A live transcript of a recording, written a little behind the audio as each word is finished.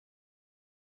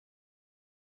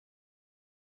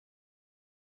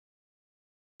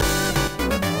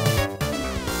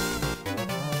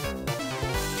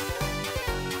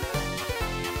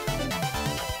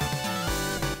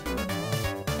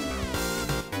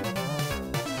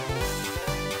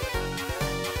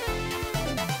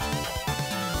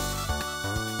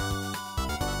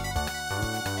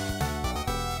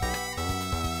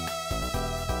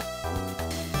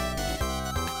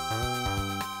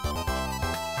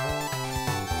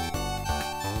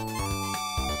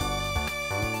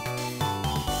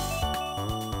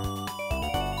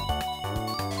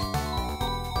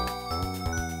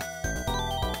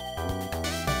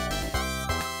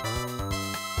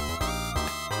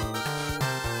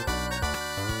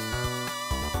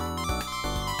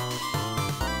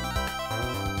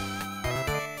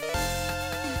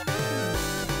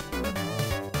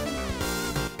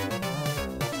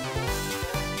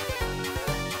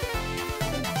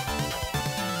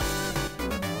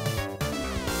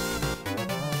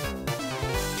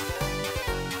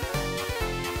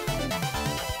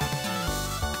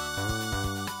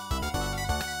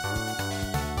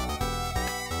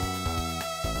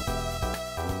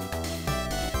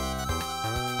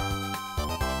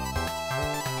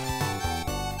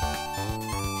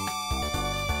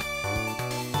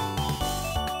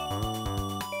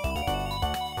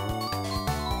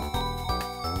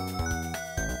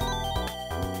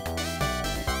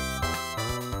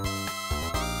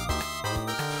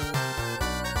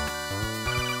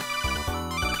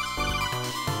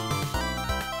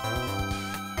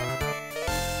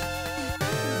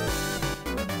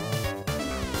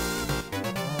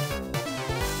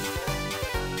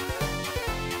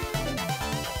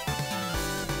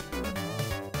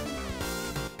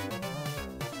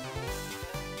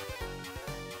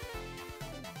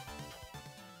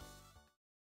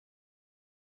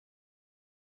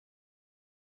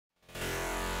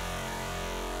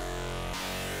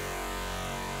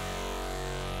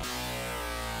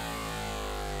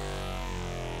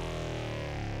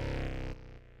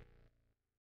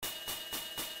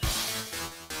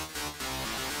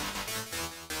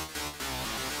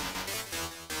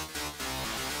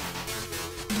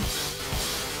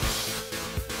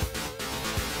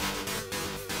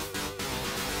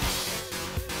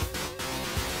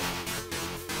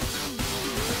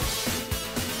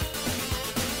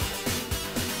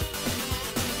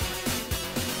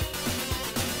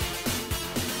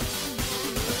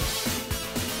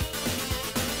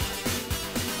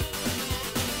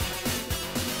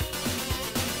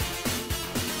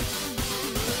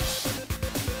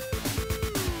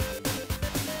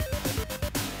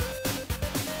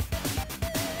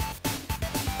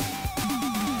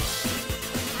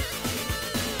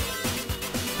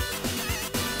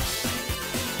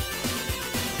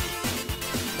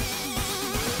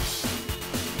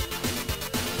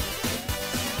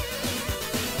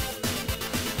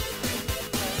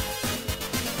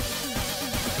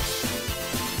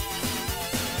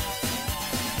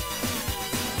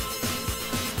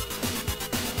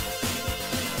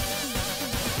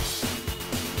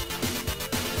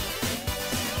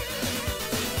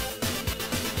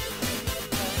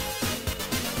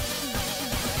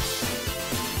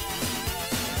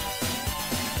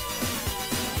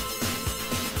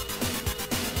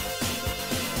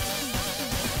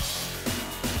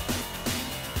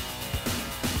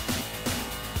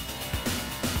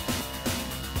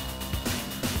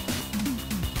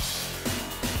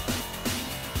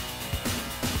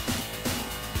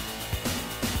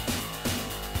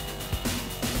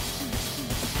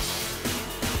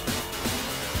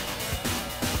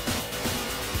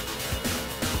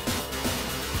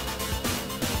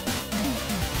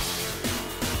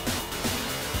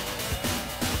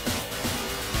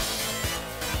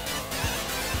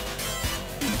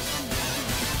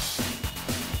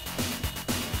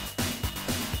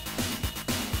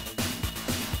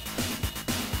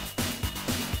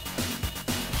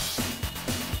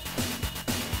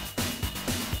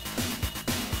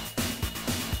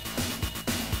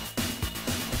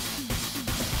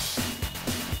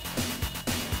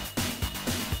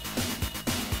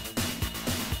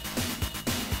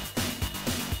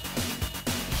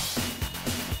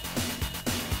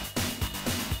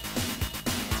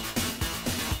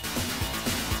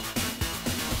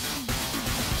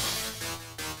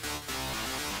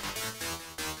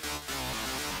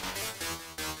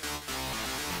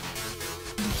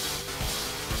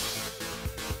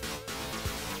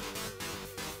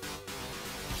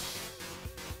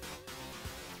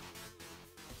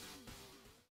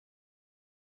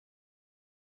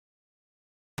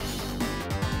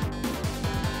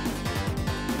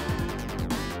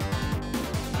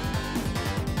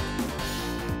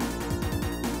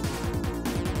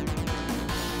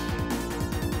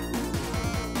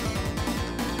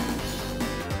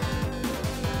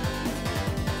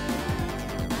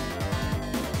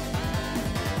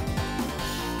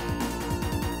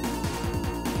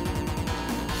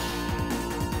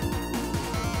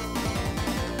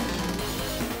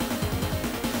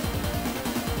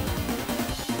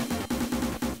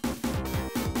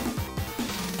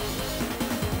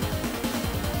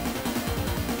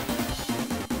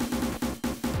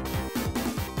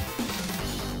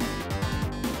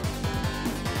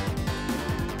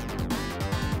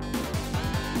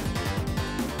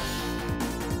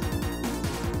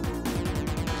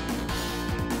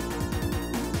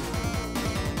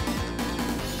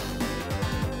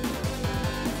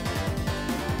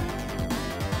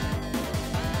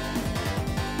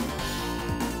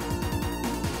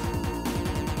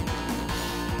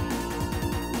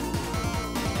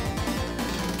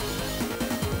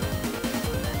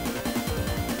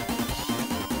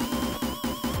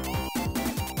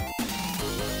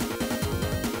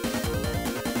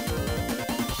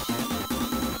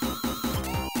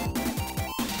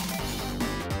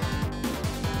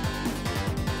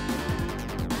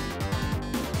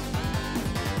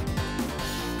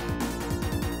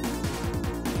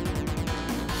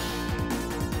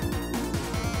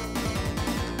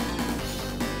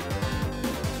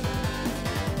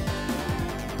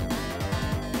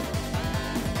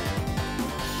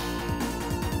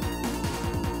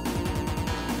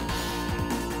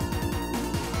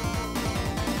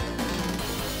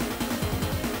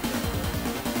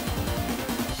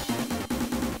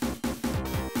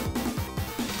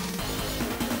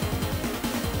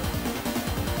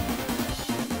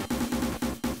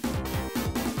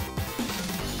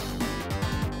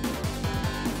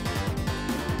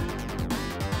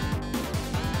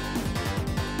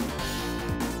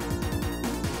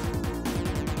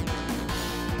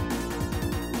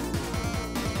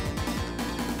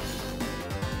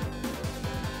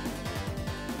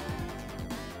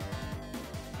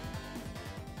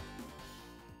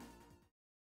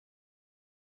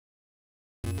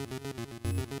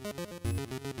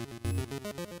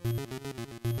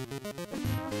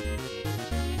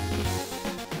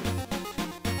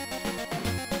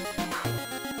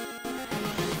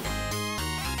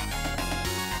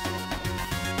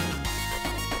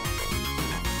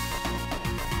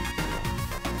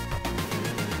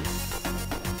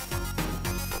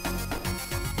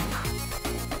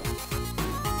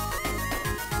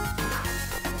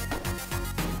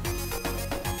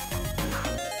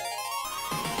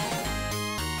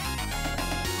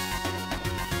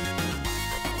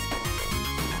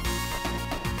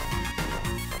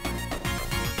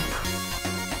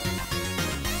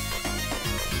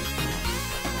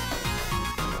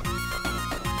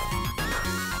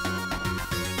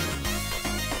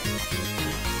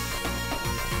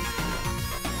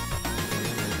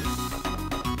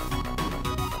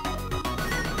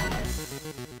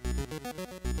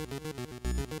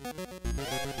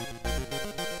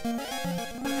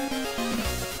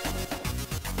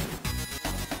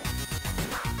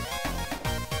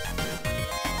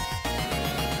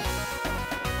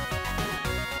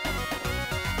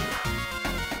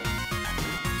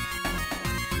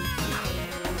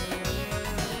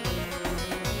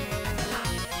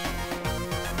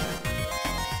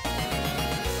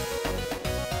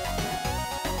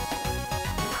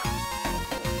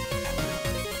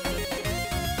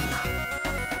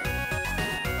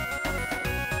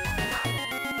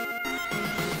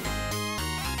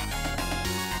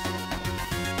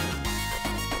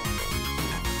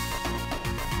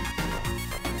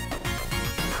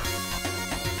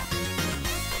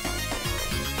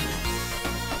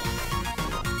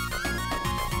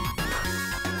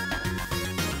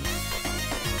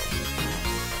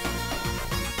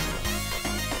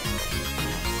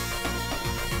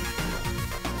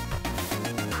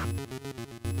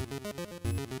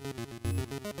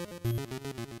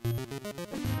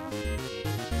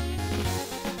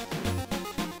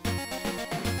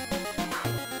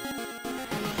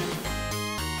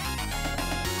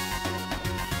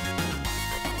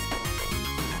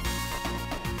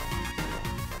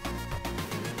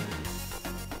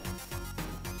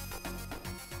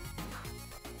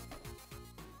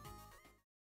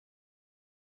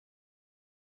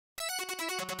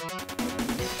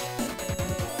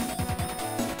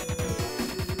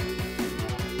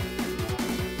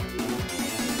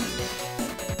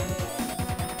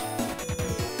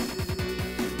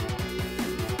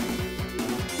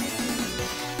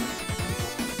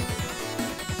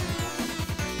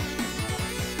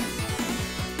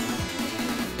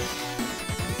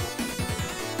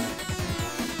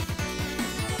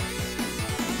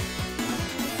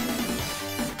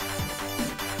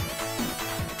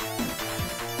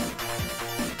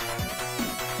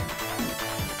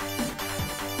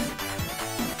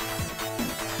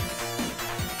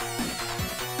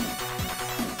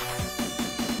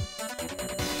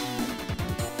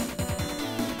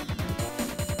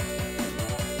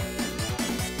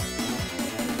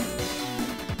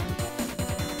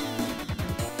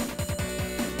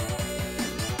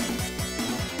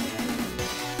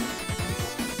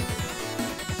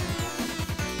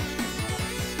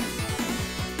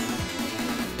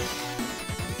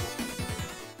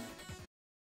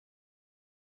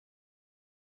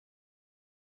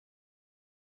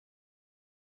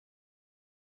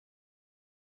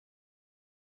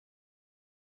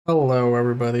Hello,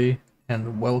 everybody,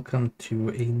 and welcome to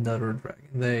another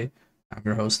Dragon Day. I'm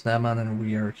your host, Neman, and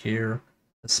we are here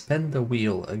to spin the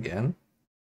wheel again.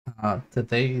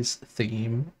 Today's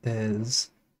theme is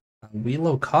Wheel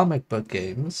of comic book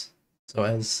games. So,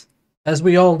 as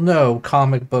we all know,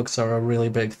 comic books are a really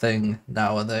big thing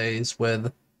nowadays,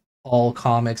 with all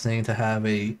comics needing to have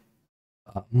a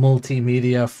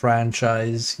multimedia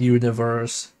franchise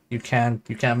universe. You can't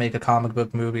make a comic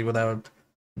book movie without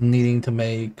needing to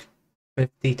make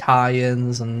 50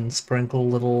 tie-ins and sprinkle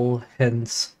little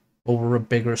hints over a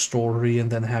bigger story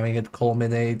and then having it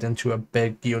culminate into a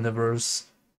big universe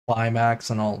climax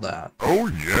and all that. Oh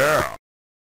yeah!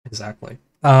 Exactly.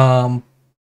 And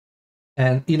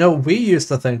we used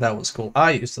to think that was cool.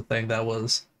 I used to think that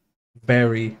was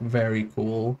very, very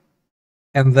cool.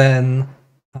 And then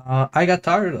I got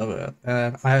tired of it,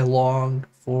 and I longed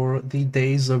for the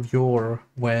days of yore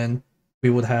when we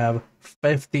would have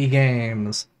 50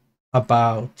 games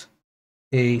about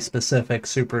a specific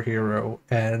superhero,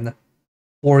 and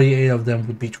 48 of them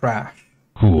would be trash.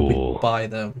 We Cool. buy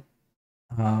them.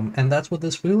 And that's what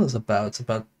this wheel is about. It's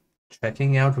about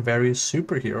checking out various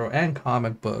superhero and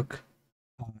comic book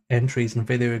entries in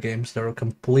video games that are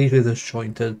completely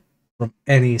disjointed from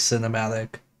any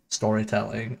cinematic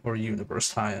storytelling or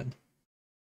universe tie-in.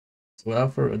 So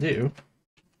without further ado,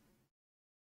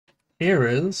 here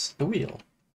is the wheel.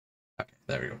 Okay,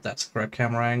 there we go. That's the correct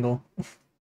camera angle.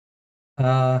 We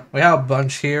have a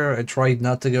bunch here. I tried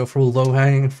not to go for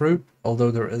low-hanging fruit, although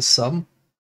there is some.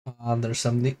 There's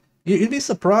some. You'd be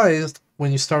surprised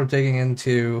when you start digging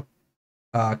into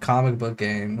comic book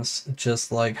games,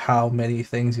 just like how many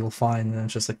things you'll find, and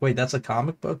it's just like, wait, that's a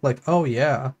comic book? Like, oh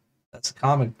yeah, that's a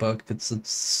comic book. It's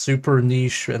super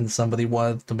niche, and somebody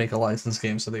wanted to make a licensed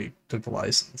game, so they took the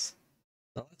license.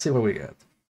 So let's see what we get.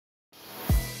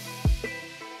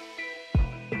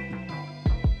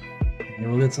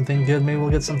 Maybe we'll get something good, maybe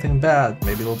we'll get something bad.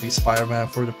 Maybe it'll be Spider-Man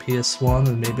for the PS1,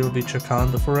 and maybe it'll be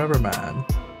Chakan the Forever Man.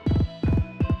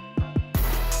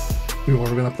 Ooh,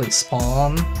 we're gonna play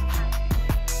Spawn.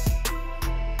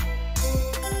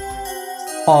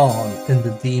 Spawn in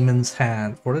the Demon's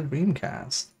Hand for the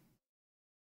Dreamcast.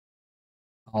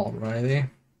 Alrighty,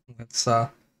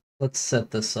 let's set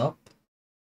this up.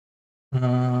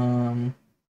 Let's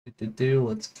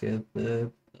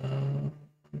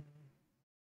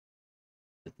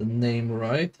get the name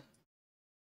right.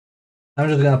 I'm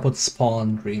just gonna put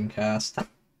Spawn Dreamcast. I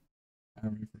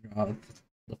already forgot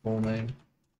the full name.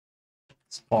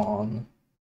 Spawn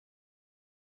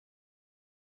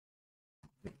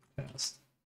Dreamcast.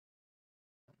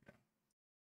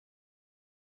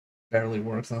 Barely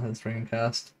works on his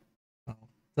Dreamcast. Oh,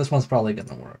 this one's probably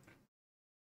gonna work.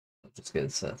 Let's just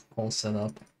get it all set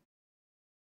up.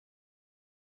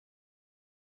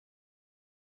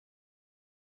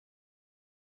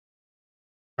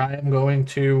 I am going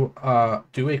to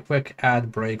do a quick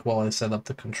ad break while I set up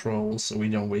the controls so we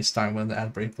don't waste time with the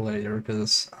ad break later,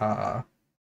 because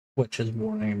Twitch is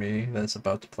warning me that it's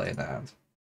about to play an ad.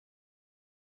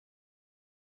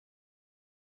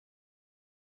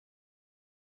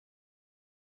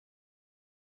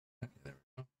 Okay, there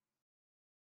we go.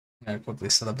 I quickly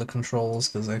set up the controls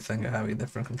because I think I have a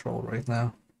different control right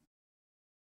now.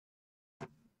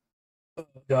 Oh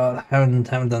god, haven't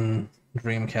done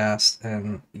Dreamcast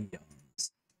in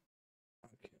eons.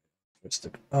 Okay, twist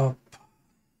it up.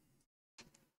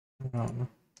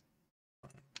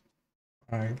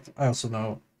 Alright, I also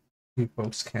know you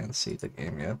folks can't see the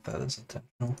game yet, that is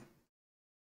intentional.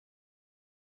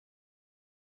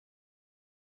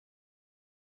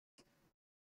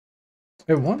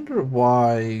 I wonder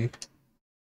why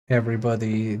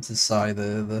everybody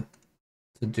decided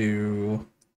to do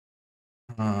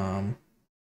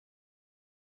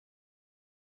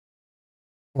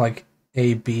like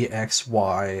A, B, X,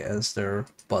 Y as their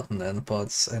button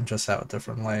inputs and just have a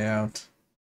different layout.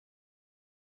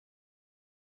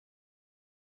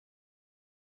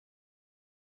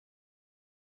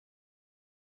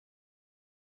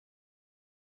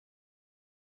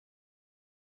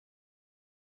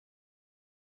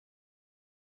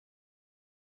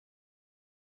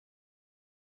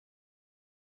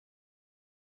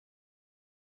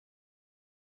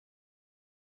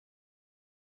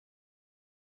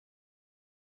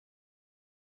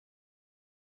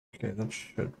 Okay, that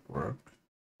should work.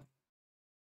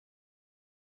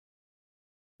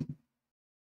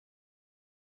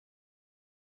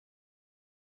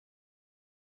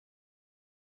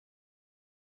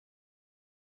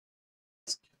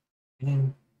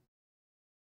 Mm.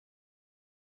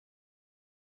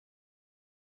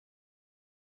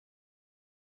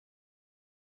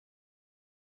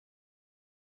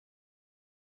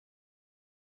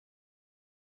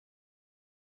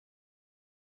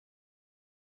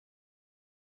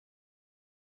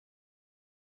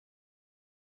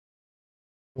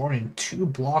 Warning, 2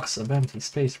 blocks of empty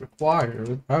space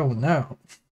required. Oh no.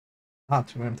 Not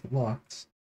 2 empty blocks.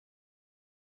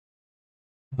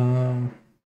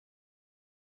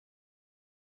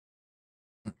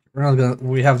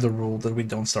 We have the rule that we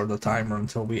don't start the timer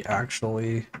until we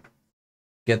actually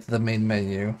get to the main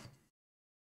menu,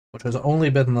 which has only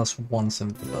bitten us once in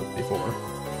the butt before.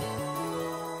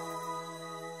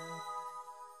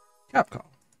 Capcom.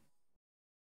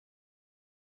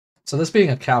 So this being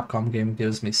a Capcom game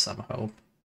gives me some hope.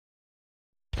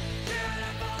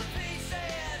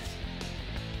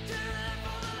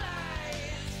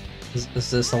 Is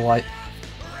this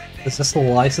the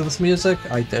licensed music?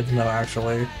 I didn't know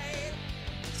actually.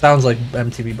 Sounds like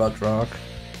MTV Butt Rock.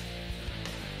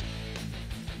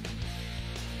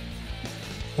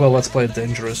 Well, let's play it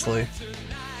dangerously.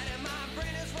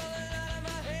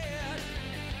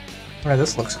 Alright,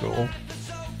 this looks cool.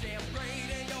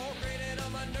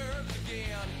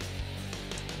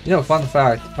 You know, fun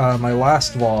fact, my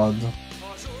last VOD,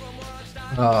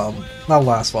 not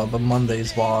last VOD, but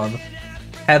Monday's VOD,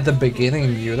 had the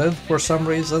beginning muted for some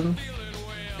reason,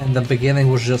 and the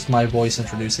beginning was just my voice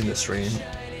introducing the stream.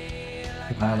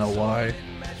 I don't know why.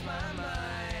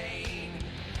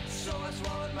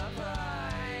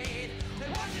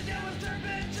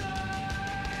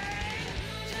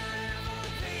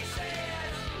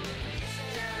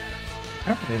 I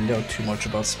don't really know too much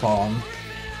about Spawn,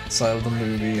 outside of the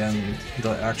movie and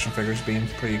the action figures being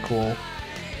pretty cool.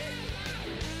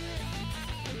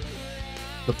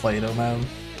 The Play-Doh Man.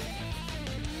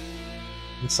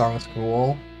 The song is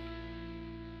cool.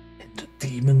 In the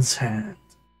Demon's Hand.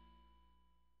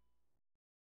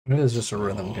 It is just a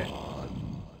rhythm game.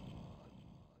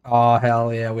 Oh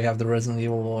hell yeah, we have the Resident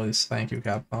Evil voice. Thank you,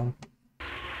 Capcom.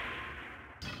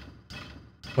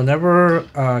 Whenever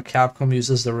Capcom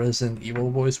uses the Resident Evil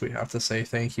voice, we have to say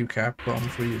thank you, Capcom,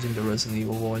 for using the Resident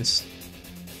Evil voice.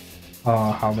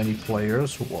 How many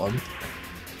players? 1.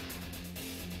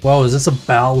 Whoa, is this a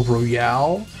Battle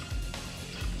Royale?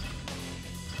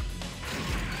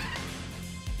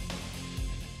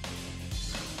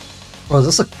 Oh, is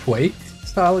this a Quake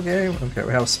style game? Okay,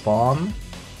 we have Spawn.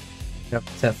 We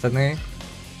have Tiffany.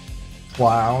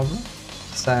 Clown.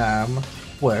 Sam.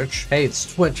 Twitch. Hey,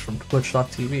 it's Twitch from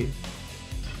Twitch.tv.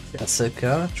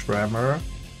 Jessica. Tremor.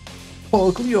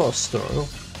 Pogliosto.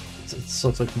 It's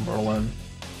looks like Merlin.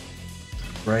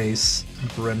 Grace.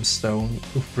 Brimstone.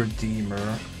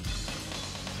 Redeemer.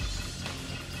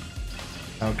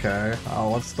 Okay,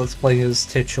 let's play his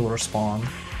titular Spawn.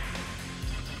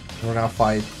 We're gonna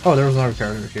fight. Oh, there's another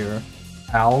character here.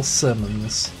 Al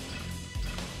Simmons.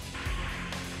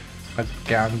 A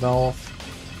Gandalf.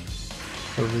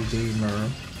 A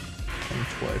Redeemer. And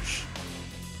Twitch.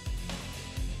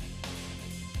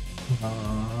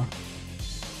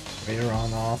 Raider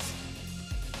on off.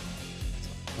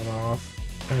 On off.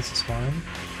 This is fine.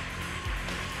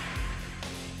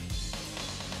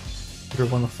 You're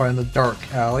going to find the Dark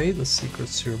Alley, the Secret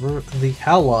Server, the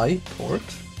Halai Port,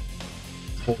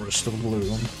 Forest of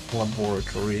Gloom,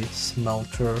 Laboratory,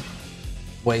 Smelter,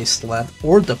 Wasteland,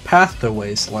 or the Path to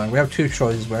Wasteland. We have 2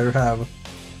 choices. We either have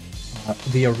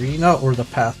the Arena or the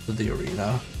Path to the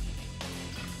Arena.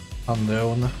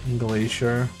 Unknown,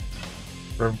 Glacier,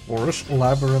 Reverse,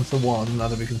 Labyrinth 1,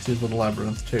 not to be confused with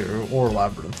Labyrinth 2, or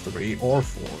Labyrinth 3, or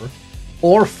 4,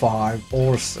 or 5,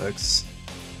 or 6.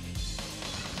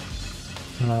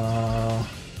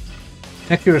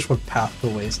 I'm curious what Path to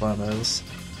Wasteland is.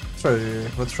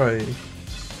 Let's try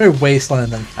Wasteland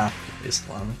and then Path to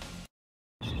Wasteland.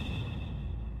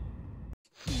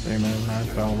 3-minute match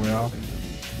Battle Royale.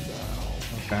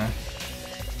 Okay.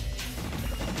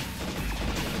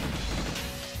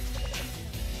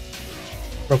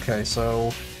 Okay,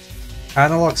 so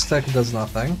analog stick does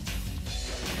nothing.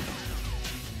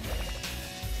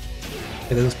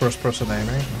 It is first person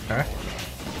aiming, okay.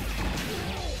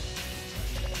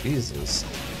 Jesus.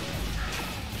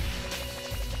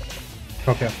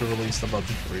 Okay, I have to release the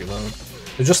button to reload.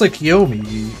 It's just like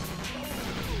Yomi.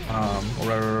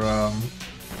 Or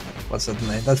what's that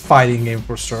name? That fighting game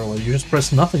for Sterling. You just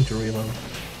press nothing to reload.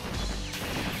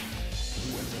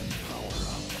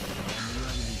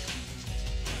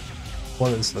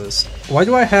 What is this? Why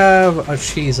do I have a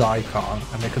cheese icon?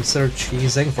 Am I considered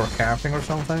cheesing for camping or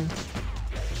something?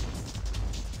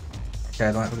 Okay,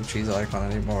 I don't have the cheese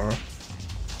icon anymore.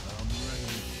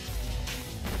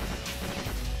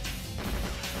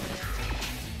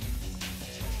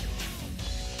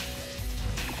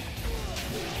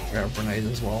 I got grenades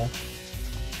as well.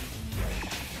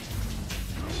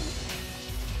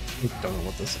 I don't know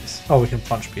what this is. Oh, we can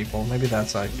punch people. Maybe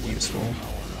that's like useful.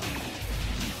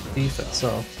 Defense,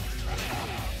 so.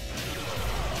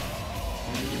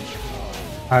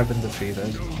 I've been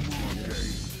defeated.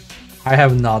 I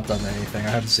have not done anything. I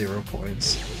have 0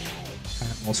 points. I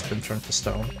have also been turned to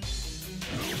stone.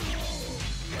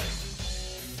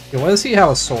 Yeah, why does he have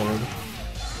a sword?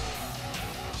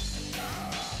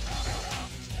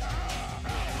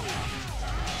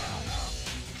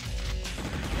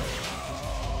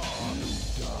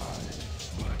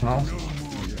 No.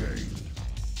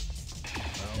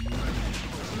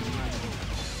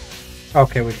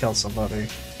 Okay, we killed somebody.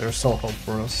 There's still hope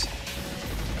for us.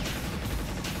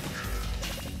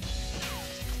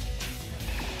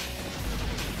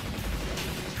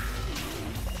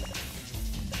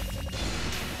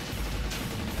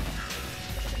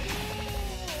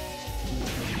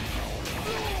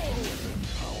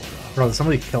 Bro, did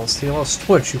somebody kill Steeler?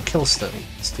 Twitch, you kill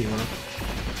Steeler.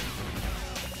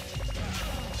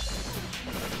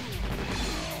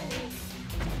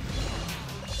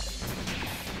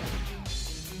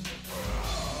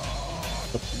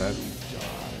 Dead.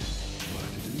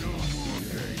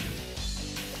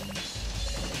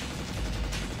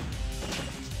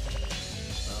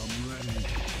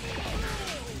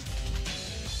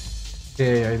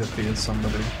 Yeah, I defeated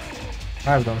somebody.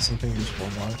 I've done something useful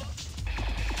in life.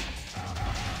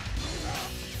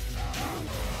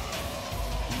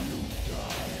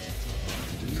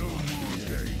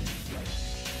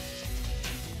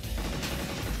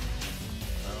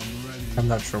 I'm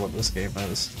not sure what this game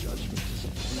is.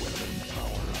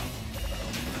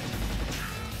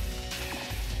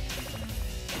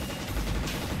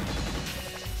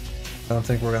 I don't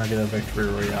think we're gonna get a victory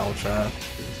royale, chat.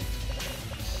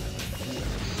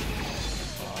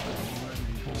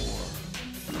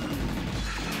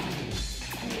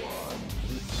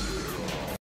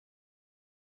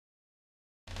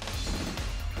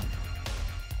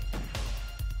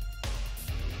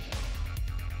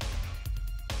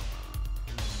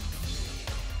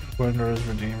 Winner is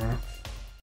Redeemer.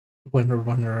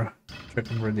 Winner,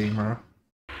 chicken Redeemer.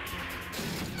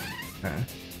 Okay.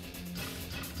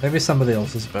 Maybe somebody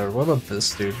else is better. What about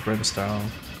this dude, Brimstone?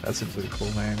 That's a pretty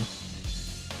cool name.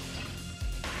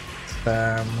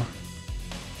 Spam.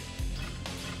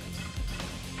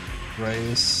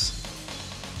 Grace.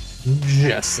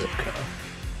 Jessica.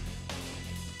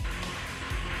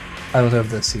 I don't know if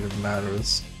this even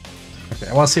matters. Okay,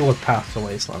 I want to see what Path to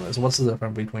Wasteland is. What's the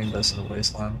difference between this and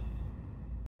Wasteland?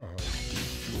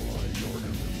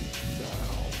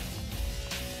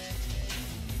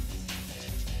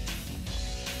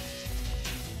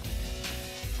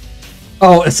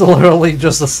 Oh, it's literally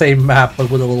just the same map, but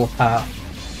with a little path.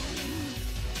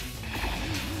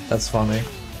 That's funny.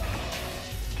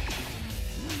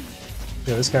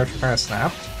 Yeah, this character kind of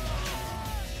snapped.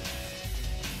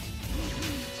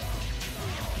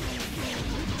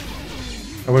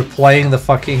 Are we playing the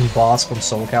fucking boss from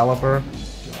Soul Calibur?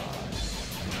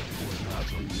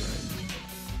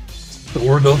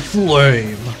 Sword of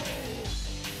Flame!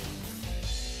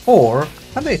 Or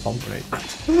a Napalm Grenade.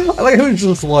 I like how it's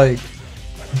just like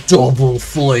double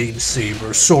flame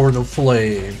saber, sword of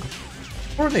flame,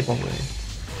 or a Napalm Grenade.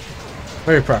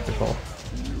 Very practical.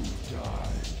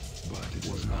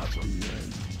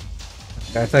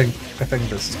 I think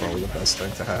this is probably the best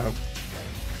thing to have.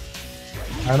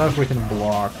 I don't know if we can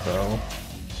block though.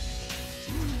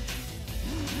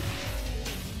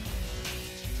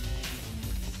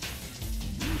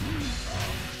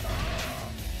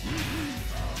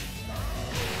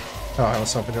 Oh, I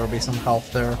was hoping there would be some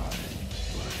health there.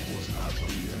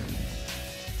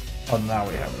 Oh, now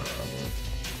we have it.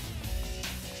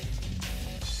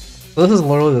 So this is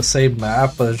literally the same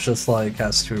map, but it's just like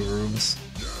has 2 rooms.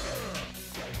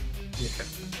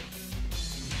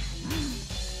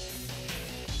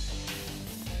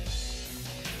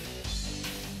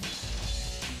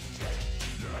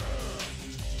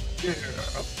 Yeah.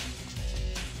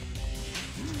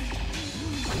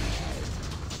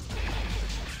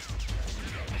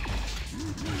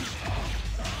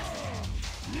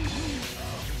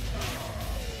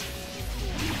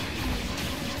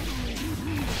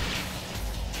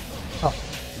 Oh,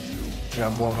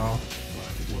 got blown off.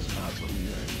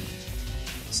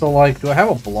 So, like, do I have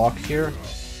a block here?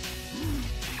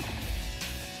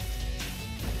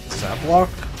 Is that block?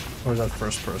 Or is that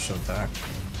first person attack?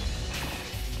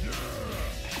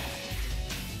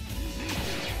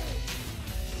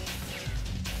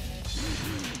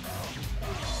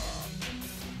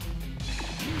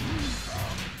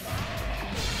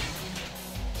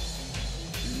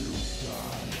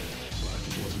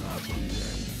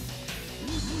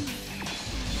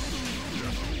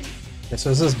 Okay, so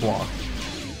is this block?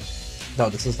 No,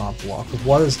 this is not block.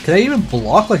 What is? Can I even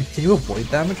block? Like, can you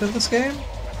avoid damage in this game?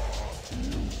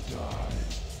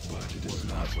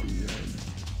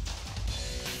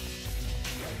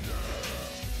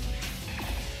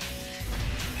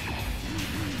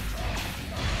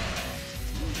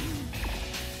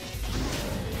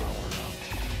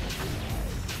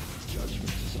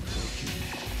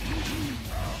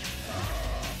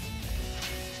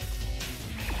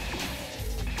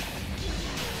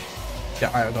 Yeah,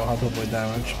 I don't know how to avoid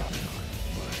damage.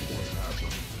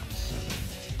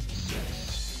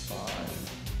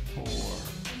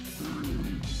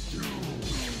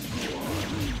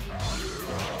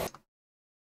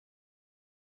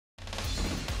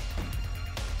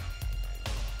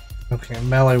 Okay,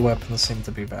 melee weapons seem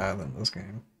to be bad in this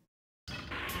game.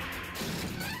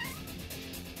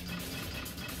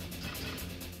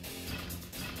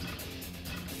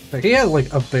 Like, he had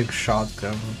like a big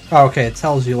shotgun. Oh, okay, it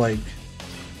tells you like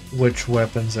which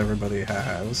weapons everybody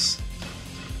has.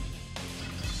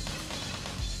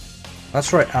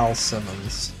 That's right, Al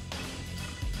Simmons.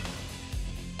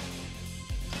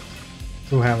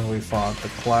 Who haven't we fought? The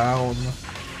clown,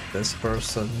 this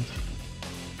person,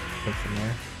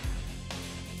 Tiffany.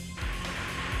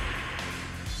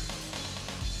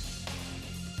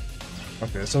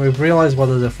 Okay, so we've realized what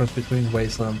the difference between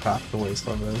Wasteland and Path to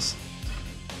Wasteland is.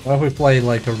 What if we play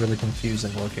like a really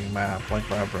confusing looking map, like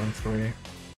Labyrinth 3?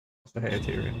 Hey,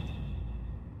 Tyrion.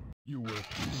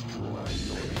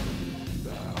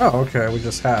 Oh, okay, we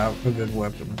just have a good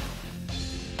weapon.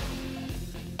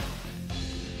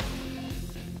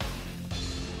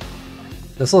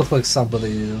 This looks like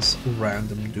somebody's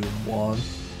random Doom 1.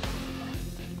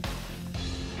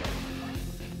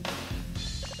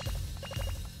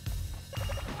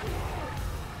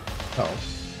 Oh,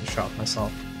 I shot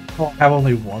myself. Oh, I have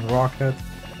only 1 rocket?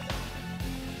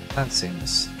 That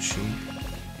seems cheap.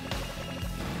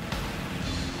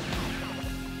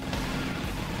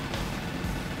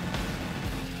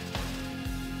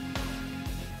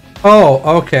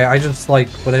 Oh, okay, I just like,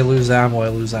 when I lose ammo,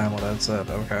 that's it,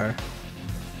 okay.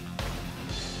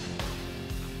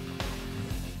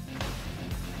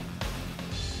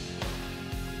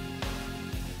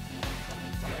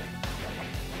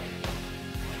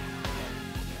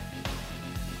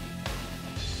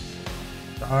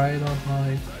 I don't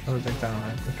like. Oh, take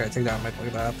down. Okay, take down. Look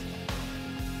at that.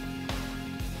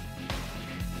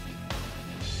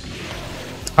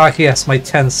 Ah, yes, my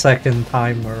 10-second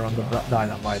timer on the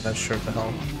dynamite. That's sure to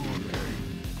help.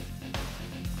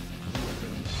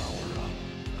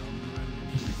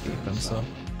 Keep him so.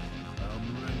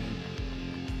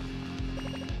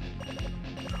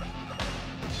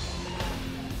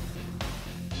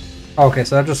 Okay,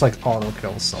 so that just like auto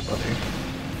kills somebody.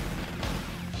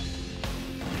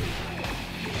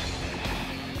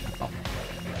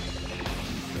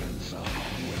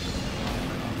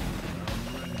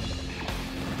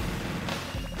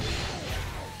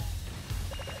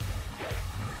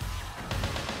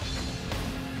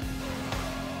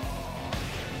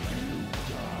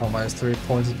 Oh, minus 3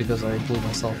 points because I blew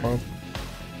myself up.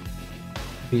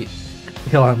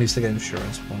 He'll at least to get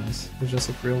insurance points. It's just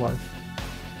like real life.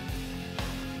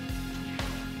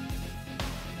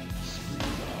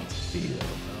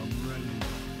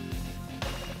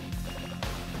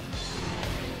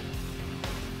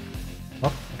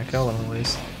 Oh, I killed him at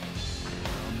least.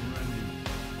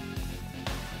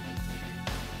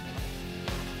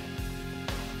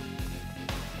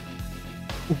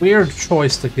 Weird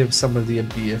choice to give somebody a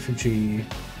BFG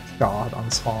God, on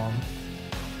spawn.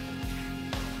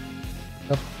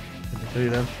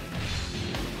 Yep.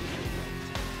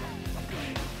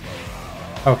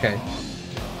 Okay.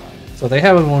 So they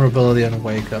have a vulnerability on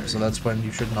Wake Up, so that's when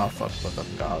you should not fuck with them,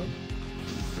 God.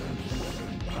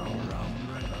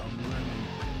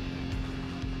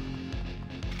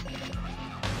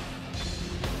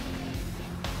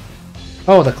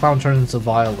 Oh, the clown turns into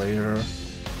Violator.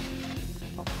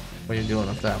 When you're dealing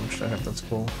with damage, I hope that's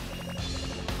cool.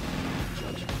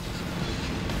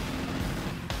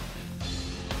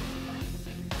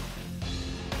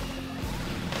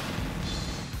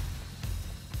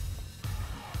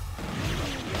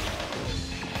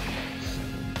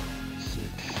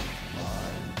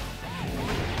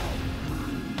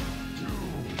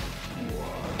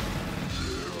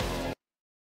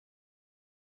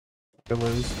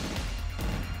 Lose.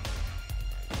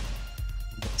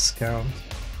 Discount.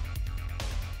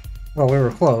 Well, we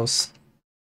were close.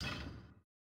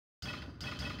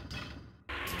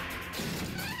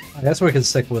 I guess we can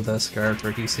stick with this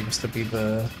character. He seems to be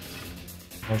the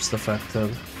most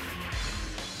effective.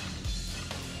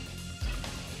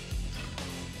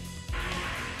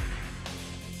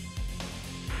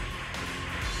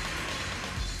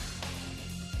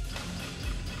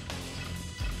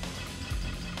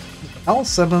 Al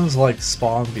Simmons like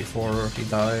spawned before he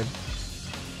died.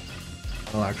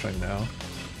 I don't actually know.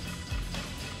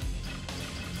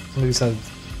 At least had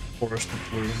Forest of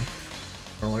Bloom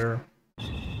earlier.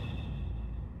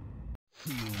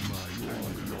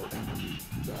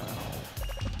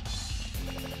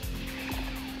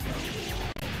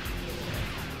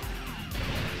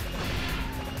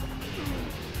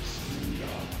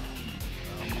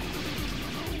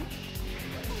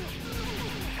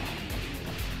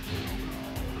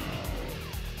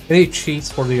 Any cheats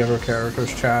for the other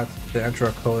characters, chat? To enter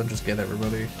a code and just get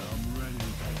everybody.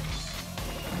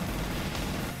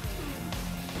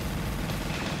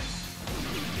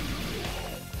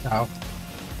 Ow.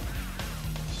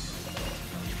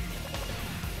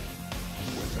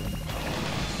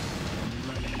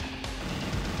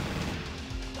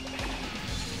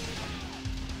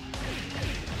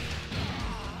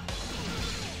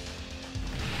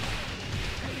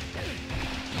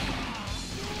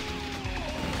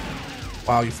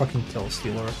 Wow, you fucking kill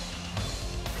Stealer.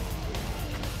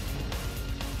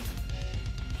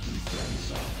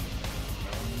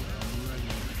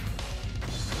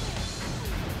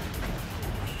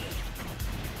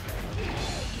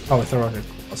 Oh, I throw out a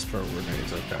cluster of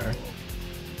grenades, okay.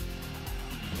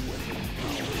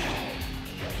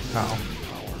 Ow.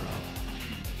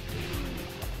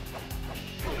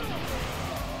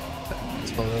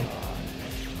 Exploded.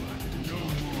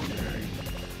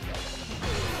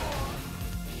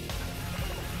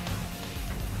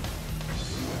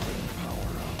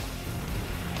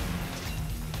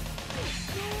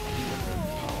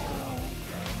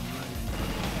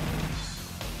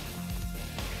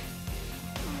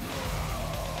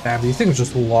 Damn, these things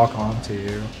just lock onto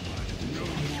you.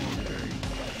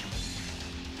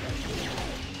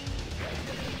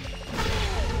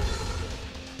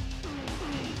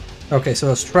 Okay,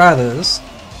 so Stratus,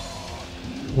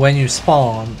 when you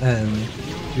spawn and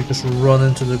you just run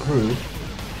into the group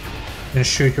and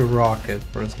shoot your rocket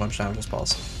for as much damage as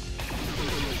possible.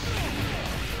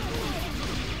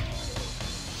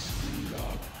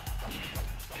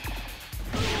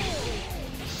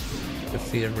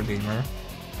 Defeat a Redeemer.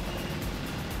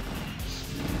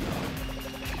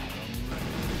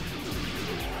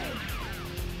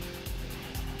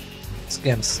 This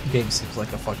game seems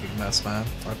like a fucking mess, man.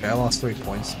 Okay, I lost 3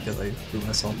 points because I blew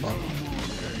myself up.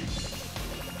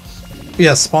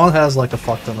 Yeah, Spawn has like a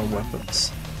fuck ton of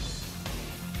weapons.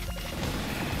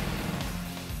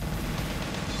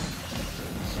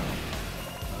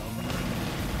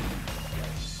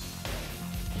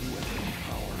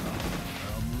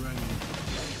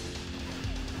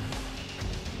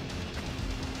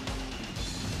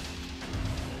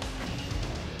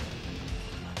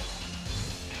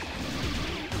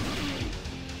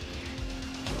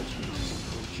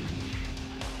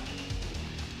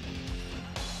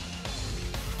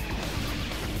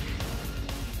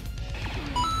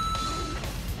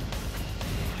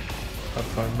 About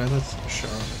 5 minutes? Sure.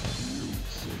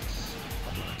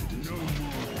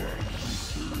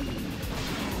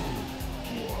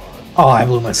 Oh, I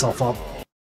blew myself up.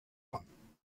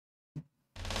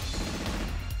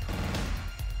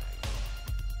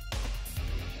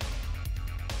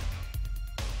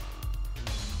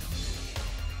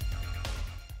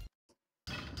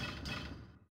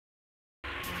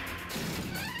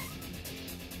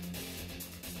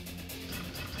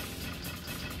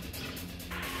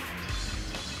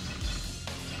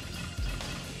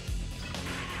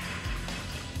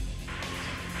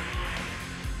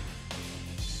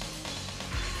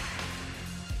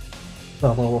 The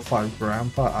level 5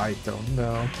 grandpa? I don't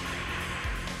know.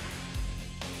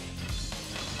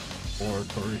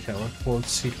 Laboratory, teleport,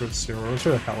 secret zero to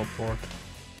the teleport.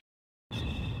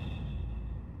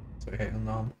 So hang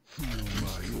on.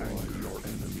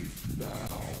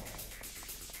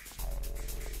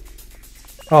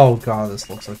 Oh god, this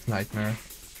looks like nightmare.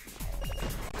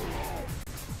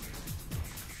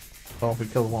 Well, we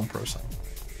killed one person.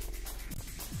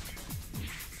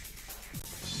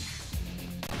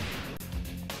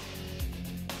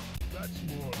 That's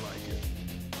more like it.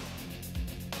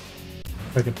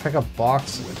 We can pick up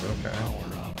boxes, okay. I'm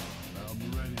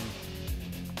ready.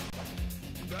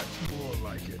 That's more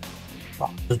like it.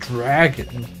 Oh, the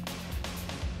dragon!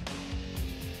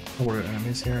 What are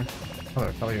enemies here?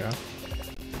 Oh, hell yeah.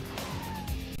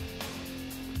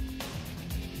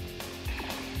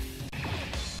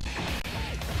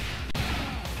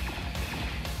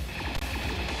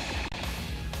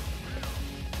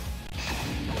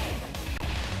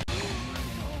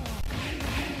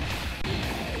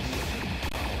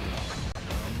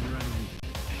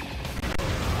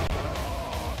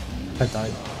 I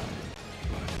died.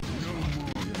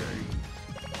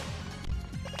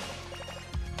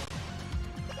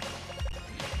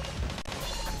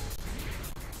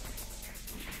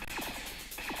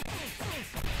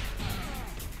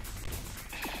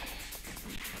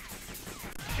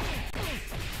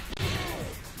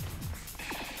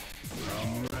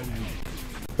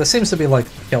 This seems to be like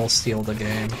kill steal the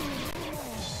game.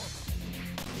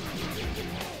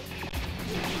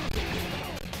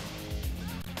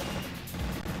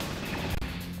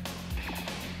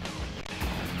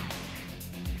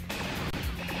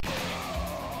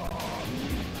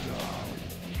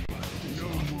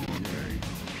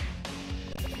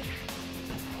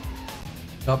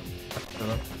 Up.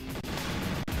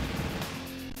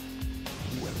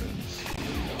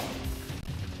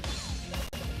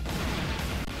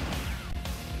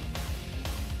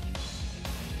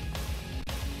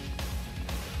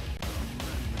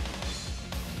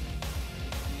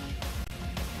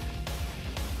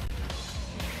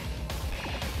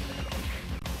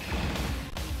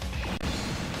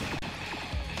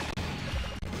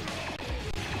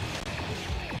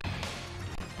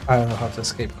 I don't know how to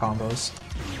escape combos.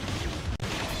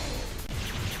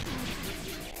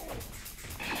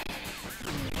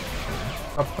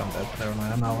 Oh, I'm dead. Never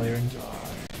mind, I'm not leaving.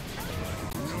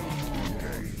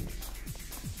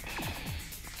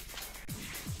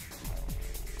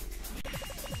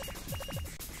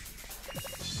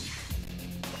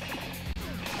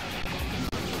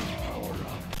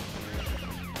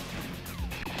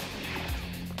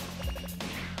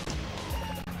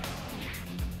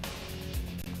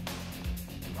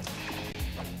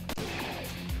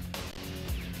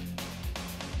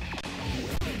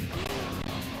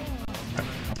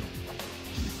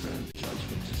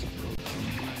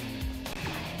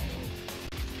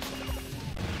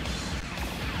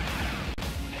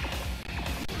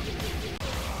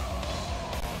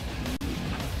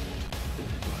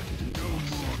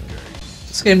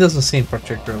 This game doesn't seem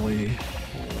particularly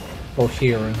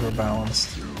coherent or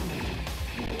balanced.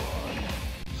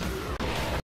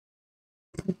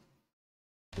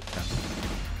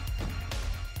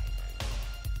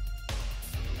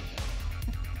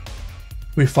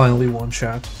 We finally won,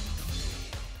 chat.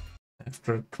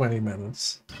 After 20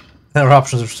 minutes. Our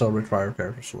options are still require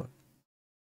character select.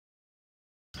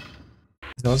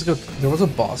 There was a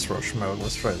boss rush mode,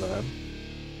 let's try that.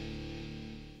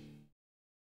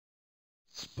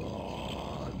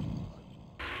 Spawn.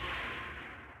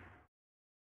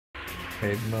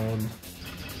 Paid mode.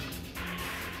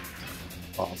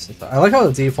 Boss. I like how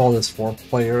the default is 4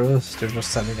 players. They're just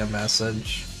sending a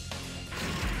message.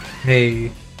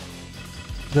 Hey,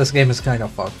 this game is kind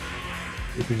of fucked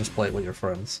if you just play it with your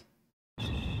friends.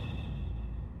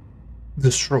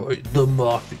 Destroy the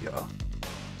Mafia.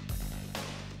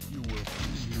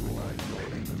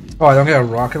 Oh, I don't get a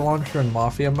rocket launcher in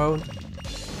Mafia mode?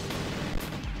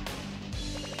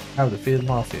 I've defeated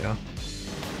Mafia.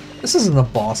 This isn't a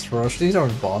boss rush, these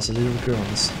aren't bosses, these are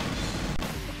goons.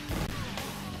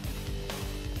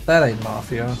 That ain't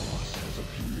Mafia.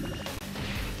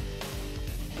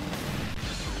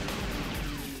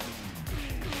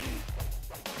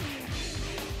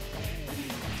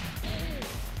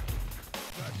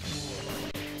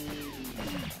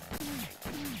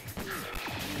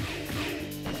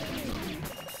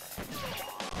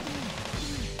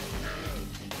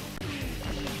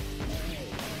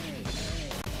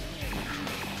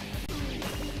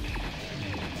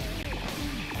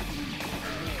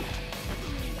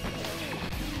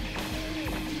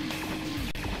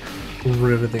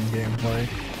 Riveting gameplay.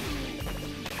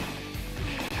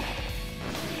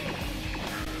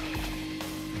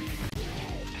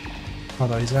 Oh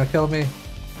no, he's gonna kill me.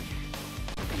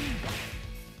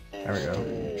 There we go.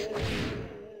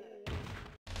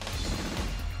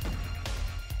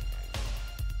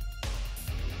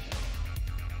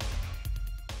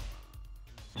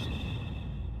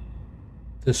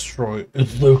 Destroy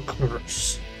the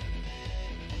curse.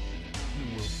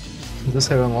 Does this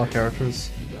have unlock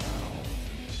characters?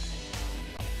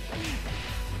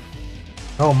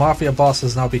 Oh, Mafia boss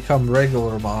has now become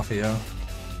regular Mafia.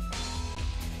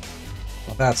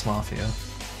 Well, that's Mafia.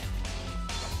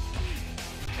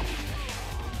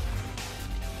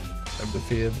 I've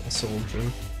defeated a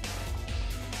soldier.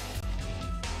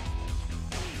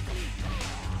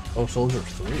 Oh, Soldier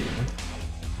 3.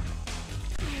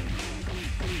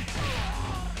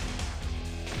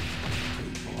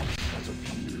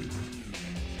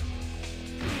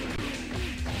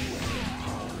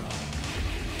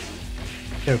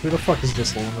 Yeah, who the fuck is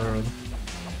this Lone Road?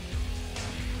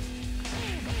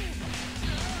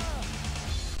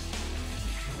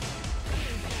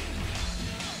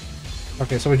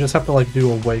 Okay, so we just have to like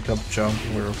do a wake up jump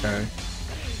and we're okay.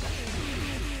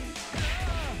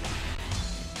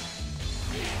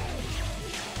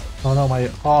 Oh no, my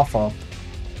off up.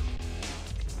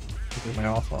 Do my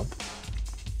off up.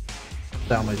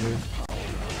 Down, my dude.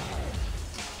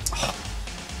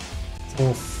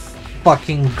 Oh,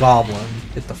 fucking goblin.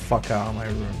 Get the fuck out of my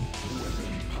room.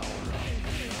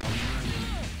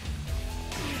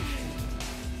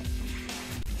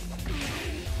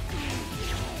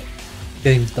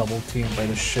 Getting double teamed by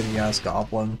the shitty ass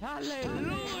goblin.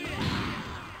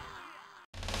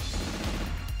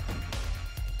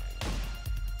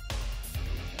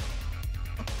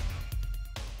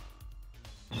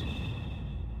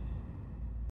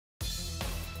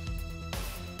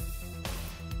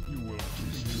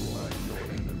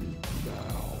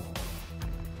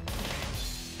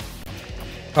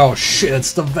 Oh shit,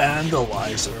 it's the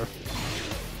Vandalizer.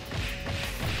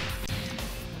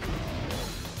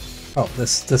 Oh,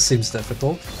 this seems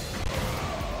difficult.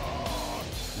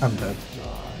 I'm dead.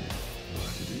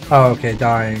 Oh, okay,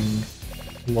 dying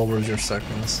lowers your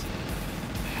seconds.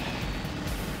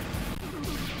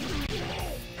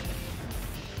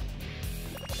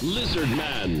 Lizard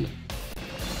Man.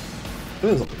 It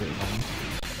is a good one.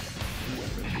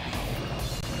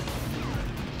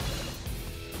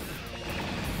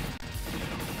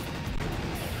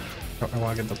 I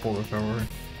want to get the full recovery.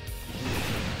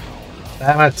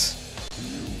 Damn it!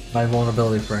 My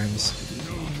vulnerability frames.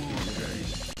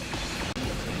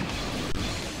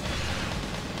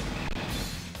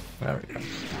 There we go.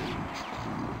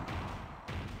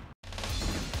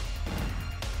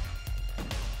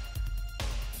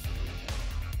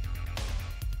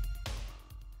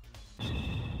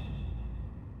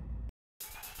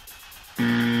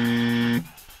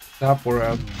 Stop, we're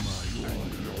out.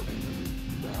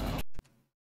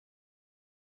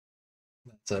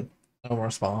 That's it. No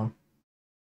more spawn.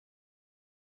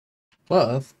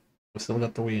 But we still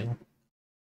got the wheel.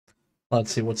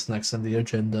 Let's see what's next in the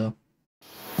agenda.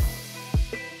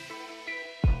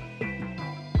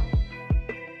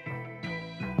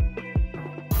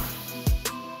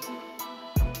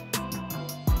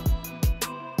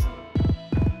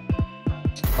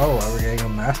 Oh, we're getting a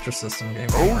Master System game.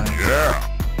 Oh yeah!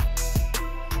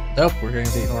 Nope, we're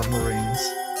getting the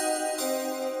Armorines.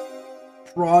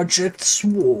 Project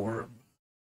Swarm.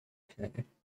 Okay.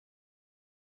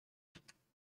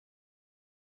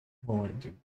 What do I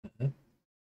do?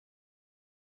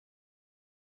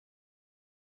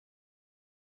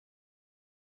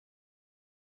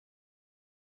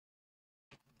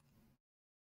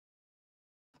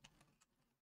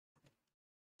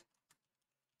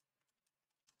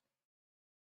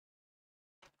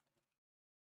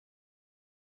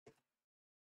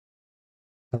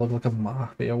 I look like a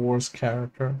Mafia Wars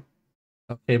character.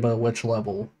 Okay, but which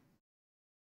level?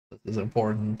 This is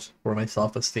important for my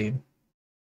self-esteem.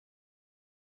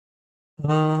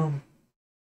 I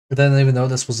didn't even know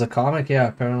this was a comic. Yeah,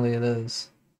 apparently it is.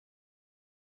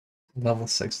 Level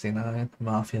 69,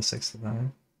 Mafia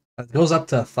 69. It goes up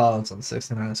to 1,000.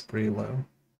 69 is pretty low.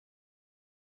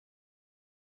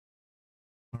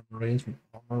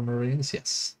 Marines,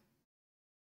 yes.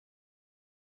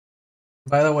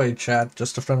 By the way, chat,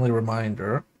 just a friendly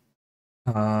reminder.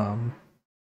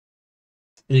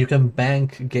 You can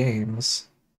bank games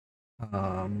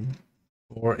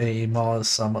for a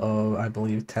modest sum of, I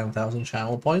believe, 10,000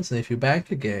 channel points. And if you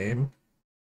bank a game,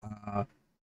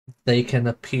 they can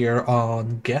appear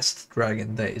on guest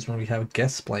Dragon Days when we have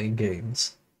guests playing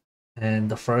games. And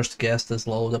the first guest is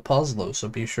Lolo the Puzzler, so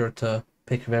be sure to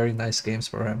pick very nice games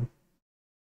for him.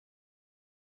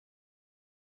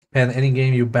 And any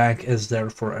game you bank is there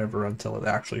forever until it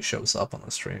actually shows up on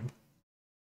the stream.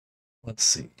 Let's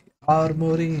see.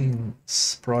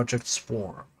 Armorines, Project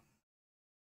Swarm.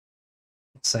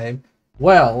 Same.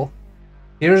 Well,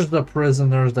 here's the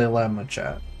prisoner's dilemma,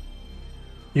 chat.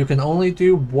 You can only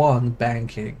do one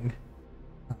banking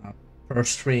per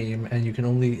stream, and you can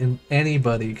only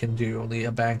anybody can do only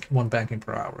one banking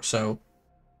per hour. So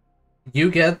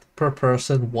you get per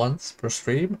person once per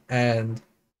stream, and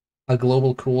a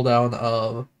global cooldown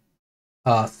of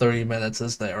 30 minutes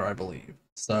is there, I believe.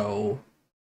 So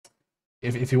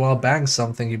if you want to bank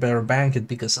something, you better bank it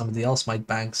because somebody else might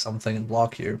bank something and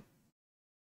block you.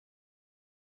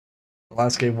 The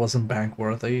last game wasn't bank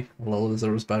worthy. Low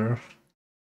deserves better.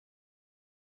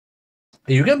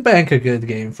 You can bank a good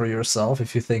game for yourself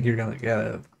if you think you're gonna get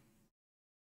it.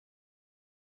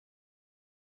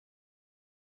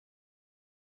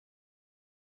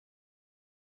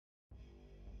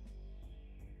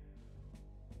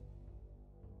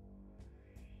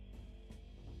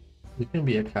 You can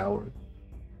be a coward.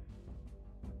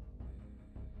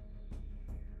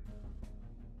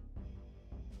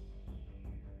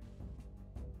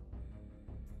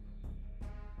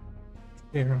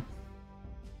 Here.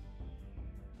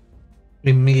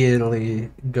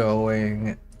 Immediately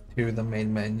going to the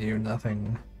main menu,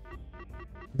 nothing.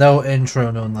 No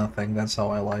intro, no nothing. That's how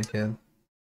I like it.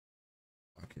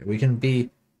 Okay, we can be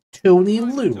Tony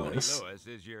Lewis. Tony Lewis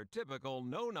is your typical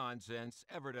no-nonsense,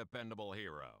 ever-dependable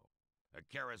hero.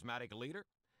 A charismatic leader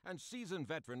and seasoned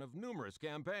veteran of numerous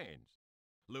campaigns.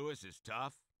 Lewis is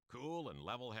tough, cool, and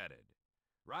level-headed,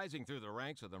 rising through the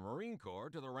ranks of the Marine Corps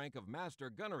to the rank of Master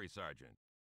Gunnery Sergeant.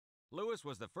 Lewis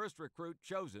was the first recruit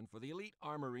chosen for the elite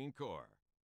Armorine Corps.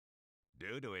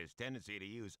 Due to his tendency to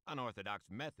use unorthodox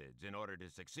methods in order to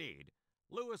succeed,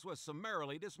 Lewis was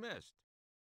summarily dismissed.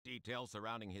 Details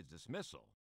surrounding his dismissal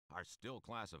are still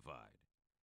classified.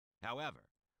 However,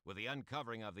 with the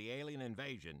uncovering of the alien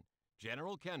invasion,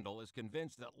 General Kendall is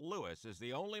convinced that Lewis is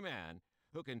the only man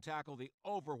who can tackle the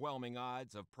overwhelming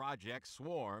odds of Project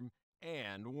Swarm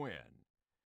and win.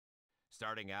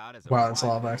 Starting out as a Wow, it's a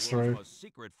lot of private in the world's backstory. most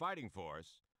secret fighting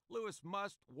force, Lewis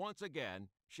must once again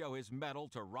show his mettle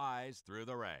to rise through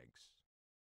the ranks.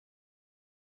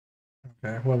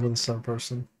 Okay, what with the third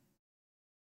person?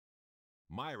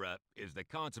 Myra is the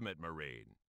consummate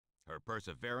Marine. Her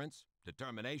perseverance,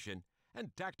 determination,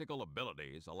 and tactical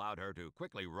abilities allowed her to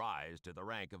quickly rise to the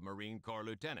rank of Marine Corps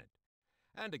Lieutenant,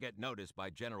 and to get noticed by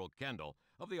General Kendall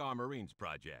of the Armorines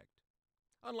Project.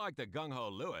 Unlike the gung-ho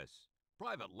Lewis,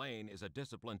 Private Lane is a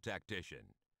disciplined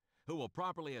tactician who will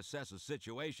properly assess a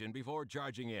situation before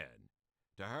charging in.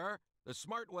 To her, the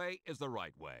smart way is the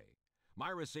right way.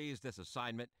 Myra sees this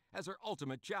assignment as her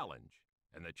ultimate challenge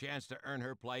and the chance to earn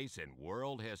her place in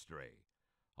world history.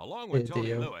 Along with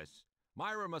Tony Lewis,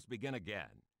 Myra must begin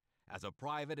again as a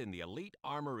private in the elite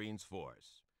Armorines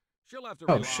force. She'll have to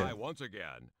rely once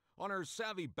again on her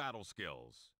savvy battle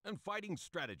skills and fighting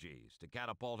strategies to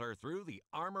catapult her through the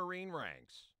Armorine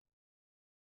ranks.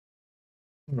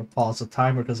 I'm gonna pause the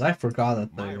timer because I forgot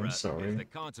that thing. Myra I'm sorry. is the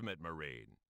consummate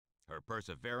Marine. Her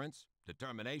perseverance,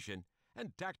 determination,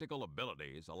 and tactical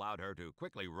abilities allowed her to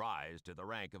quickly rise to the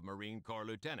rank of Marine Corps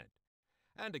Lieutenant,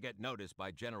 and to get noticed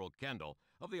by General Kendall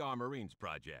of the Armorines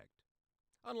Project.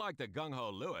 Unlike the gung-ho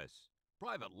Lewis,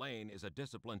 Private Lane is a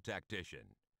disciplined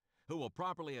tactician who will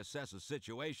properly assess a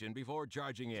situation before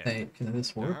charging in. Hey, can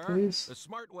this work, To her, please? the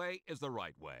smart way is the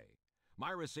right way.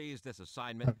 Myra sees this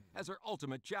assignment as her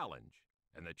ultimate challenge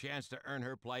and the chance to earn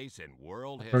her place in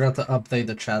world history. Forgot to update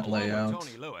the chat Along with layout.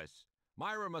 Tony Lewis,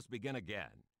 Myra must begin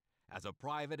again as a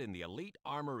private in the elite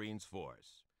Armorines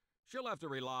force. She'll have to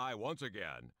rely once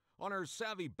again on her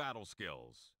savvy battle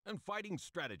skills and fighting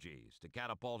strategies to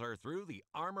catapult her through the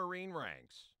Armorine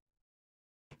ranks.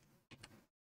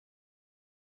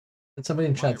 Did somebody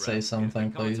in chat Myra say is the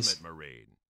something, consummate please? Marine.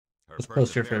 Her Just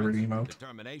post your favorite perseverance, emote.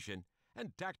 determination,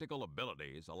 and tactical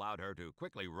abilities allowed her to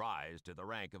quickly rise to the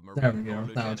rank of Marine There we Corps go. Now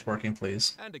Lieutenant, it's working,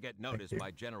 please. and to get noticed you.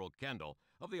 by General Kendall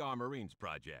of the Armorines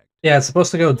Project. Yeah, it's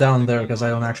supposed to go down there because I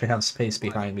don't actually have space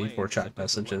behind me for chat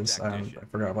messages, and I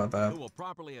forgot about that. Who will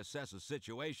properly assess a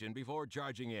situation before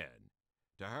charging in.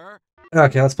 To her,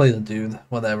 Okay, let's play the dude.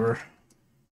 Whatever.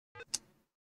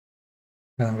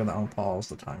 And I'm gonna unpause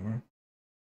the timer.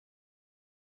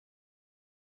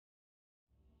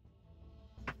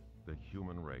 The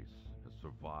human race has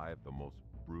survived the most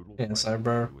brutal Yeah, threats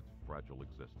Cyber. to its fragile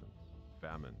existence.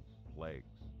 Famines,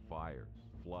 plagues, fires,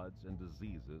 floods, and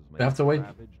diseases We have to wait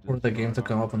for the game to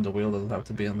come up on the wheel. Doesn't have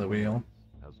to be on the wheel.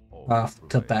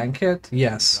 To bank it?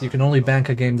 Yes, you can only bank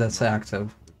a game that's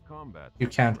active. You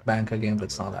can't bank a game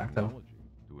that's not active.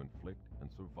 To inflict and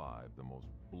survive the most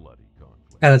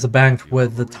And it's a bank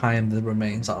with the time that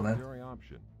remains on it. Military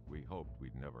option. We hoped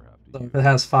we'd never have to So use. if it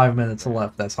has 5 minutes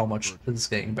left, that's how much it's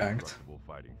getting banked. Indestructible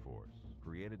fighting force,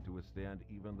 created to withstand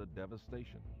even the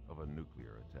devastation of a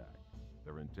nuclear attack.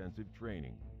 Their intensive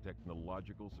training,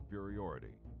 technological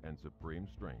superiority, and supreme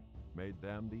strength made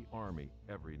them the army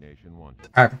every nation wanted.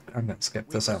 I'm gonna skip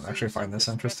this. I don't actually find this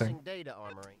interesting. Data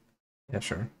armory. Yeah,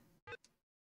 sure.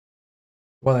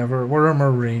 Whatever. We're a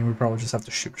Marine. We probably just have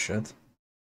to shoot shit.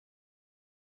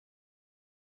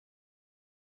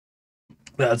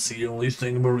 That's the only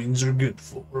thing Marines are good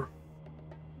for.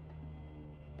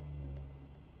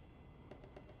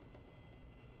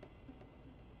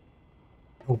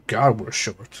 Oh god, we're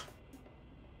short.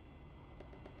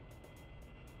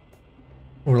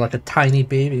 We're like a tiny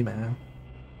baby, man.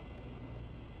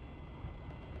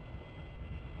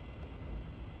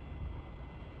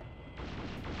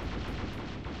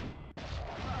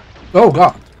 Oh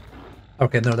god.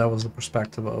 Okay, no, that was the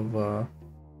perspective of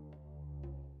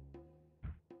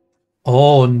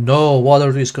Oh no, what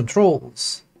are these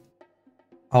controls?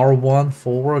 R1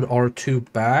 forward,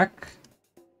 R2 back.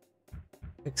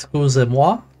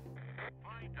 Excusez-moi.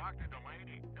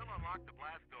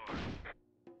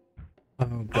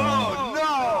 Oh god.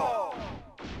 Oh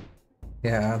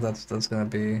Yeah, that's gonna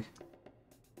be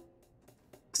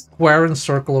square and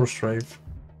circle or strafe.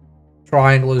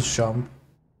 Triangle is jump.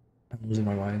 I'm losing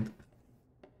my mind.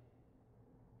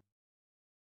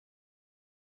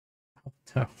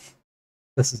 No.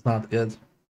 This is not good.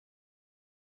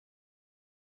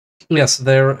 Yes,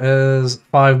 there is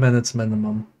 5 minutes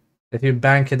minimum. If you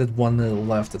bank it at 1 minute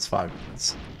left, it's 5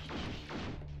 minutes.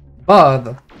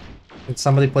 But if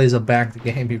somebody plays a banked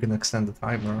game, you can extend the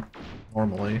timer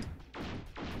normally.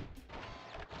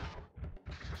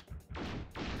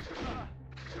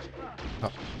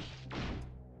 Oh.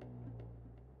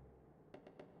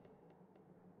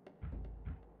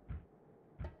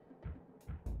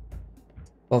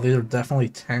 Well, these are definitely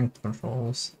tank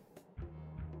controls.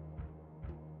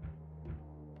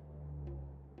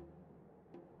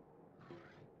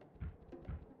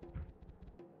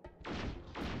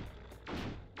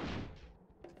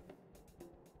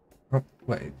 Oh,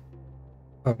 wait.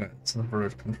 Okay, it's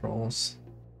inverted controls.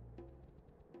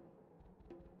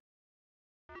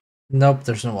 Nope,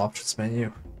 there's no options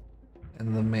menu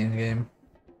in the main game.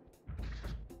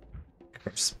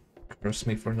 Curse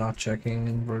me for not checking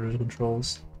inverted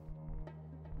controls.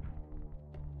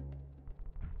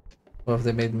 What if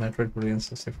they made Metroid Brilliant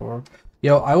 64?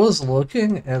 Yo, I was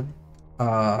looking at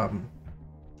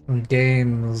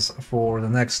games for the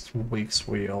next week's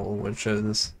wheel, which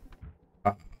is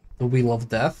the Wheel of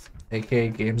Death, aka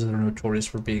games that are notorious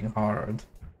for being hard.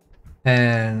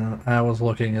 And I was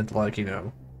looking at, like, you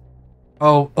know,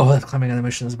 oh, that climbing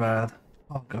animation is bad.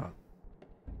 Oh god.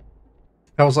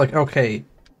 I was like, okay,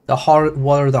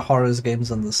 what are the hardest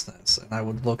games on the SNES? And I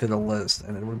would look at a list,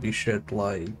 and it would be shit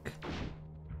like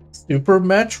Super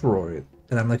Metroid,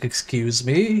 and I'm like, excuse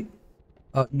me,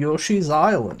 Yoshi's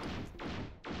Island.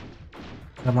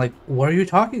 And I'm like, what are you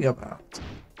talking about?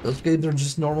 Those games are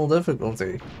just normal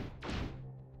difficulty.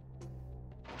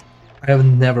 I have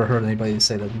never heard anybody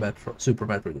say that Super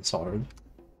Metroid is hard.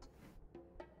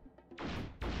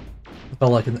 It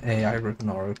felt like an AI written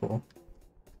article.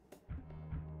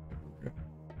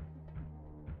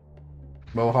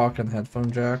 Mohawk and headphone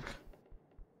jack.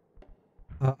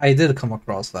 I did come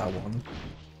across that one,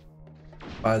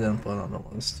 but I didn't put it on the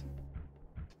list.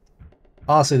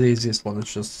 Honestly, the easiest one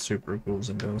is just Super Ghouls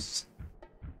and Ghosts.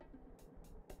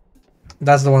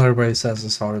 That's the one everybody says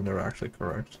is hard, and they're actually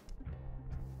correct.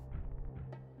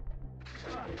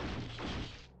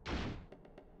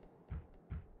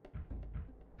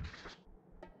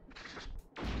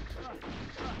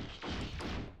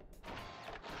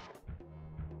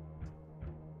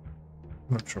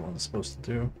 I'm not sure what I'm supposed to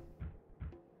do.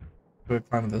 Do I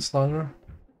climb this ladder?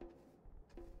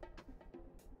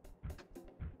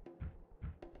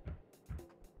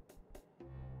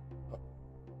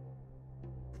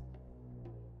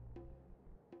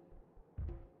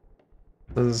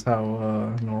 This is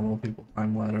how normal people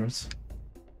climb ladders.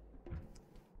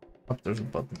 Oh, there's a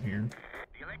button here.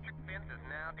 The electric fence is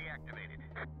now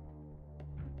deactivated.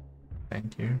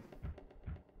 Thank you.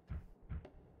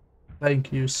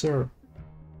 Thank you, sir.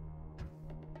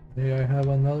 May I have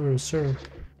another, sir?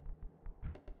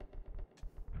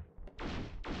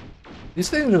 These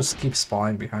things just keep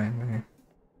spawning behind me.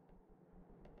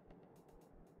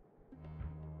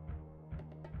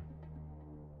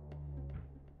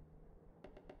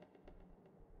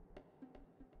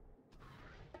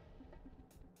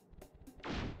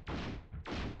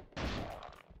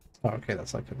 Oh, okay,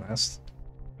 that's like a nest.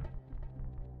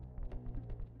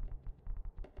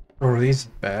 these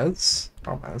beds?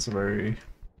 Oh man, that's a very...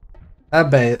 That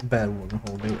bed wouldn't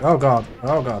hold me. Oh god,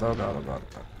 oh god, oh god, oh god,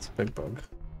 oh god. It's a big bug.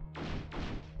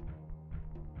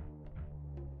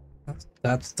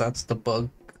 That's the bug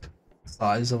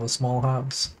size of a small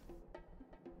house.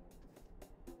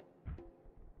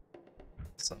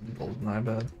 Some golden eye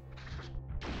bed.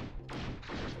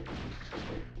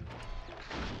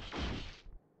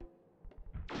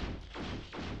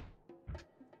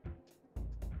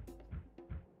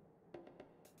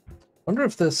 Wonder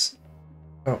if this...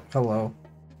 Oh, hello.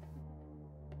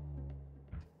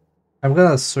 I'm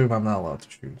gonna assume I'm not allowed to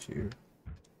shoot you.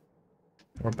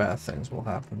 Or bad things will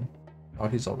happen. Oh,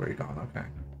 he's already gone, okay.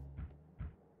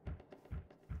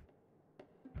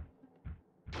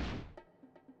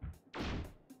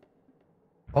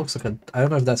 Looks like a... I don't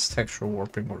know if that's texture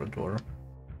warping or a door.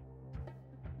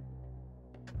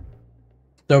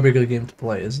 That would be a good game to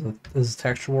play. Is it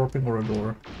texture warping or a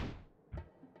door?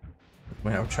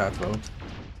 We have chat vote.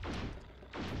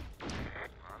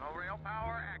 Monorail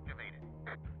power activated.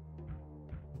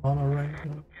 Monorail.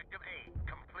 Objective A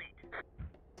complete.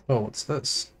 Oh, what's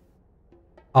this?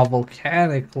 A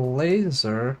volcanic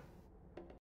laser.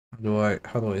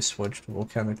 How do I switch to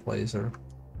volcanic laser?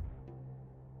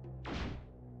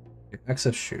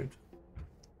 Access shoot.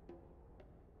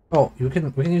 Oh, we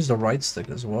can use the right stick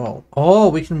as well. Oh,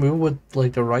 we can move with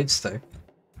like the right stick.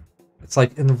 It's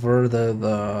like inverted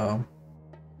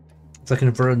it's like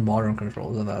inverted modern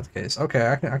controls in that case. Okay,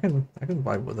 I can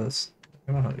vibe with this.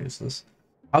 I know how to use this.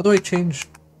 How do I change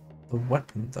the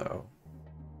weapon though?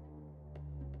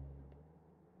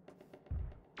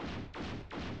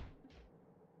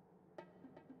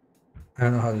 I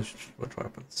don't know how to switch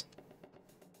weapons.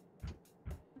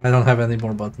 I don't have any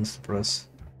more buttons to press.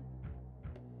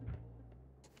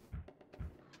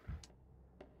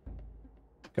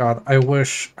 God, I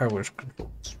wish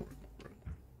controls were.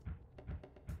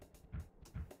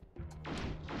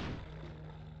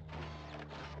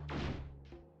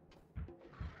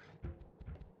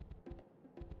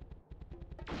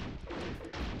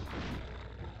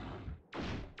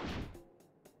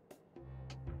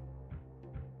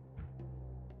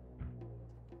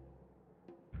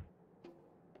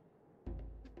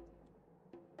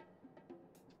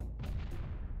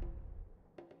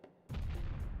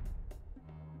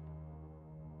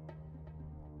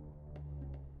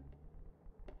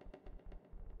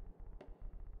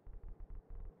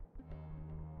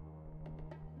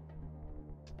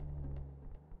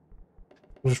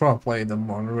 I just want to play the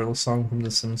monorail song from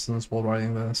The Simpsons while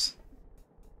writing this.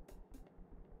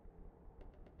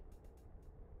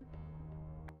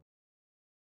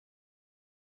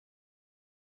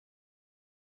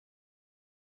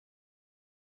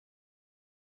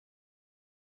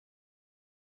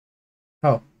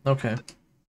 Oh, okay.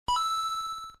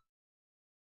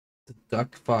 The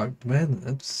duck fog. Man,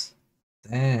 it's...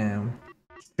 Damn.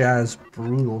 Jazz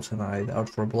brutal tonight, out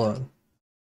for blood.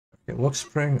 Okay, look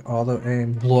spring, auto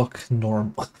aim, look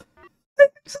normal.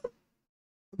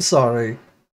 I'm sorry.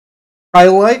 I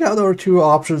like how our two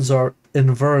options are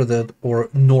inverted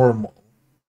or normal.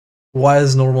 Why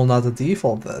is normal not the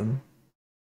default then?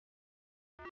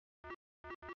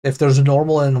 If there's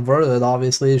normal and inverted,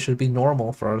 obviously it should be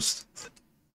normal first.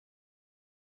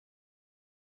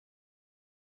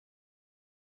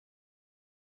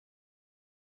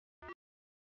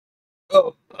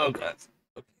 Oh god.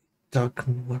 Okay. Duck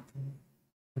weapon.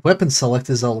 Weapon select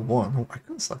is L1. Oh, I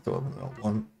can select the weapon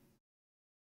L1.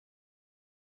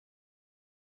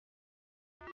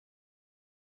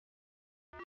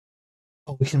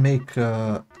 Oh, we can make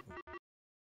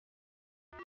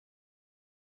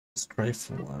strafe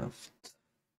left.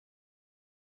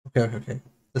 Okay.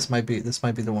 This might be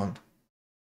the one.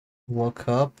 Look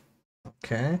up.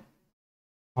 Okay.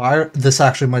 Fire. This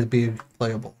actually might be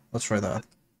playable. Let's try that.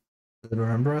 Did I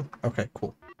remember it? Okay,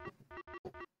 cool.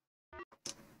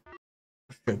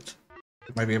 Good.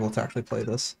 Might be able to actually play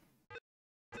this.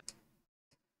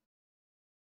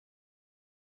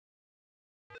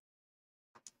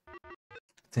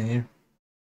 Continue.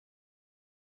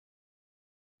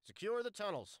 Secure the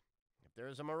tunnels. If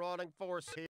there's a marauding force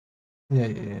here.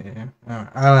 Yeah.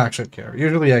 I don't actually care.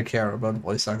 Usually I care about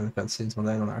voice acting cutscenes, but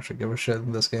I don't actually give a shit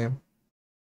in this game.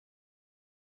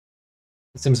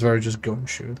 It seems very just go and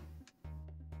shoot.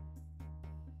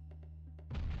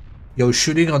 Yo,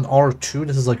 shooting on R2?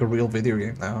 This is like a real video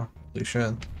game now. Holy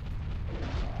shit.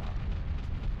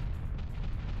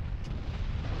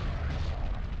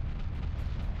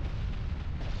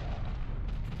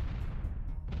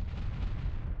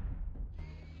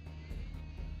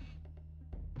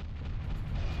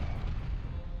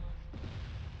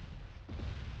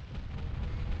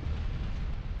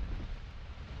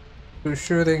 Who's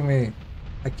shooting me?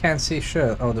 I can't see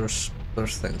shit. Oh, there's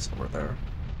things over there.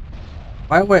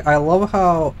 By the way, I love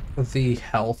how the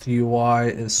health UI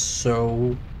is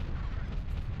so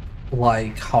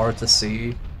like hard to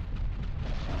see.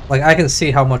 Like I can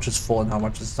see how much is full and how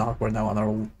much is not right now on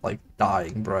our like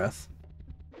dying breath.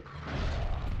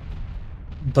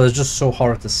 But it's just so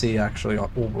hard to see actually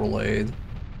overlaid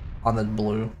on that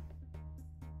blue.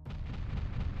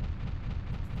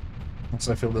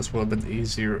 So I feel this would have been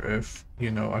easier if, you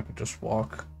know, I could just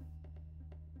walk.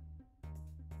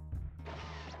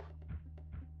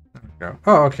 There we go.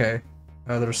 Oh, okay.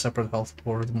 There's separate health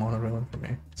board monitoring for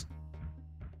me.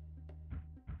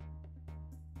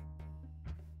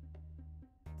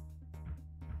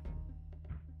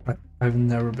 I've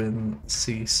never been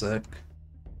seasick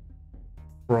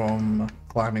from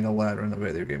climbing a ladder in a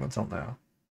video game until now.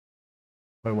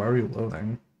 Wait, why are you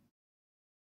loading?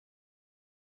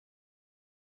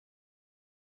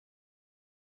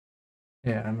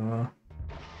 Yeah, I know.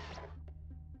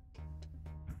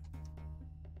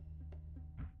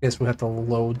 Guess we have to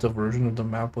load the version of the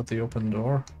map with the open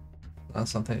door.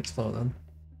 That's something it's loaded.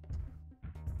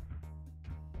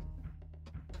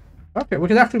 Okay, we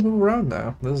can actually move around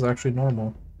now. This is actually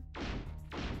normal.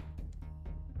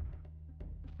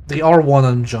 The R1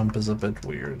 on jump is a bit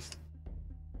weird.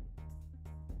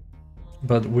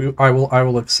 But I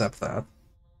will accept that.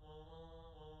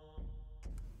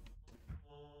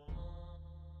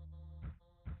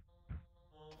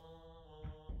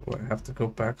 Do I have to go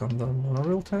back on the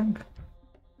monorail tank?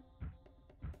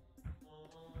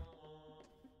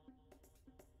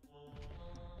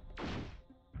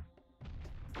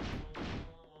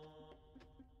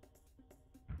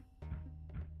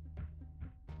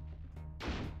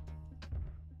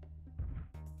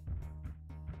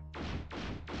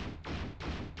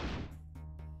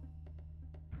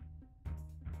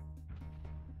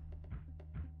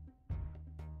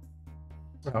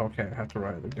 Okay, I have to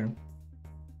ride it again.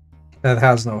 That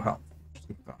has no help.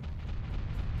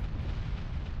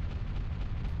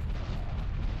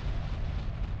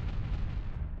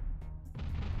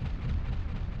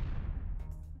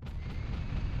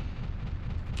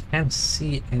 Can't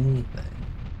see anything.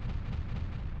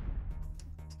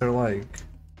 Is there like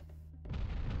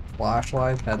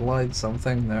flashlight, headlight,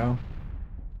 something? No.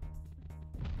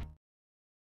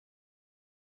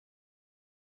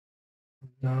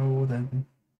 No, then.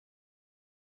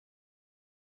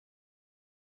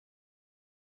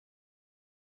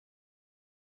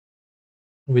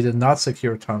 We did not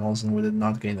secure tunnels and we did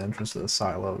not gain entrance to the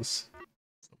silos.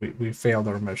 We failed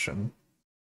our mission.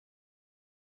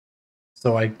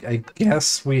 So I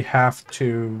guess we have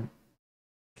to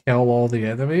kill all the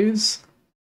enemies?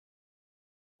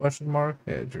 Question mark?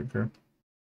 Yeah, Joker.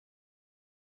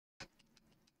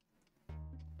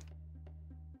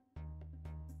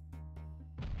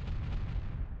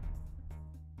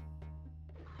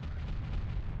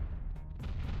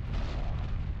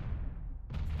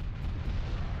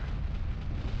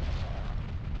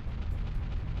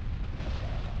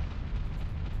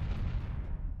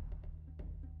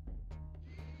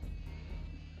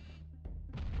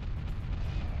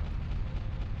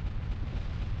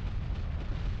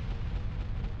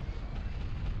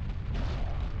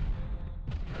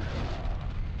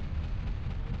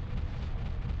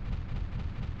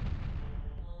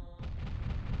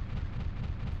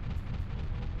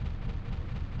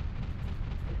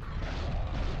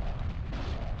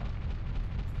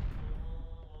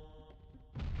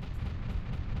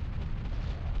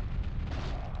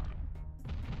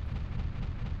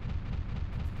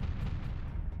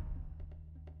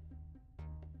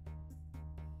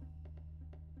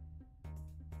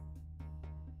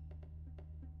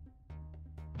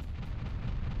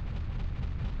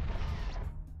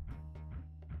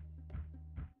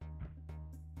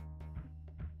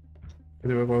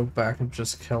 Do I go back and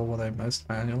just kill what I missed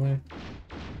manually?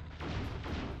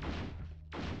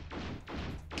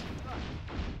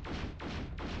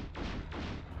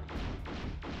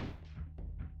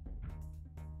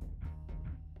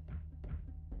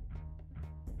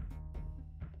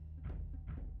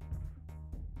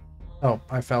 Oh,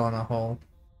 I fell in a hole.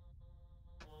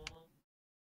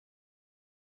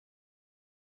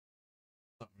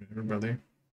 Sorry, everybody.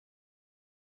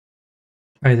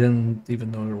 I didn't even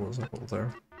know there was a hole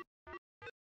there.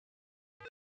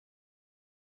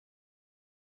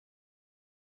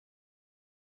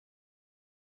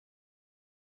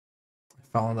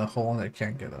 I fell in the hole and I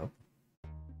can't get up.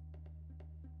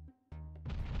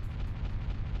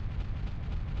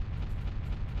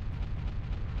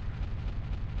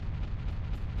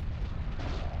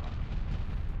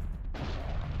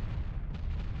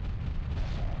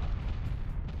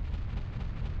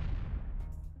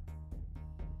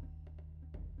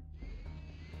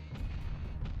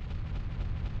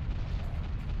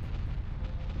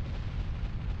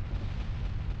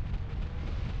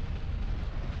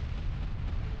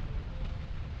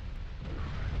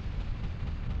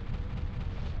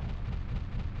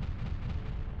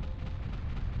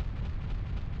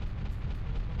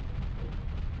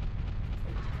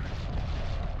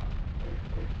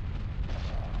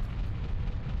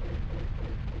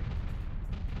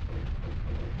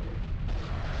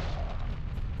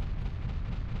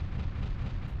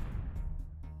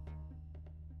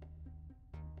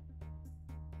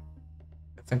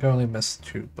 think I only missed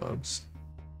 2 bugs.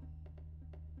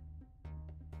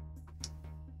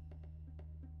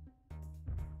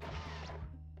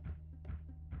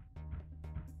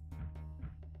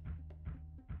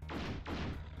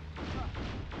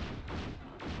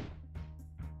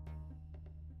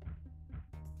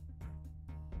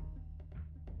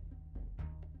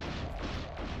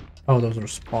 Oh, those are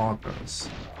spawners.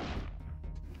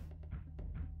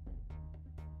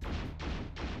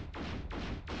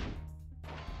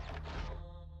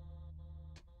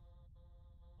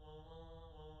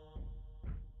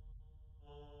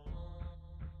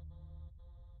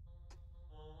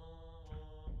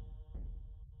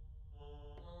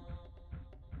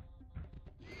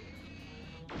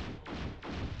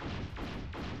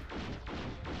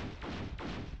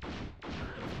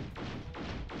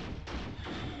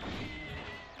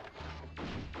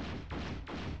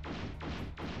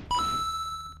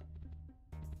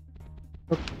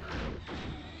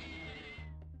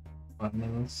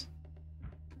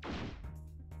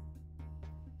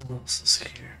 What else is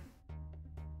here?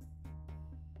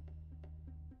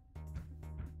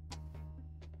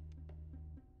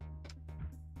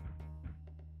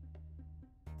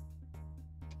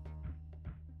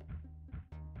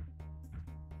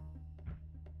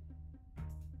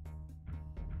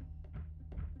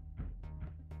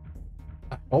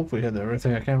 I hope we hit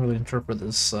everything. I can't really interpret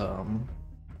this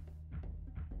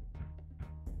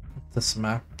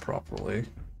map properly.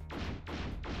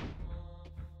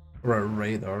 Or a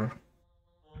radar.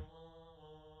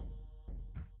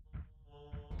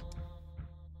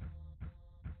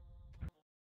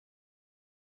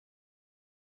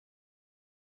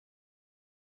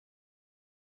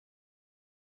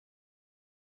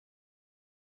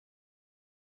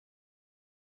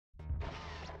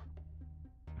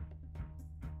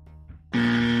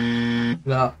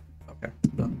 Yeah. Okay.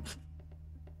 Done.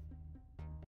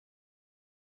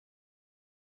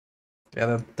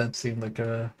 Yeah, that seemed like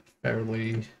a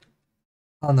fairly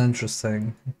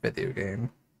uninteresting video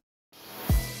game.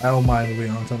 I don't mind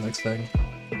moving on to the next thing.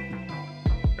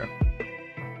 Okay.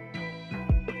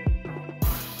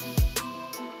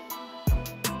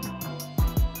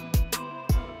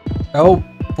 Oh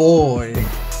boy!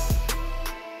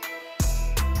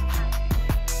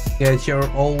 Get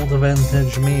your old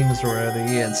vintage memes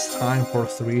ready, it's time for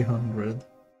 300.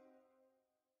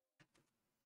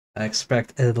 I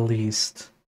expect at least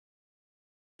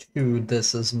 2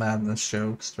 This Is Madness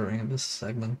jokes during this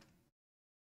segment.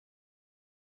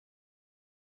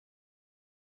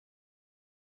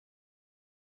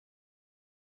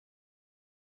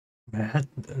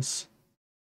 Madness.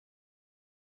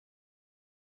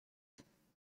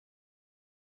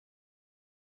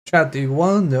 Chat, do you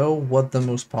want to know what the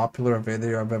most popular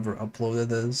video I've ever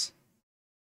uploaded is?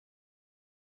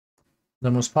 The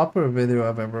most popular video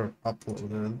I've ever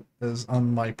uploaded is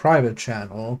on my private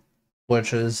channel,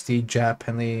 which is the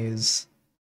Japanese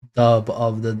dub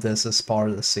of the This Is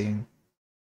Sparta scene.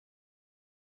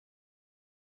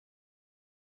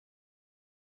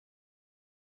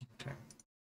 Okay.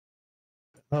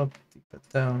 Up, deep it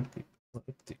down, deep it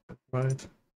left, deep it right.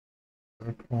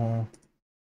 Circle.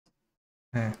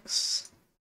 X.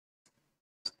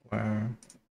 Square.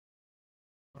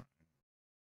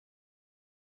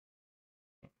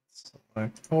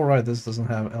 Select. Oh right, this doesn't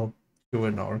have L2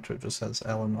 and R2, it just has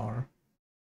L and R.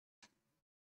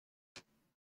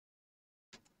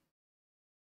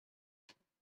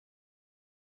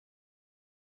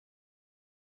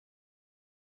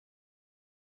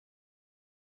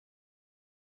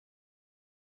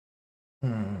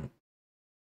 Hmm.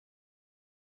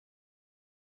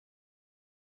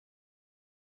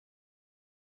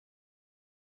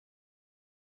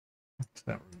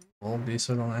 That will be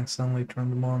so don't accidentally turn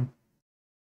them on.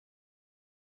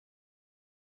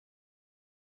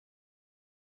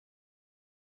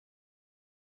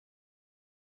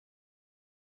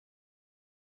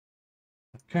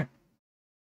 Okay.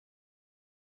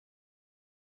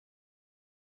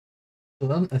 So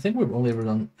then I think we've only ever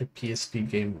done a PSP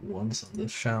game once on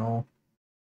this channel.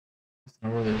 It's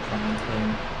not really a common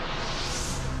thing.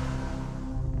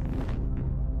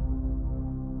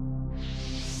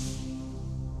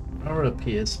 Remember the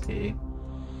PSP?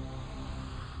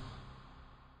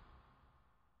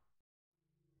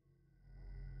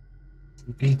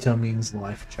 Vita means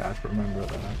life, chat, remember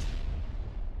that.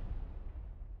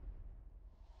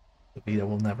 The Vita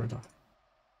will never die.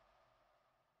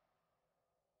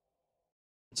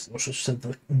 It's what should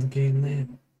said in the game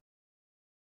name.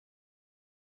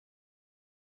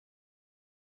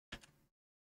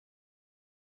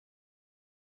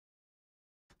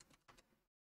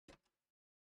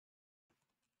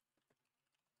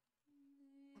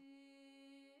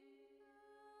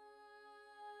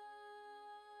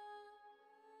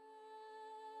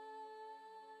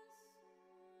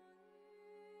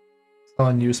 Saw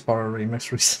a new Sparta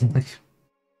remix recently.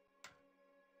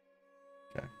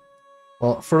 Okay.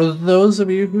 Well, for those of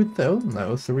you who don't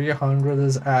know, 300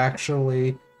 is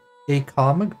actually a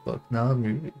comic book, not a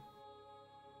movie.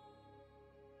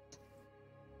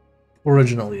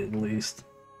 Originally, at least.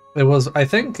 It was, I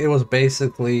think it was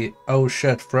basically, oh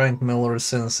shit, Frank Miller's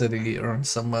Sin City earned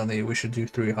some money, we should do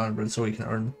 300 so we can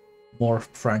earn more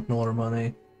Frank Miller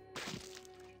money.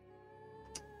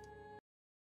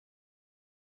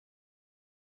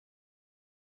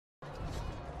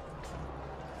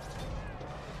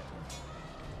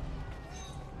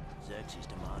 Xerxes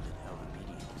demanded our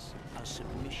obedience, our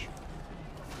submission.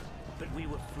 But we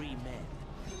were free men,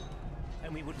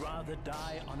 and we would rather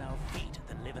die on our feet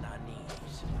than live on our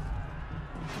knees.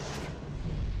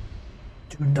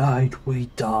 Tonight we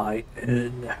die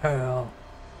in hell.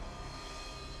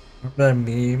 Remember that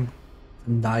meme?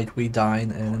 Tonight we dine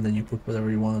in, and then you put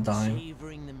whatever you want to dine.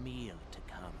 Savoring the meal to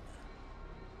come,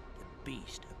 the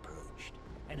beast approached,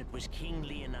 and it was King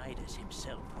Leonidas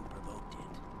himself who provoked it.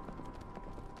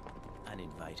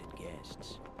 Uninvited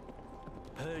guests.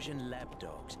 Persian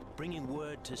lapdogs bringing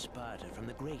word to Sparta from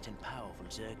the great and powerful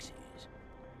Xerxes.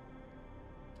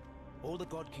 All the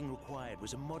God King required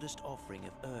was a modest offering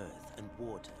of earth and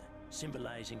water,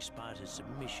 symbolizing Sparta's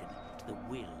submission to the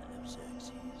will of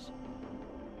Xerxes.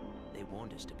 They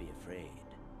warned us to be afraid,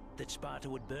 that Sparta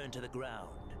would burn to the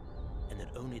ground, and that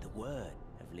only the word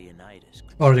of Leonidas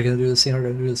could... Oh, are they gonna do the scene? Are they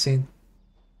gonna do the scene?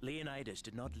 Leonidas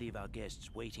did not leave our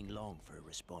guests waiting long for a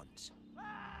response.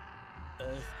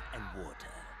 Earth and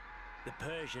water. The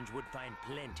Persians would find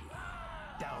plenty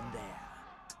down there.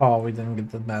 Oh, we didn't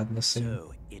get the madness scene.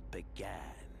 So it began.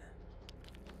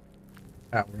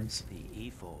 Hours. The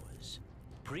ephors,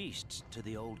 priests to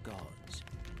the old gods,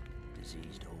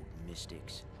 diseased old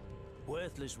mystics,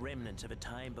 worthless remnants of a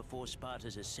time before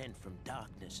Sparta's ascent from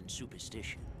darkness and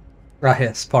superstition. Right,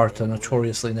 yeah, Sparta,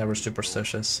 notoriously never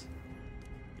superstitious.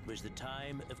 It was the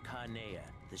time of Carneia,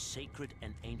 the sacred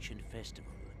and ancient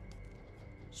festival.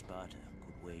 Sparta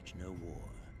could wage no war.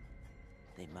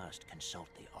 They must consult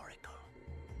the oracle.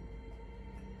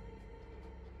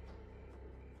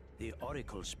 The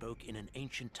oracle spoke in an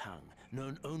ancient tongue,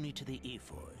 known only to the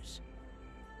ephors.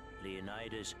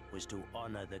 Leonidas was to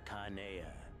honor the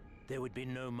Carneia. There would be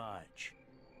no march.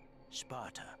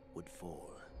 Sparta would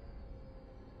fall.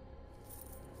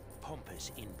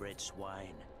 Pompous inbred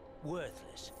swine.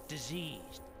 Worthless,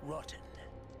 diseased, rotten.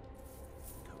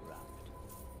 Corrupt.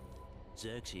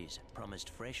 Xerxes promised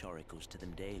fresh oracles to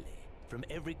them daily, from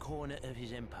every corner of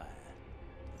his empire.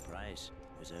 The price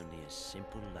was only a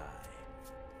simple lie.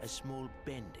 A small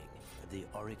bending of the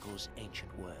oracle's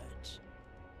ancient words.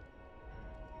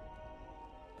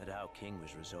 But our king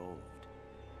was resolved.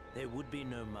 There would be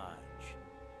no march.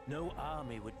 No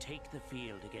army would take the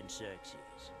field against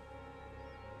Xerxes.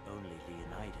 Only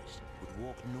Leonidas would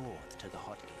walk north to the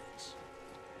hot gates,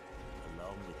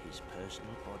 along with his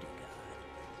personal bodyguard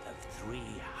of 300.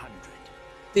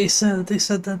 They said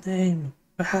the name.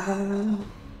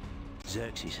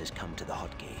 Xerxes has come to the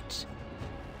hot gates.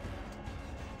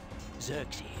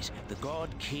 Xerxes, the god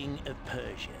king of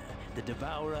Persia, the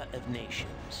devourer of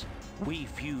nations. We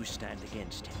few stand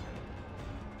against him.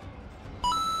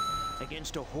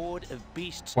 Against a horde of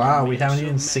beasts. Wow, we so haven't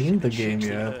even seen the massive it game shakes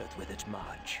the yet. earth with its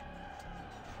march.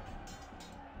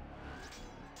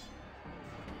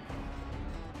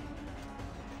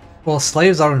 Well,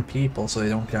 slaves aren't people, so they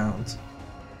don't count.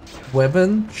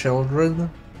 Women,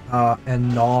 children,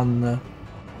 and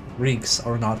non-Greeks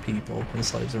are not people, and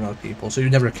slaves are not people, so you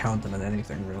never count them in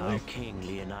anything, Our really. king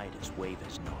Leonidas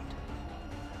wavers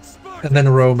not. And then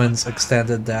Romans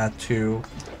extended that to,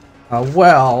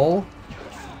 well,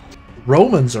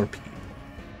 Romans are people.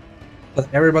 But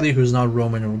everybody who's not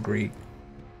Roman or Greek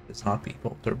is not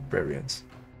people, they're barbarians.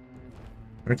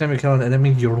 Every time you kill an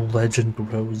enemy, your legend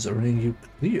grows, earning you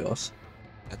Kleos.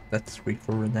 That's Greek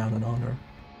for renown and honor.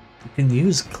 You can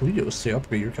use Kleos to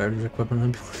upgrade your character's equipment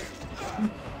and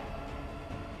ability.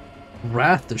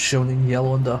 Wrath is shown in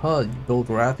yellow in the HUD. You build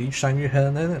Wrath each time you hit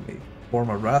an enemy.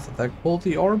 Form a Wrath attack, hold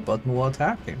the R button while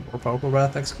attacking. More powerful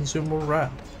Wrath attacks consume more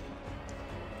Wrath.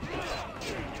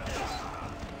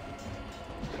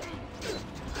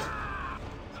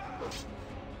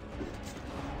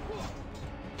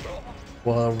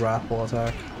 Well, Wrath will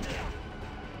attack.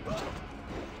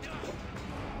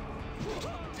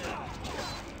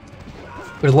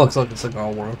 It looks like it's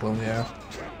all working, yeah.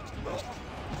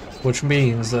 Which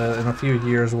means that in a few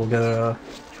years we'll get a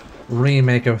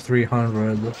remake of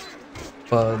 300,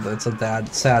 but it's a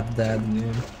sad dad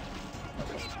meme.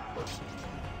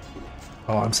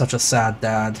 Oh, I'm such a sad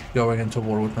dad going into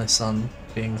war with my son,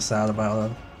 being sad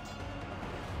about it.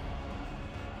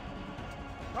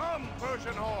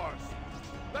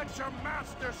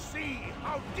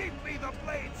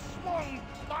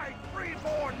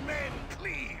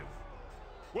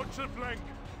 What's the flank?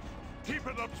 Keep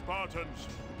it up, Spartans!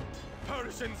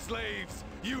 Persian slaves,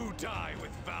 you die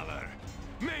with valor.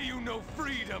 May you know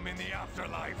freedom in the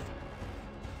afterlife.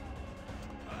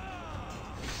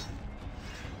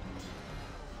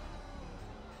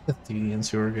 Athenians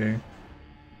who are gay.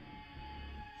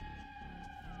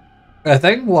 I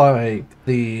think like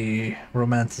the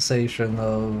romanticization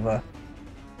of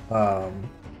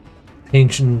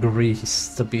ancient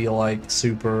Greece to be like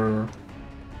super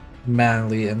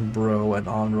manly and bro and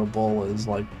honorable is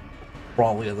like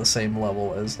probably at the same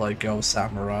level as like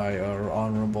samurai are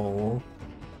honorable,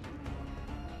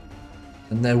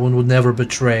 and that one would never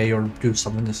betray or do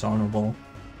something dishonorable.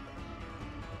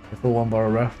 If one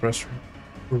bar press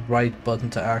right button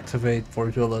to activate, for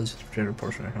to allows you to generate a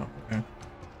portion of health. Okay.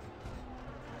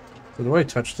 So do I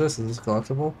touch this? Is this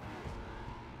collectible?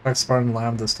 Black Spartan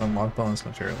Lambda to unlock bonus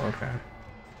material. Okay.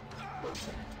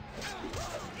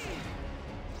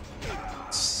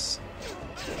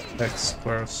 X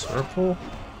square circle.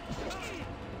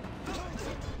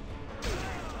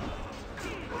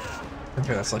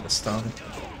 Okay, that's like a stun.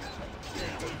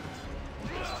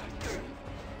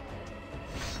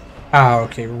 Ah,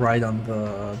 okay, right on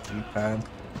the D-pad.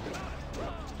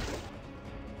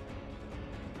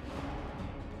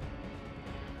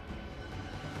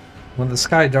 When the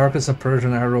sky darkens, a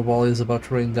Persian arrow volley is about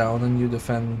to rain down on you.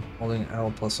 Defend holding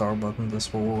L plus R button.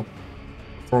 This will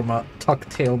form a tuck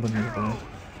tail maneuver.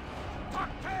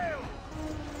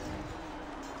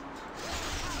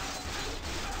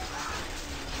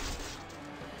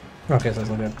 Okay, so it's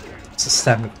like a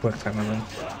systemic quick time event.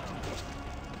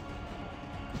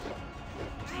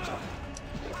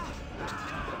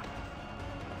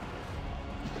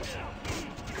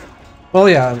 Well,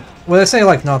 yeah, when I say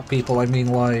like not people, I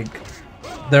mean like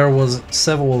there was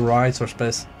civil rights or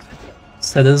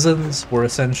citizens were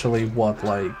essentially what,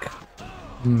 like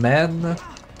men,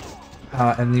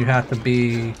 and you had to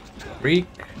be Greek.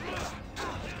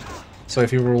 So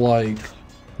if you were like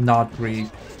not Greek,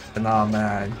 nah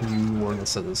man, you weren't a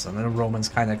citizen. And the Romans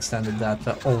kind of extended that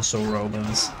to also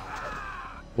Romans,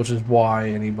 which is why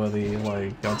anybody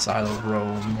like outside of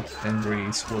Rome and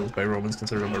Greece was by Romans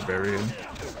considered a barbarian.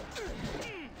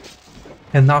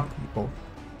 And not people.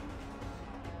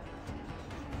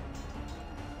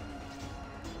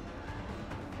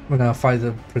 We're gonna fight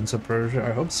the Prince of Persia,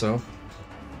 I hope so.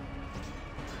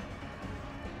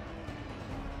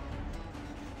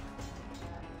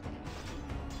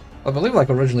 I believe like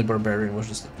originally barbarian was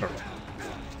just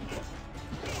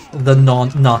the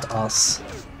not us.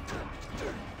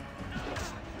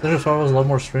 This was a lot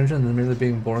more stringent than merely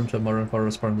being born to a modern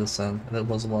Spartan descent, and it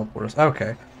was a lot worse.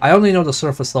 Okay, I only know the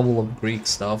surface level of Greek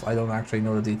stuff. I don't actually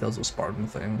know the details of Spartan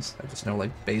things. I just know like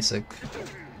basic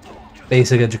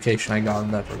education I got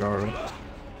in that regard.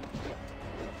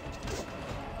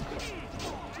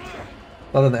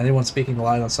 Other than anyone speaking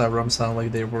loud outside Rome sounded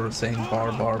like they were saying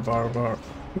bar bar bar bar.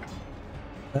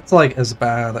 That's like as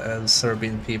bad as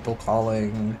Serbian people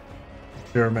calling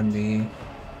Germany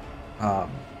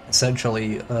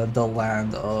essentially the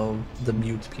land of the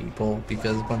mute people,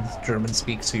 because when German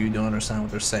speaks to you, you don't understand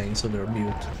what they're saying, so they're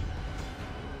mute.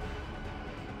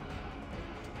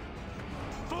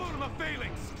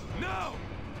 No!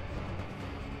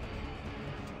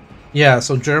 Yeah,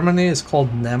 so Germany is called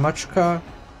Nemachka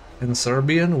in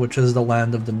Serbian, which is the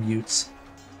land of the mutes.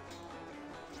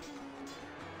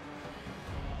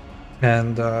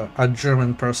 And a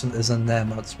German person is a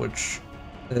Nematz, which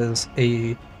is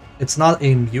a... It's not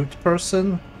a mute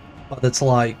person, but it's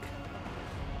like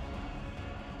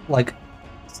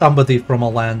somebody from a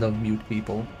land of mute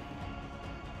people.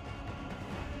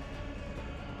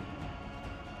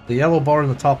 The yellow bar in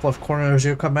the top left corner is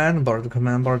your command bar. The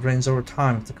command bar drains over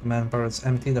time. If the command bar is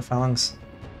empty, the phalanx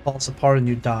falls apart and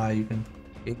you die. You can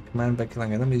gain command by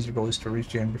killing enemies. Your goal is to reach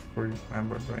the end before your command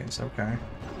bar drains. Okay.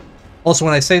 Also,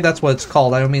 when I say that's what it's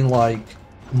called, I don't mean like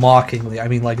mockingly. I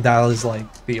mean like that is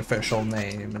like the official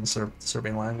name in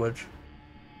Serbian language.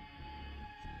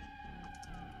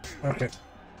 Okay.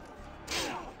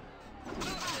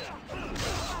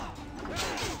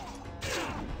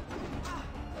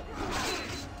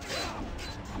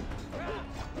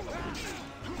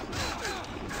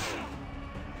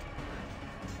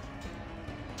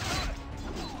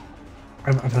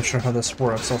 I'm not sure how this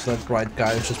works. Also, that right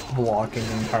guy is just blocking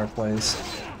the entire place.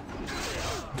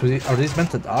 Are these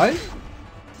meant to die?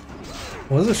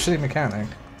 What is this shitty mechanic?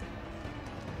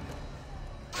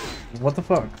 What the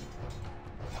fuck?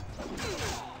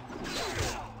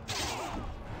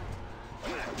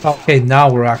 Okay,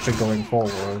 now we're actually going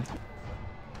forward.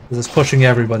 This is pushing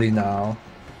everybody now.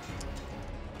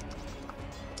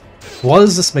 What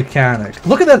is this mechanic?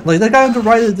 Look at that! Like, that guy on the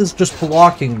right is just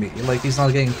blocking me. Like, he's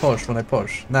not getting pushed when I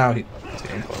push. Now he's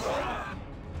getting pushed.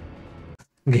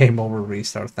 Game over,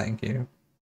 restart, thank you.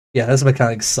 Yeah, this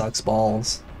mechanic sucks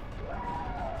balls.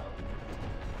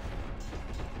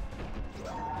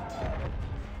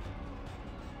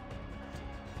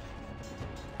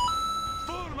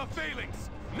 For my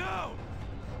failings, now!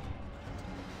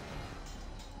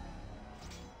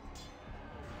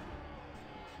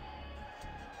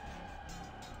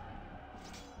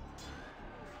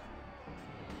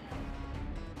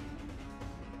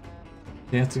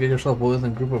 You have to get yourself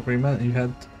within group agreement, and you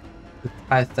had to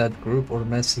tithe that group or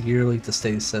mess yearly to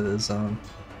stay citizen.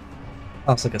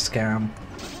 Sounds like a scam.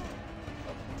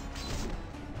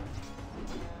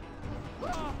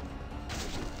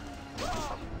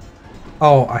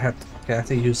 Oh, I have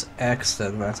to use X to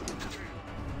advance.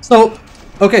 So,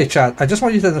 okay, chat, I just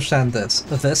want you to understand this.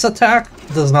 This attack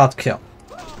does not kill.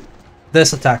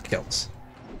 This attack kills.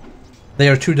 They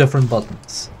are two different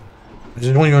buttons. I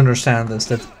just want you to understand this,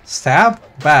 that stab,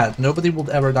 bad. Nobody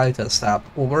will ever die to a stab.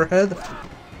 Overhead,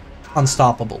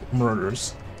 unstoppable.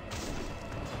 Murders.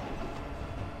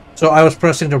 So I was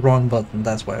pressing the wrong button,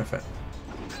 that's why I failed.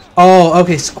 Oh,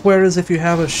 okay, square is if you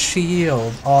have a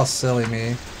shield. Oh, silly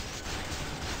me.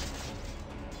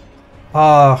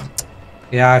 Oh,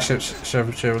 yeah, I should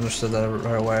have understood that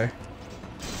right away.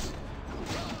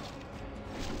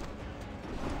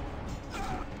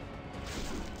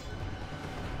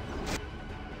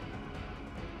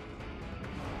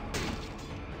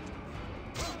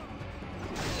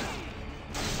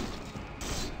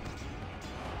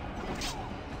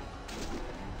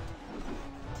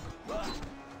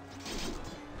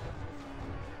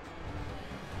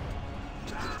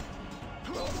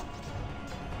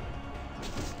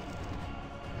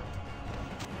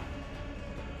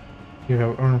 You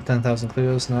have earned 10,000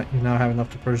 Clios. Now you now have enough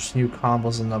to purchase new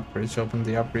combos and upgrades. You open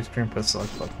the upgrade screen, press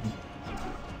select button.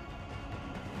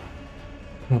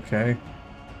 Okay.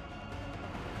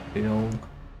 Shield,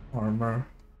 armor.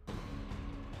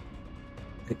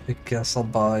 I guess I'll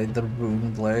buy the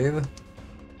rune blade.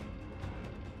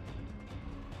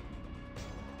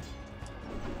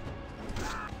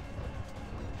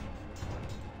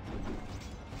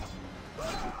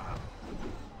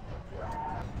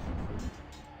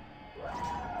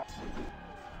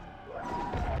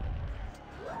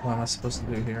 What am I supposed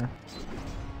to do here?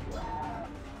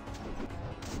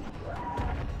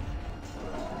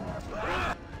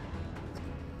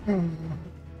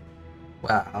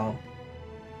 Wow.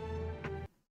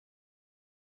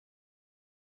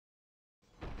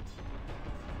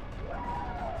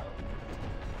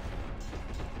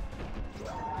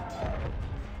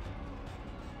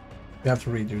 We have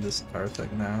to redo this entire thing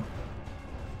now.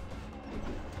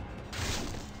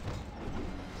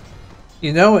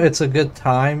 You know, it's a good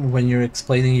time when you're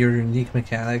explaining your unique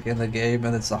mechanic in the game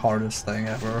and it's the hardest thing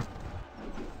ever.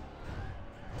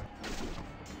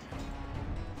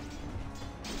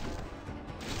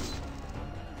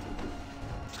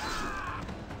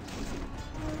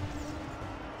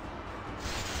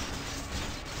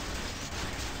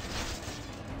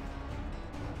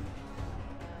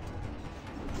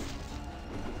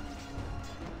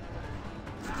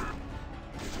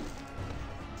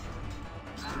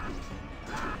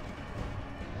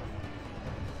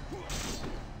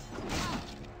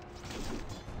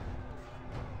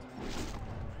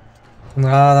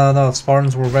 No,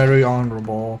 Spartans were very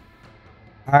honorable.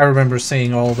 I remember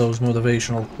seeing all those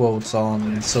motivational quotes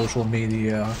on social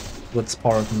media with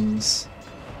Spartans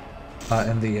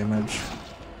in the image.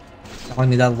 Telling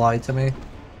me that lied to me?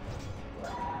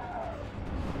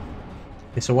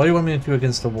 Okay, so what do you want me to do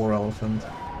against the War Elephant?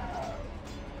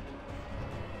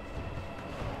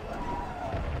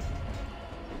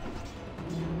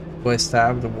 Do I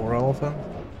stab the War Elephant?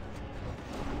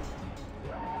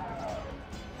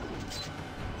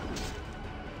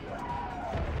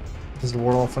 Does the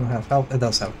War Elephant have health? It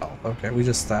does have health. Okay, we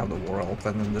just stabbed the War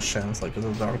Elephant in the shins like it's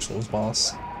a Dark Souls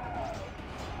boss.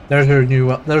 There's her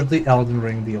new. There's the Elden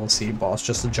Ring DLC boss,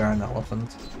 just a giant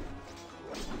elephant.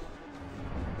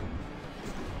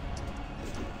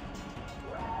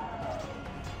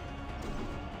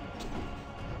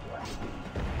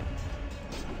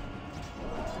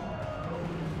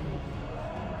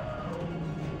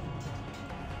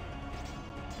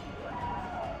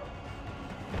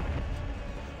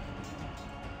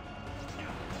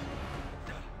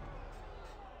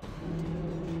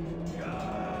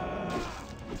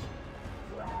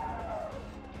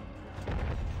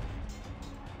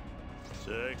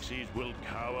 Xerxes will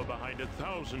cower behind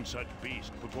 1,000 such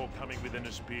beasts before coming within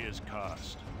a spear's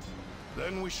cast.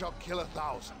 Then we shall kill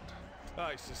 1,000.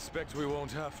 I suspect we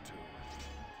won't have to.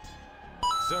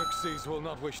 Xerxes will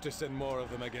not wish to send more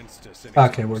of them against us.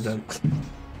 Okay, we're done.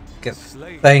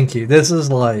 Thank you. This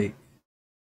is like...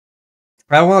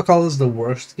 I don't want to call this the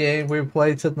worst game we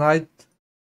played tonight,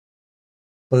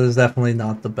 but it's definitely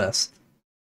not the best.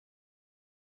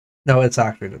 No, it's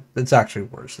actually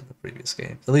worse than the previous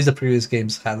games. At least the previous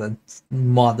games had a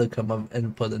modicum of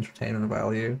input entertainment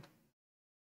value.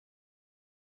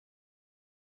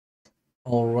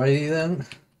 Alrighty then.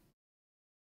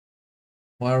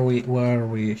 Where are we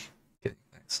getting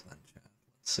next then, chat?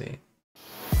 Let's see.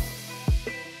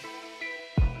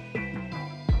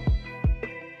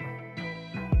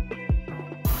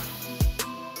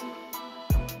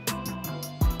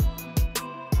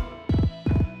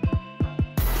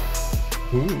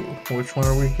 Ooh, which one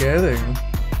are we getting?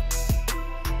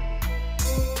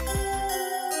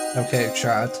 Okay,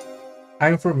 chat.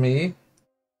 Time for me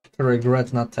to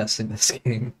regret not testing this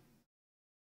game.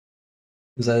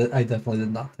 Because I definitely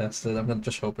did not test it. I'm gonna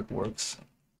just hope it works.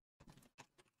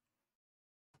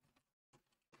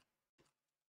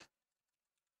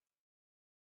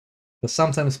 Because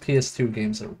sometimes PS2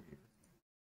 games are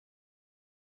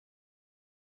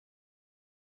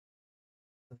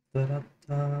weird.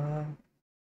 Da-da-da.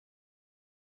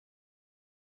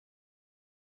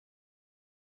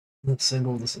 The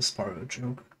single, this is part of a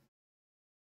joke.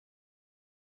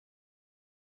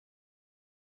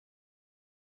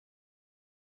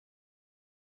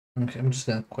 Okay, I'm just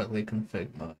gonna quickly config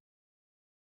my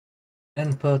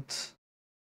input.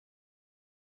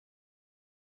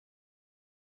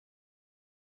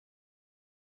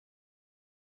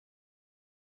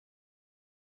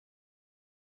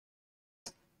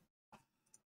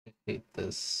 I hate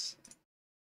this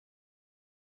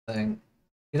thing.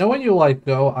 You know when you like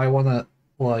go, I wanna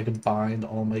like bind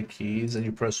all my keys and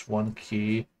you press one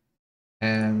key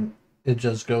and it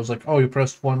just goes like, oh, you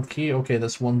pressed one key, okay,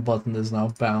 this one button is now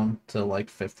bound to like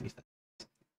 50 things.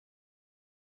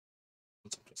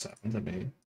 That's what just happened to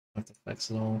me. I have to fix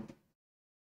it all.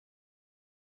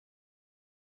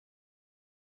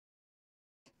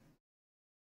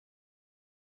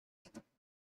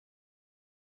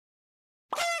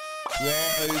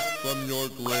 Rise from your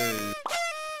grave.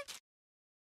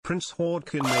 Prince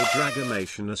Hordkin made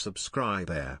Dragonation a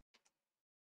subscriber.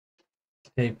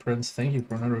 Hey Prince, thank you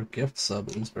for another gift sub.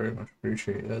 It was very much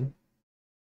appreciated.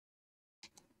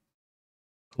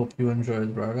 Hope you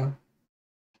enjoyed, Braga.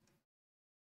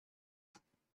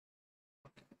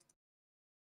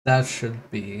 That should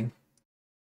be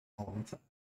all of that.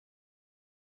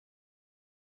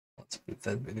 Let's boot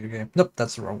that video game. Nope,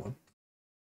 that's the wrong one.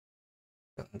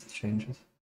 Gotta have to change it.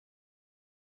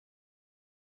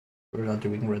 We're not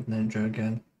doing Red Ninja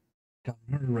again. God,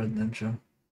 Red Ninja.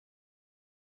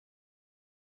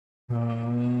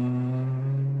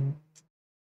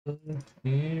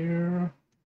 Here.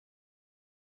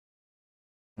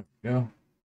 There we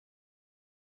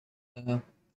go.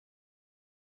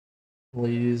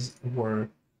 Please work.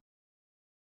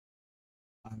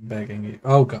 I'm begging you.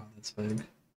 Oh god, it's big.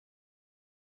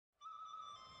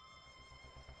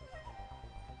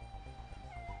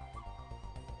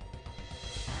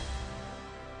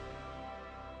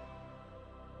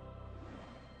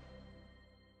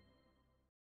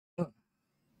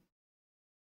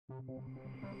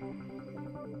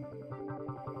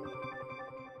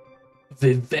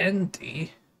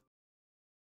 Vivendi?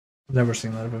 I've never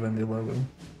seen that Vivendi logo.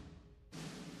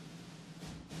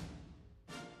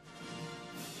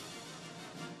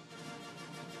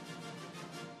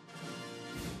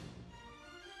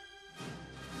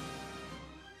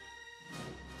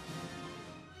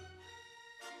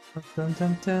 Dun,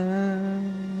 dun,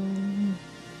 dun.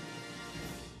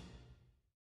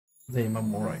 Name a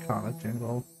more iconic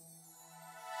jingle.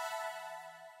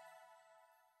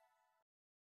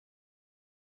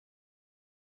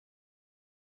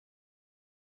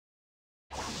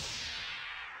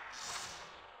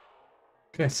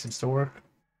 Okay, seems to work.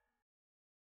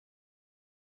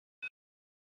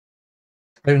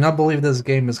 I do not believe this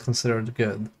game is considered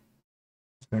good.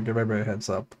 Just gonna give everybody a heads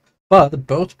up. But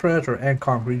both Predator and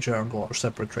Concrete Jungle are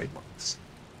separate trademarks.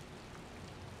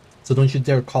 So don't you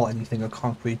dare call anything a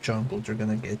Concrete Jungle, they're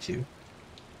gonna get you.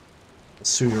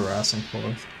 Sue your ass in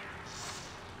court.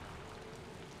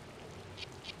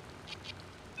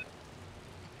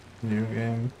 New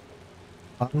game.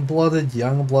 Unblooded,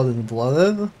 Youngblood,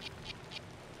 Blooded?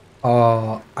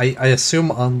 I assume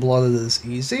Unblooded is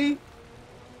easy?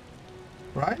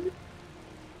 Right?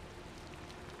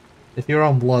 If you're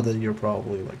Unblooded, you're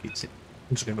probably like easy.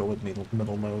 I'm just gonna go with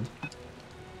middle mode.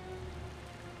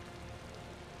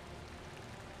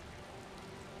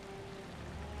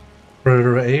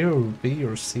 For A or B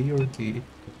or C or D?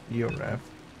 E or F?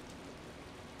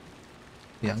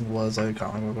 Young was like a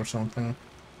comic book or something.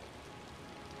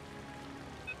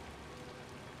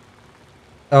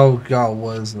 Oh god,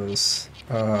 what is this?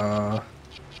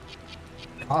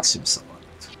 Costume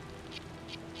select.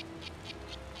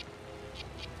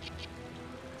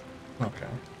 Okay.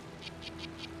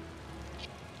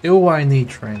 Do I need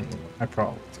training? I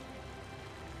probably do.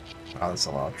 Wow, that's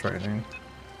a lot of training.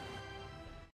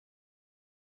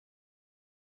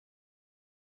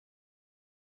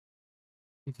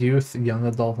 Youth, young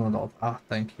adult, and adult. Ah,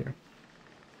 thank you.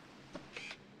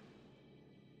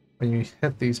 When you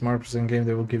hit these markers in game,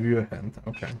 they will give you a hint.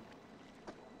 Okay.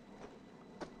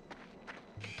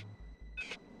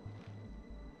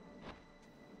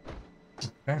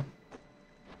 Okay.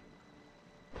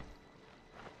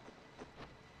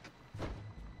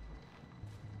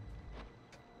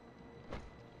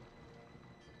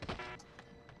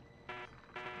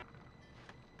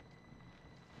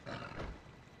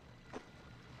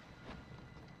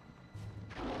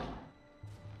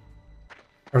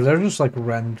 Or they're just like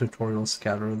random tutorials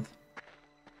scattered.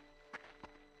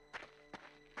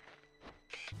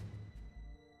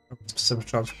 Specific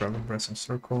jobs, grab and pressing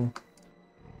circle.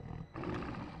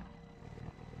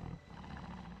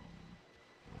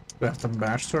 We have to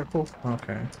mash circle?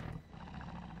 Okay.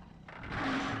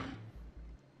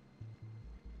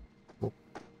 Cool.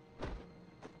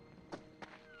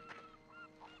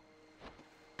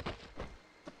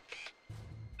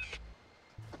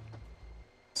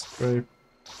 Scrape.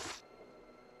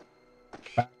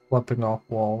 Back flipping off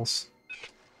walls.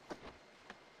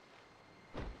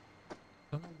 I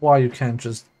don't know why you can't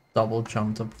just double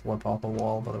jump to flip off a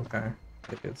wall, but okay. I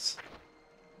think it's...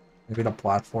 Maybe the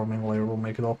platforming layer will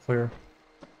make it all clear.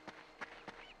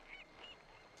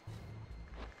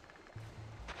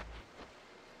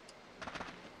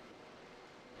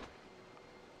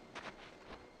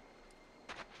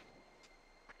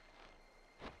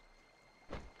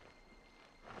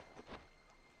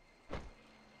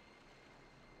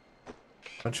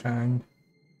 Chang.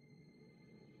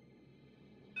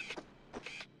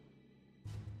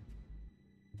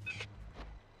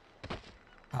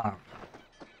 Ah.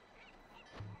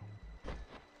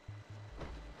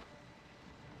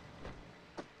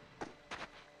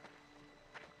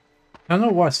 I don't know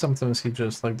why sometimes he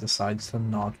just like decides to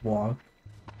not walk.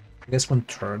 I guess when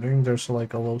turning there's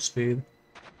like a low speed.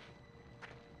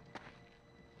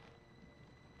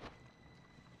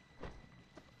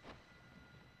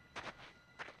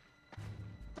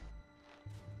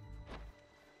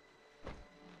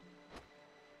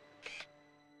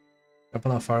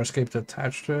 Open a fire escape to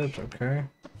attach to it, okay.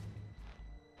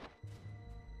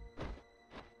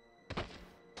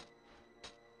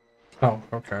 Oh,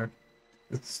 okay.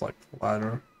 It's like the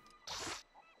ladder.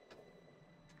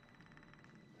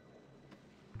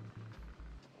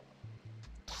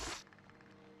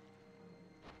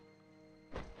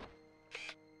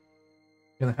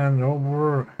 You can hand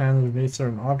over, hand underneath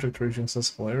certain object to reach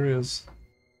accessible areas.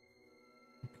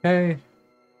 Okay.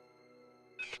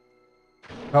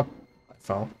 Oh, I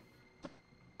fell.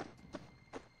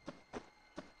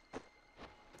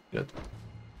 Good.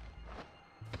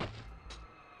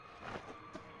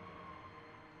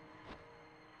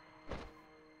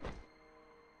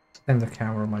 And the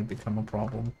camera might become a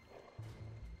problem.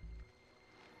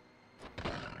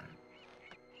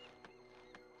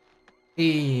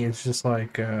 It's just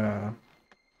like Crash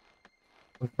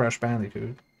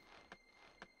Bandicoot.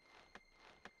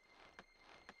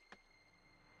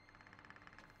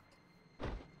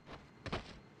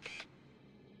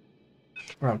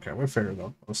 Okay, we figured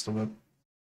out most of it.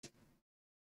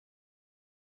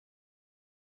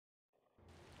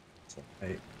 So,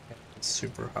 hey, it's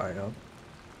super high up.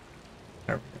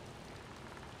 There we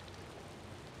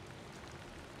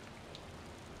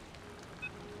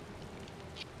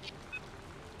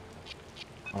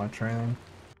go. My training.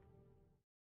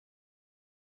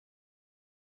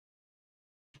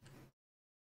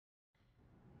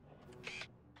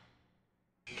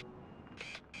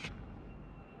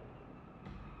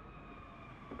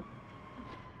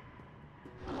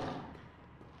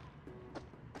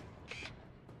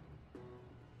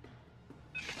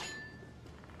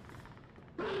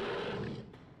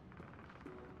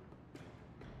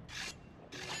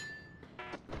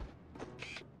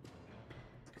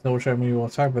 Double check me will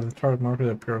attack by the target marker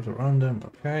that appears around them.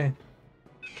 Okay.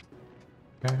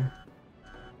 Okay.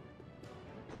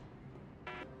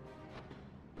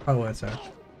 How do I attack?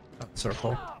 Oh,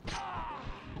 circle.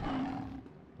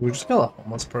 We just kill a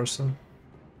homeless person.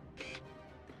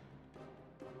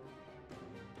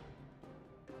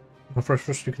 Well,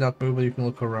 first you cannot move, but you can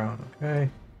look around. Okay.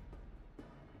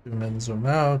 Zoom in, zoom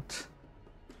out.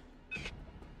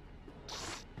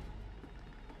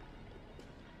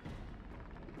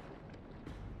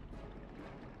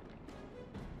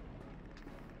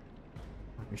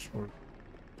 Restore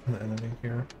the enemy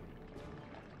here.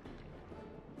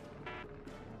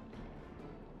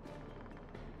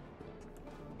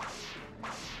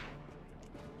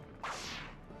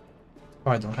 Oh,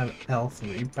 I don't have health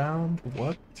rebound?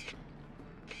 What?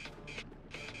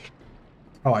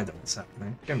 Oh, I know what's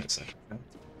happening. Give me a second.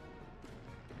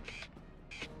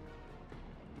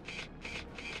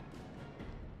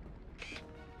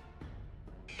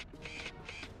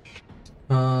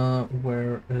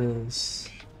 Where is...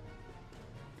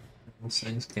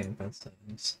 Settings, gamepad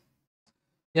settings.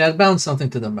 Yeah, it bound something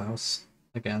to the mouse.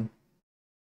 Again.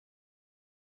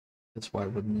 That's why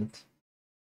wouldn't it?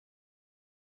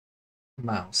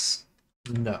 Mouse.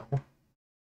 No.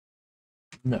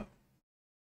 No.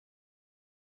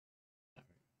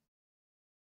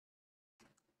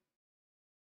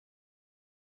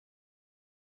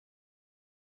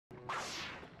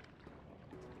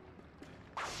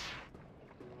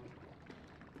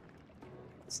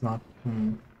 It's not. I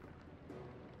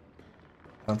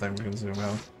don't think we can zoom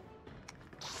out.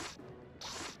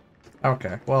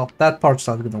 Okay, well, that part's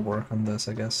not gonna work on this,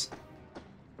 I guess.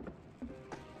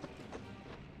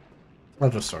 I'll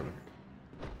just start it.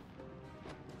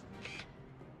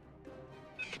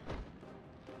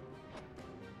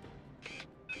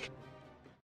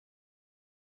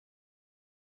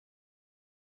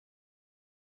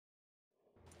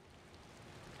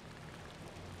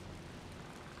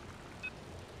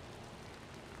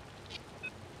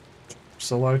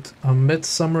 Select A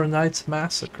Midsummer Night's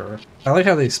Massacre. I like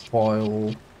how they spoil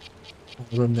all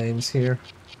the names here.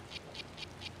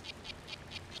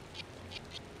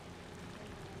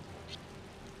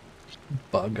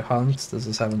 Bug Hunt. Does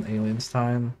this have an alien's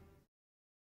time?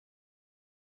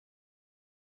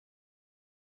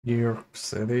 New York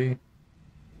City.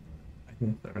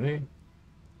 1930.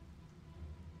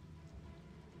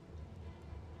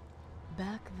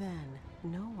 Back then,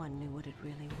 no one knew what it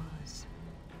really was.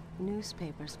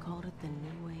 Newspapers called it the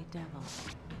New Way Devil.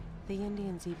 The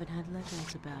Indians even had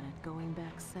legends about it going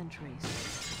back centuries.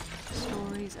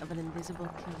 Stories of an invisible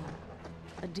killer,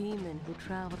 a demon who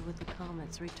traveled with the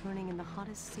comets, returning in the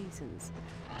hottest seasons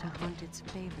to hunt its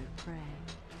favorite prey,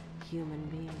 human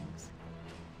beings.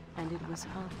 And it was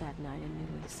hot that night in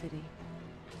New Way City.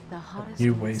 The hottest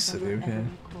New Way midsummer City, okay. ever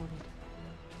recorded,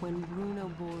 when Bruno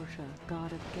Borgia,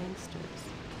 god of gangsters,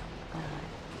 died.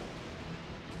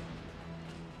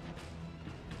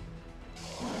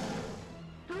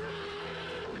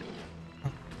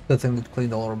 The thing that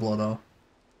cleaned all our blood off.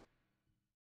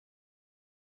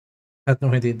 I had no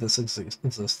idea this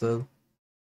existed.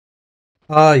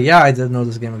 Yeah, I didn't know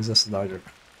this game existed either.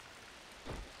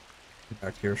 Get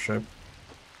back to your ship.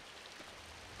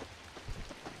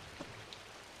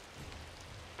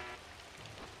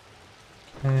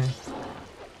 Okay.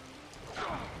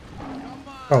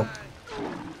 Oh.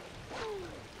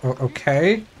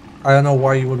 Okay. I don't know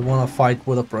why you would want to fight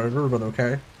with a predator, but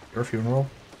okay. Your funeral.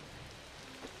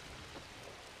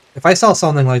 If I saw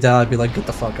something like that, I'd be like, get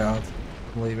the fuck out.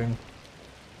 I'm leaving.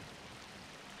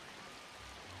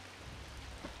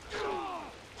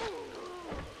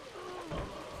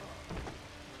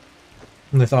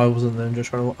 And they thought it was a Ninja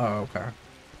Turtle. Oh, okay.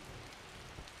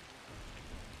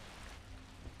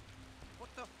 What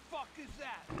the fuck is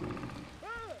that?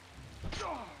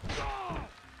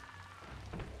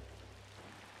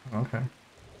 Okay.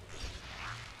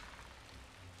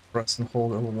 Press and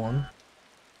hold L1.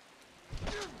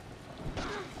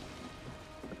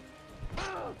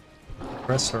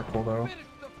 Press circle though.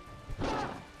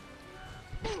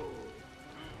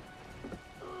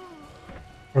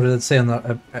 Or did it say on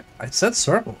the... I said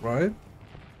circle, right?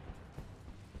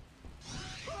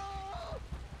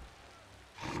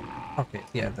 Okay,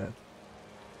 yeah, that.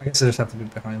 I guess I just have to be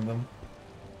behind them.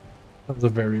 That was a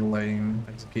very lame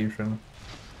execution.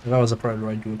 If I was a predator,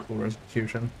 I'd do a cooler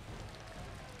execution.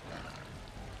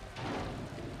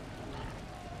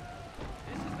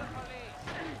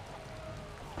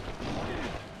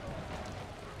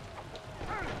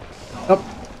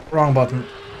 Oh, wrong button.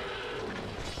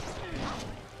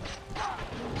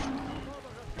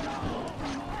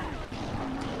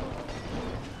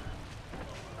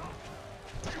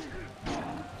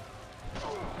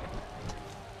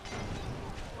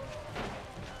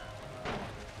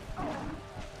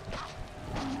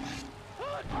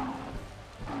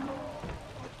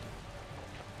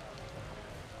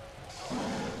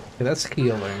 Okay, that's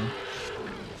healing.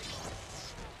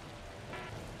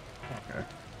 Okay.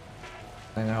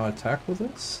 I now attack with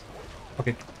this?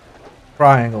 Okay,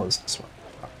 triangle is this one.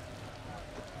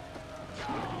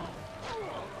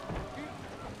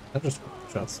 That just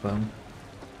shuts them.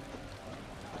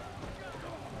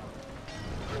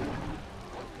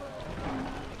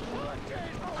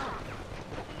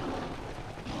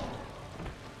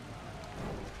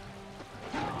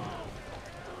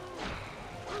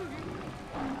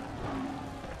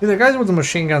 See, the guys with the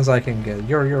machine guns I can get.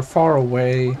 You're far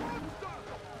away.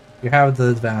 You have the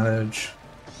advantage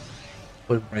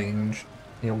with range.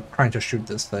 You know, trying to shoot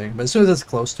this thing. But as soon as it's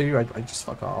close to you, I just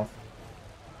fuck off.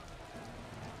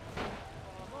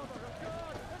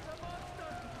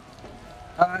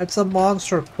 It's a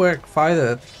monster. Quick, fight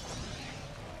it.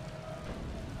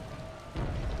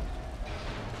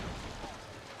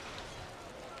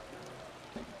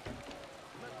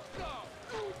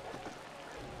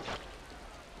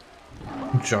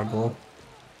 Juggle.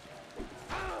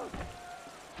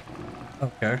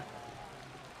 Okay.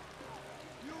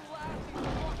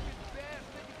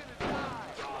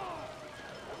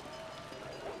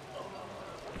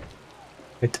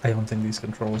 I don't think these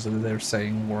controls that they're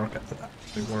saying work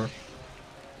actually work.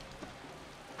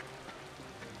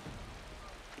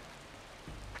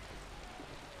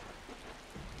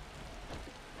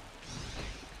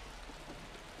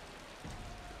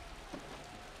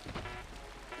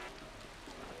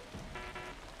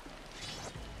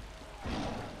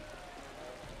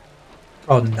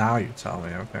 Oh, now you tell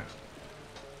me, okay.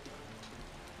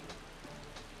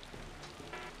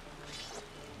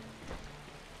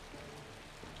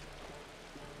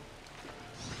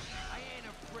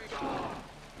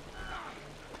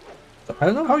 I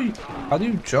don't know how do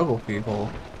you juggle people?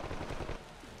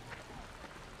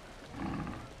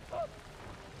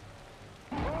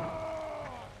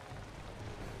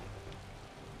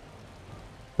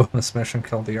 Bonus mission,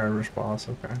 kill the Irish boss,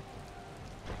 okay.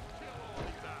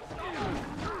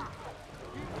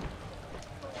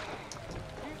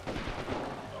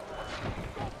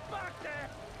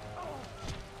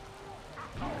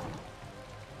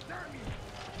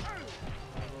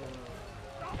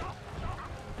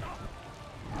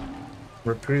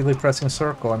 Repeatedly pressing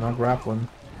circle, I'm not grappling.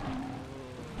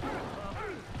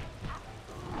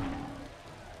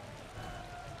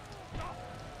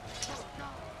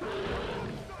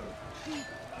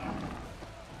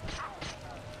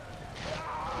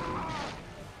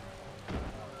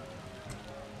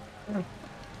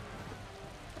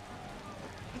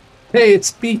 Hey,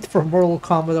 it's Pete from Mortal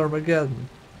Kombat Armageddon.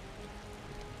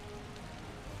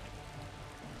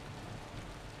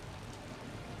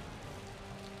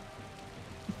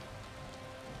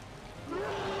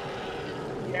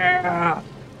 Yeah!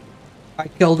 I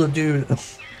killed a dude.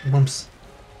 I'm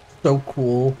so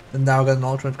cool. And now I got an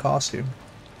alternate costume.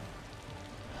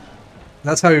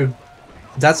 That's how you...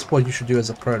 That's what you should do as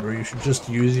a predator. You should just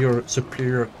use your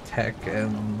superior tech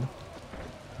and...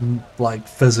 like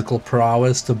physical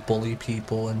prowess to bully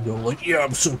people and go like, yeah,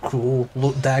 I'm so cool.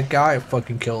 Look, that guy,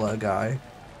 fucking kill that guy.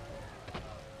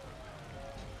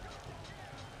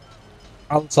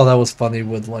 I thought that was funny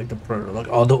with like the predator, like,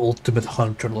 oh, the ultimate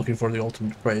hunter looking for the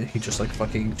ultimate prey. He just like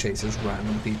fucking chases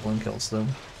random people and kills them.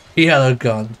 He had a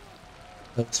gun.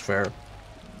 That's fair.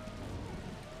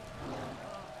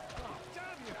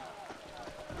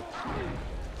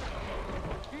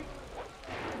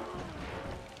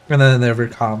 And then in every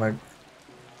comic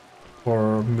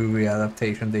or movie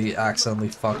adaptation, they accidentally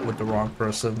fuck with the wrong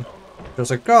person. Just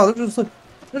like, oh, there's just a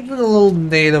little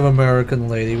Native American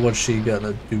lady. What's she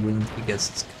gonna do when he gets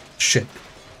his shit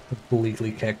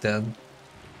completely kicked in?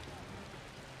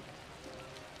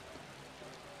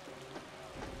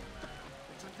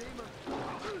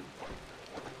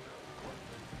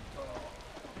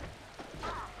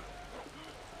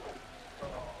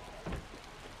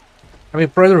 I mean,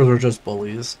 predators are just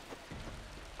bullies.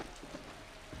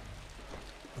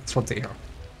 That's what they are.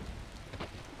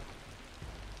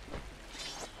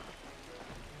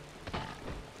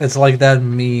 It's like that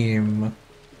meme.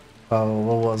 Oh,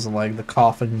 what was it, like the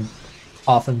coffin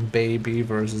baby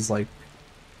versus like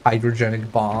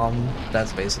hydrogenic bomb?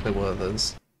 That's basically what it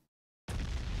is.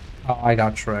 Oh, I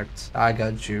got tricked. I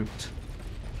got juked.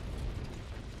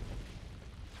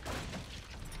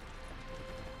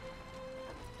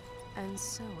 And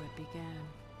so it began.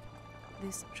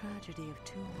 This tragedy of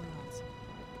two worlds.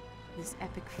 This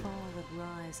epic fall and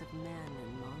rise of men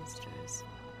and monsters.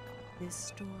 This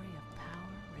story of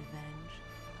power, revenge,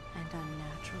 and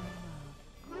unnatural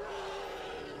love.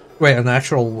 Wait,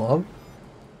 unnatural love?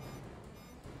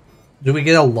 Do we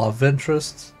get a love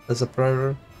interest as a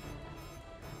predator?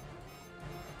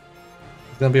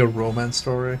 It's gonna be a romance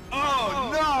story. Oh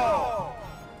no!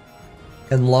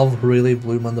 Can love really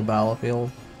bloom on the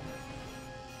battlefield?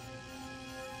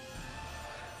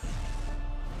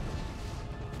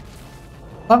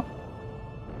 Huh?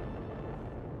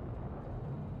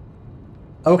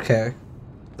 Okay.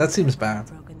 That seems bad.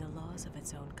 Broken the laws of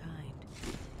its own kind.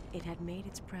 It had made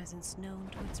its presence known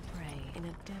to its prey in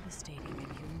a devastating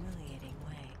and humiliating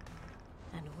way.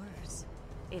 And worse,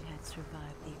 it had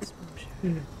survived the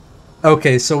exposure.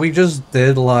 Okay, so we just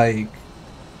did like...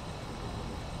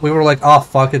 We were like, oh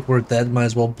fuck it, we're dead, might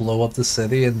as well blow up the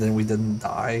city, and then we didn't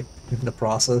die in the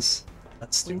process.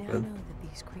 That's stupid. We now know that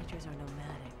these creatures are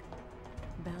nomadic,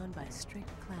 bound by strict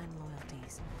clan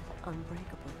loyalties,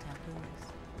 unbreakable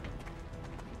taboos.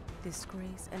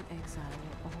 Disgrace and exile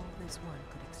were all this one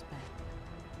could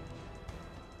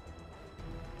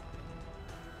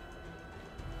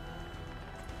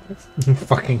expect.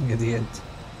 Fucking idiot.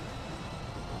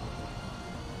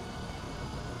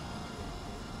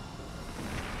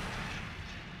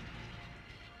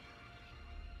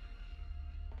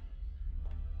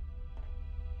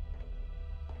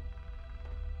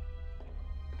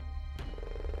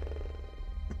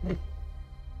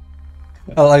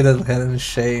 I like that hidden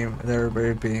shame and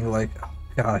everybody being like, oh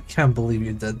god, I can't believe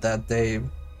you did that, Dave.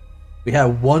 We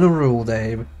have one rule,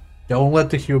 Dave. Don't let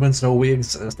the humans know we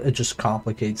exist. It just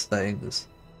complicates things.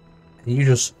 And you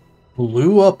just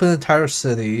blew up an entire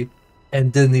city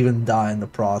and didn't even die in the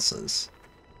process.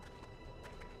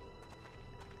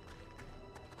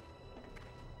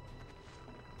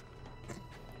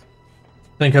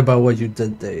 Think about what you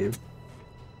did, Dave.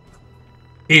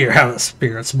 Here, have a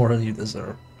spear. It's more than you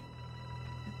deserve.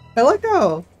 I like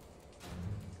how...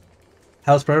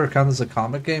 How's Predator count as a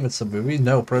comic game? It's a movie?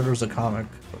 No, Predator's a comic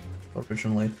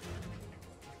originally.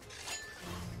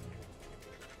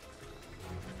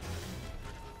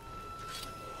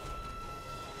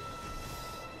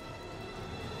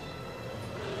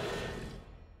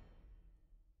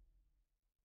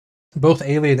 Both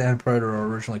Alien and Predator are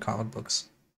originally comic books.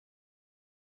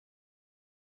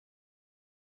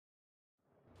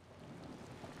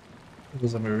 It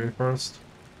was a movie first.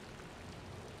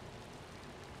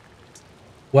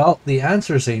 Well, the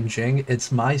answer's changing. It's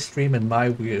my stream and my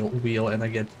wheel, and I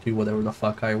get to do whatever the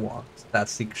fuck I want.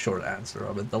 That's the short answer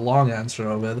of it. The long answer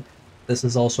of it, this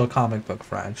is also a comic book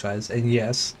franchise, and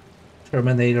yes,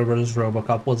 Terminator vs.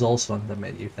 Robocop was also on the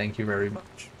menu. Thank you very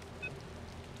much.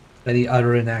 Any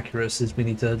other inaccuracies we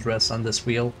need to address on this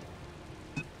wheel?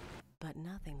 But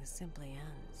nothing simply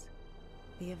ends.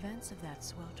 The events of that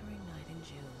sweltering night in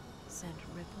June sent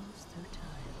ripples through time.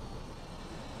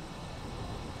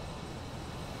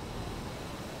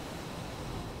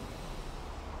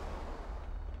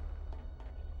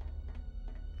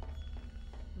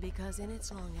 Because in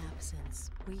its long absence,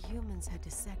 we humans had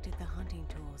dissected the hunting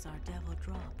tools our devil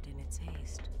dropped in its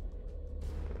haste.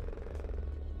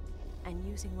 And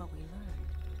using what we learned,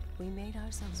 we made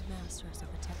ourselves masters of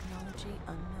a technology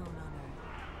unknown on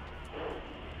Earth.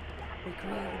 We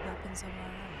created weapons of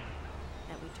our own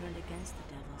that we turned against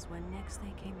the devils when next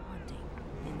they came hunting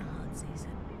in the hot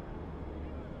season.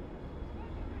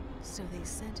 So they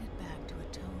sent it back to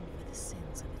atone for the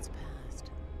sins of its past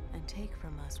and take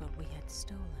from us what we had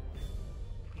stolen.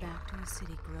 Back to a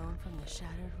city grown from the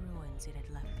shattered ruins it had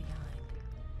left behind.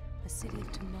 A city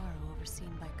of tomorrow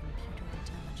overseen by computer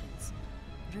intelligence,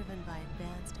 driven by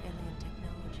advanced alien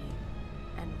technology,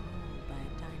 and ruled by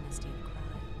a dynasty of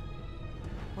crime.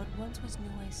 What once was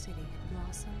New Way City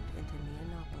blossomed into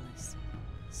Neonopolis,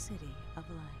 City of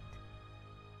Light.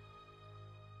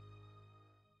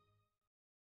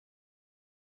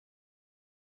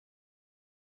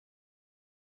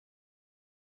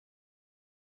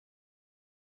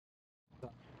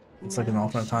 It's like an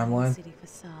alternate timeline. City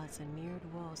facades and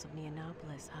mirrored walls of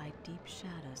Neonopolis hide deep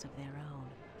shadows of their own.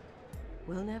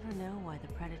 We'll never know why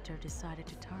the Predator decided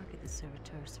to target the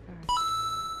servitors first.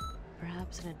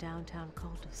 Perhaps in a downtown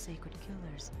cult of sacred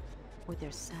killers, with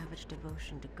their savage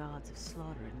devotion to gods of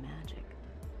slaughter and magic.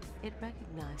 It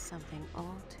recognized something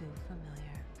all too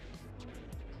familiar.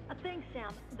 Thanks,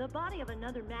 Sam. The body of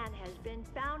another man has been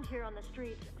found here on the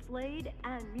streets, flayed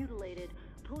and mutilated.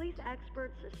 Police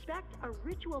experts suspect a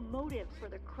ritual motive for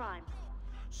the crime.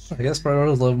 I guess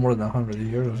Predators live more than 100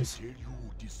 years. I tell you,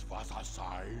 this was a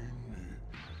sign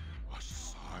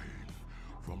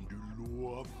from the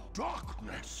law of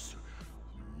darkness.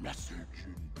 Message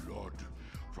in blood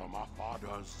from our father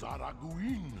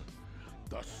Zaraguin,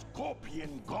 the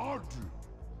Scorpion God.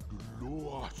 The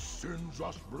law sends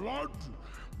us blood.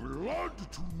 Blood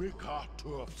to make our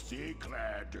turf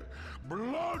sacred.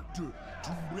 Blood to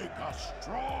make us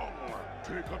strong.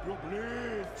 Take up your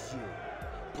blades.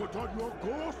 Put on your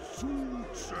ghost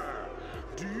suits.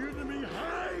 The enemy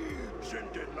hides in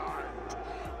the night,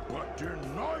 but the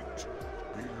night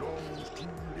belongs to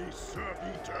Les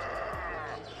Serviteurs.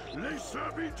 Les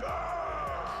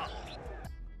Serviteurs!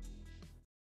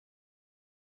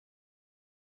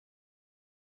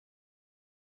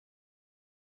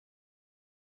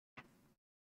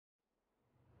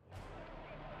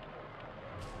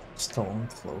 Stolen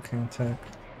cloaking tech.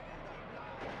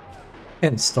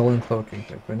 And stolen cloaking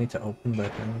tech. We need to open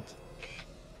that hint.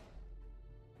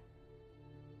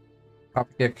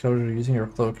 Copycat killer using your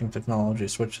cloaking technology.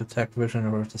 Switch to tech vision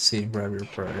in order to see and grab your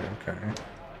prey. Okay.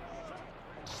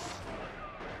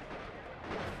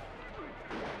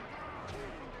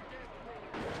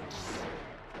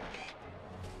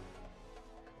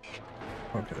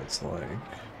 Okay, it's like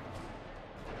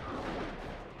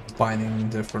binding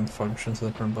different functions,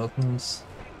 different buttons.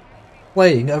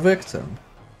 Flaying a victim.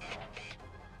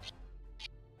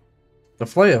 To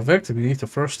flay a victim, you need to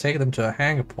first take them to a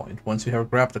hang point. Once you have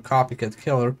grabbed the copycat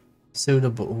killer,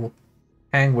 suitable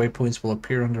hang waypoints will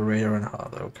appear on the radar and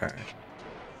HUD. Okay.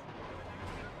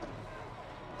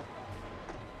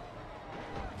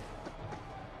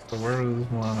 So where is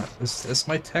my... Is this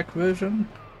my tech vision?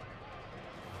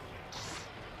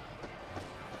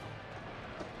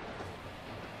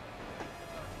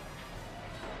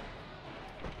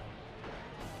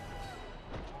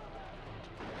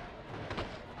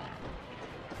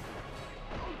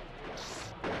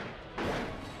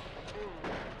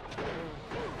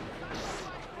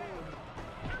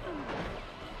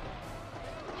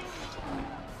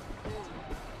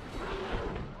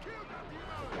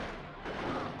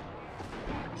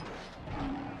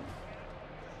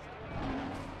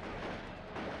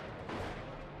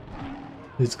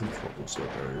 These controls are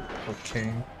very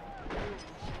arcane.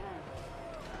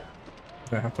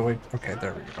 Do I have to wait? Okay,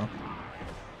 there we go.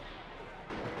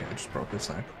 Okay, I just broke his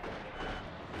neck.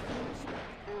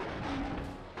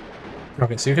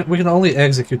 Okay, so we can only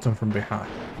execute them from behind.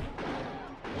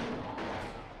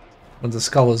 When the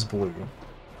skull is blue.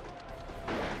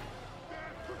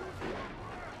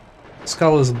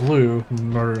 Skull is blue,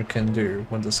 murder can do.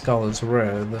 When the skull is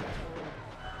red,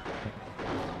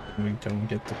 we don't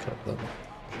get to cut them.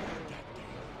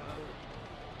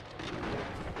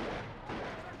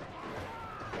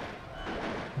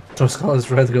 So skull is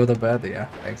red, go to bed? Yeah,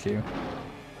 thank you.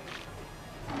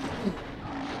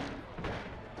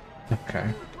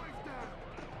 Okay.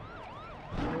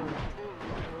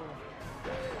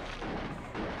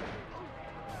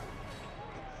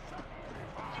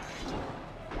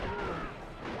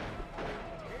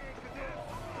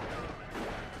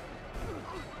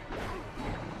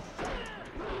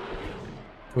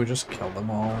 Can we just kill them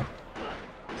all?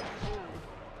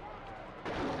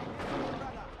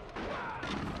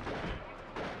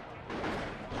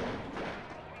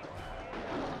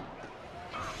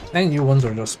 And new ones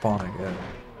are just spawning in.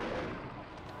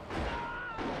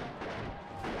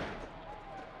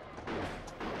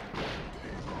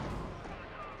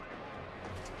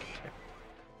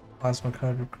 Plasma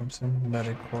cutter comes in,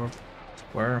 Medicorp,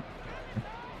 Square.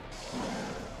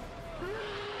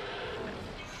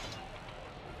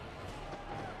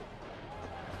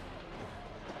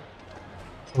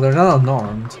 Well, they're not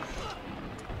unarmed.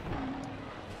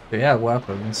 They have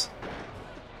weapons.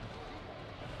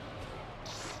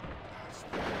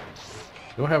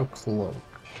 Do I have a cloak?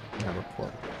 I have a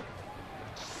cloak.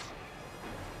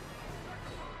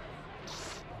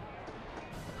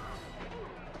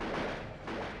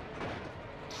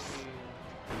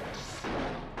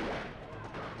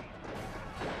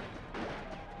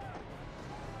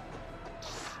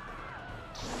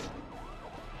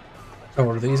 Oh,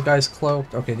 are these guys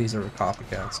cloaked? Okay, these are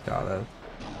copycats, got it.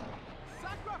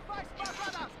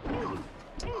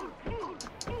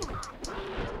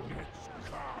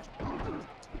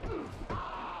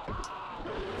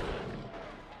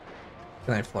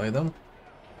 Can I flay them?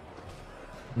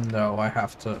 No, I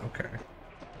have to, okay.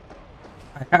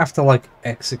 I have to, like,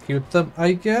 execute them,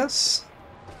 I guess?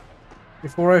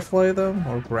 Before I flay them?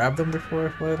 Or grab them before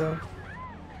I flay them?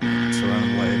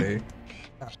 Surround lady.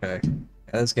 Okay.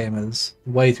 Yeah, this game is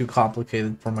way too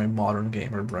complicated for my modern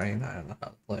gamer brain. I don't know how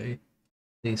to play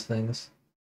these things.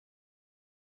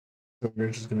 So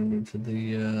we're just gonna move to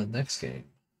the next game.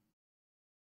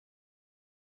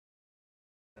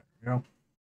 There we go.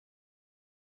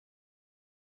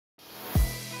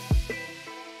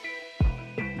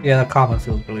 Yeah, the combat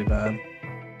feels really bad.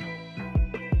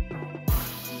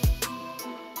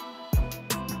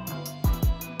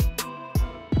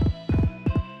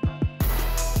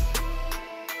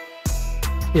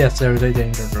 Yes, there's a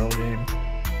Danger Girl game.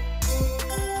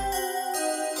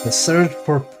 The Search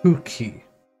for Pookie.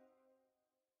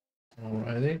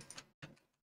 Alrighty.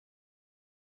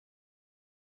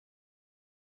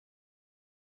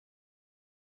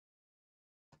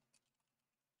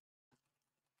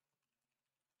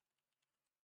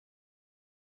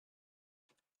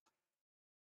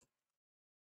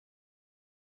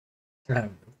 I don't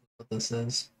know what this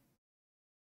is.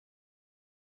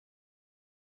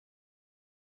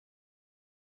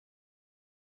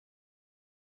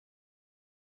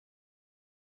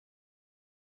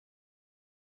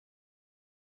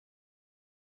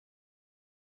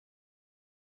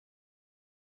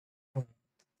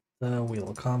 The Wheel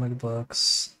of Comic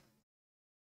Books.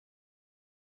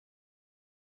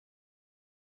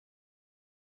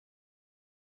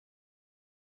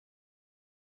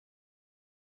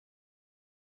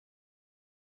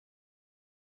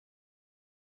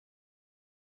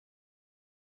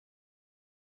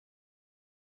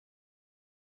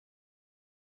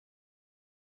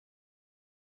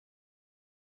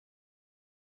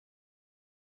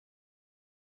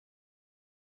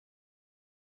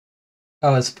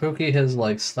 Oh, is Pookie his,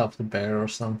 like, stuffed bear or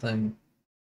something?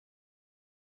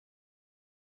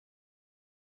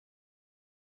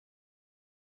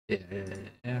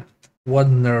 Yeah. What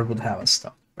nerd would have a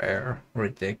stuffed bear?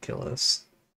 Ridiculous.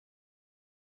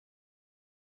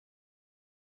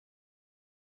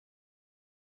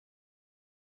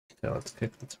 Okay, let's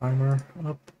kick the timer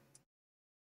up.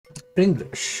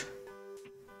 English.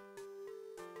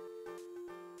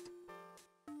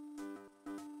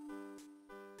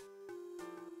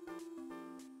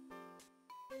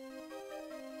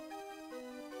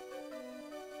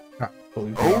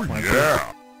 Oh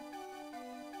yeah!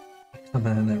 Come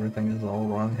in, everything is all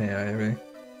wrong. Hey, Ivy.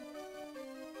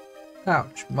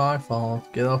 Ouch, my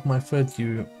fault. Get off my foot,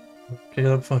 you. Get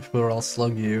up my foot or I'll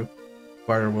slug you.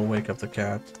 Fire will wake up the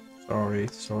cat. Sorry,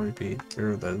 Pete.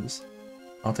 Here it is.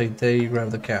 I'll take day, you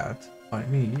grab the cat. Why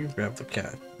me? You grab the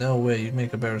cat. No way, you'd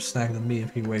make a better snack than me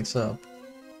if he wakes up.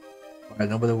 Alright,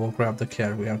 nobody will grab the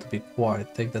cat. We have to be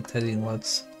quiet. Take the teddy and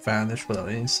let's vanish without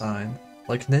any sign.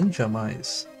 Like ninja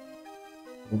mice.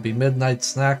 We'll be midnight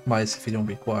snack mice if you don't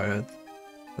be quiet.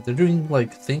 But they're doing,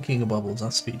 like, thinking bubbles,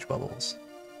 not speech bubbles.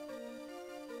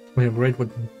 We are great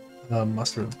with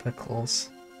mustard and pickles.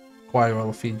 Quiet,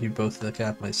 I'll feed you both to the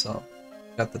cat myself.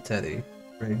 Got the teddy.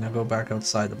 Great, now go back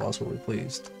outside, the boss will be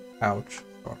pleased. Ouch.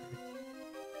 Sorry.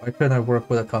 Why couldn't I work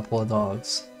with a couple of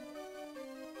dogs?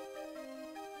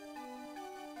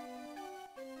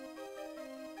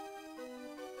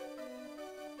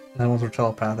 Animals are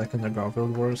telepathic in the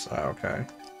Garfield Wars? Ah, okay.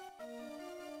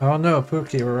 Oh no,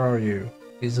 Pookie, where are you?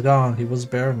 He's gone. He was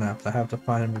bear-napped. I have to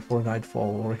find him before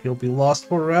nightfall, or he'll be lost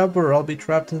forever. I'll be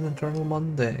trapped in Eternal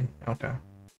Monday. Okay.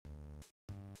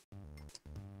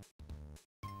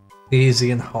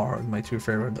 Easy and hard, my two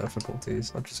favorite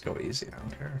difficulties. I'll just go easy, I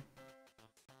don't care.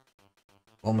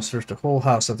 Almost searched the whole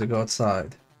house, I have to go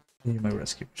outside. Need my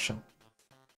rescue mission.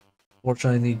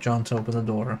 Fortunately, I need John to open the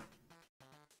door.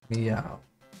 Meow.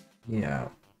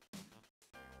 Meow.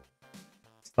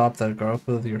 Stop that,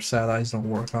 Garfield. Your sad eyes don't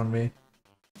work on me.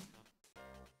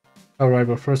 Alright,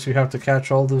 but first you have to catch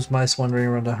all those mice wandering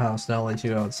around the house, then I'll let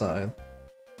you outside.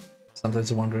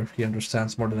 Sometimes I wonder if he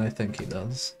understands more than I think he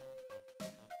does.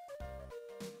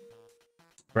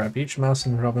 Grab each mouse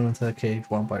and rub them into the cage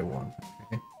one by one.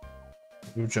 Okay.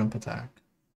 Do jump attack.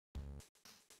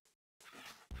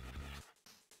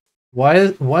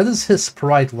 Why does his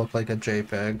sprite look like a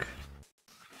JPEG?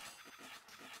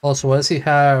 Also, why does he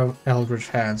have Eldritch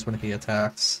hands when he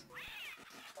attacks?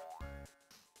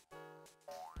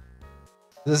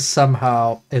 This is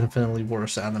somehow infinitely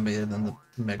worse animated than the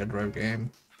Mega Drive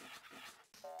game.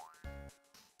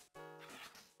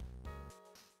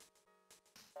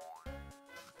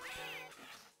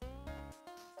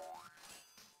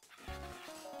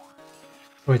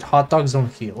 Wait, hot dogs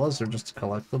don't heal us? They're just a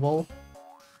collectible?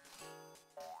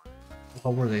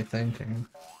 What were they thinking?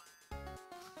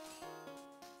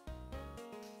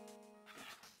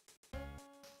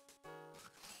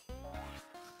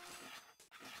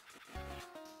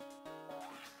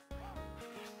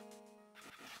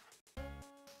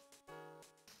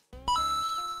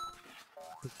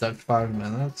 It took 5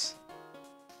 minutes.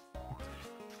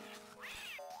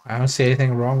 I don't see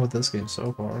anything wrong with this game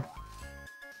so far.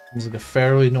 It's like a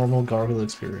fairly normal Garfield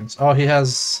experience. Oh, he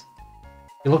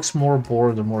looks more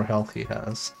bored the more health he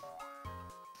has.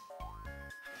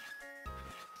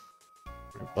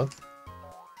 Wait, what?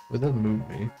 It didn't move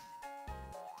me.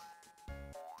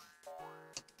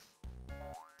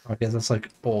 Okay, that's like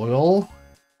oil?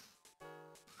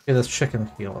 Okay, that's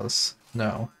chicken heal us.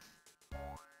 No.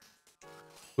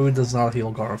 Food does not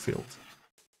heal Garfield.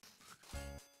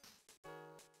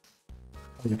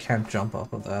 You can't jump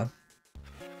off of that.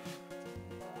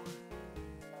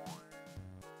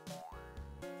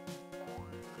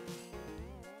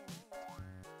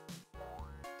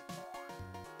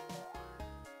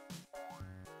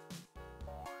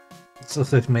 So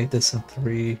they've made this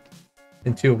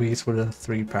in 2 weeks with a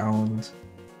 £3.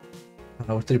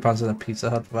 With £3 in a Pizza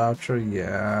Hut voucher,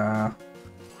 yeah.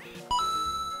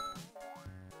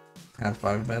 Add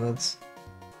 5 minutes.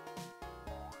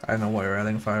 I know why you're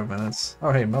adding 5 minutes.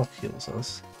 Oh hey, milk heals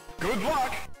us. Good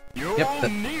luck! You'll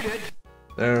need it!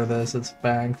 There it is, it's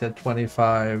banked at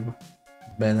 25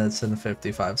 minutes and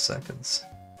 55 seconds.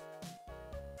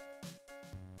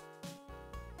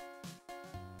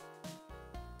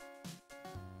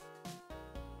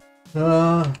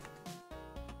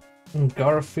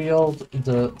 Garfield,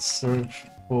 the search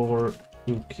for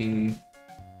Cookie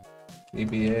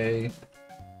EBA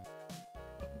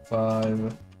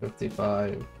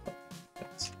 5:55.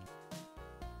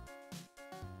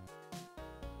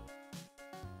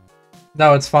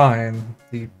 No, it's fine.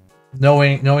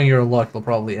 Knowing your luck, they'll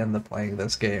probably end up playing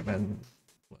this game in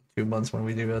 2 months when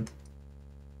we do it.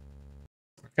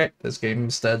 Okay, this game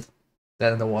is dead.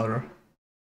 Dead in the water.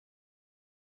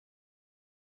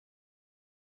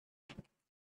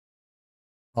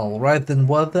 Alright, then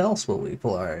what else will we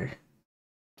play?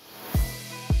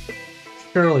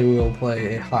 Surely we will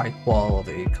play a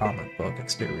high-quality comic book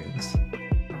experience.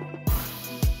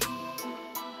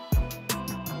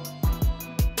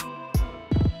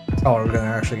 Oh, we're gonna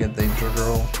actually get Danger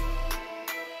Girl.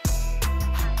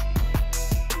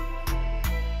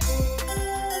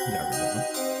 There we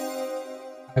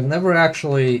go. I've never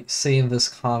actually seen this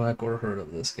comic or heard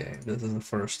of this game. This is the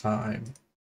first time.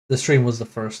 This stream was the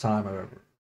first time I've ever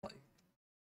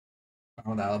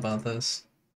found out about this.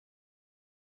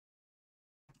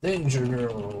 Danger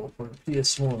Girl for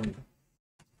PS1.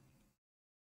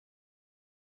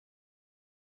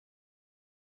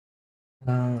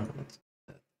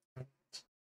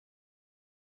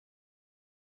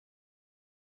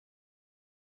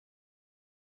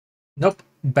 Nope.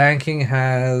 Banking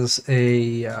has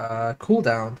a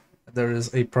cooldown. There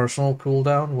is a personal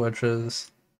cooldown, which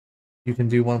is you can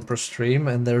do one per stream,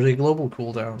 and there's a global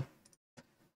cooldown.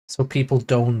 So people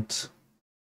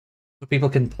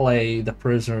can play the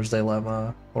Prisoner's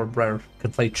Dilemma, or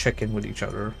can play chicken with each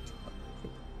other.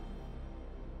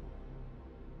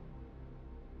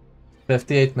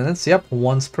 58 minutes, yep,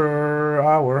 once per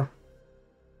hour.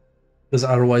 Because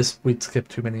otherwise we'd skip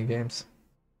too many games.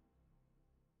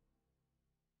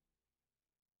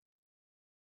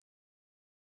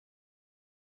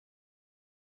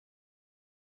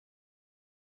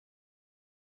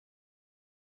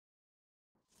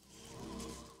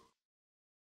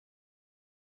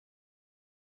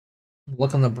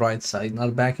 Look on the bright side,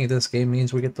 not backing this game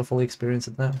means we get to fully experience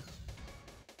it now.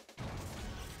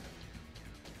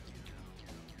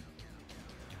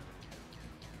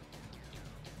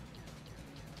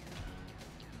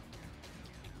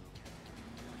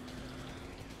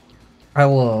 I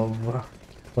love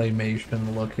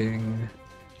claymation looking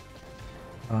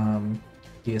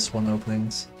PS1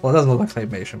 openings. Well, it doesn't look like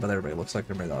claymation, but everybody looks like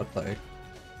they're made out of clay.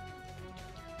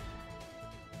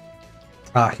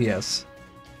 Ah, yes.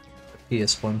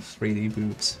 PS1 3D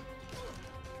boobs.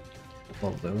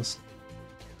 Love those.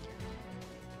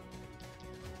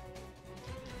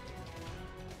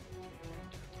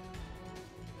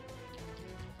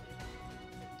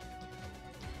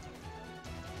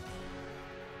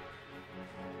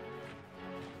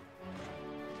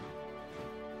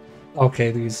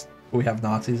 Okay, we have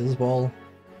Nazis as well.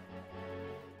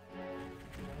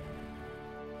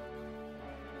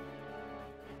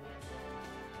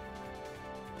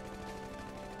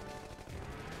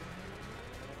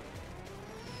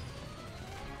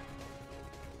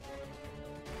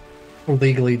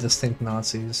 Legally distinct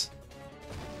Nazis.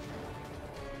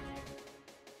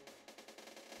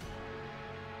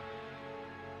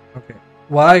 Okay.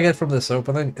 What I get from this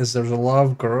opening is there's a lot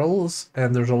of girls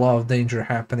and there's a lot of danger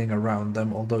happening around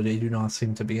them, although they do not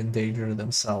seem to be in danger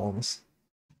themselves.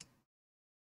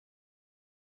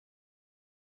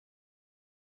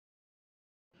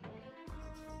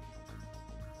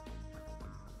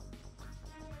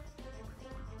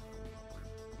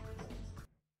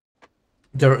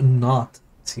 They're not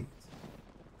teeth.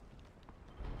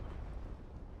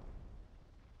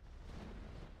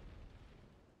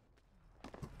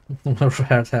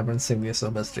 Red Hammer and Symbius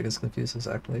so Mystic is confused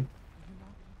exactly.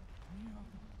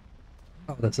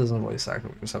 Oh, this isn't voice actor,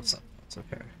 we just have something. It's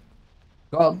okay.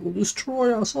 God will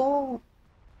destroy us all!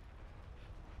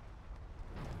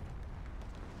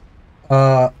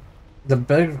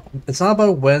 It's not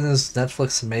about when is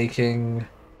Netflix making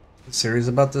a series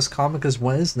about this comic, is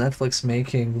when is Netflix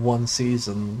making one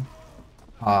season,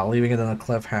 leaving it on a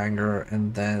cliffhanger,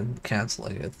 and then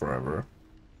canceling it forever,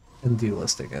 and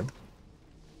delisting it.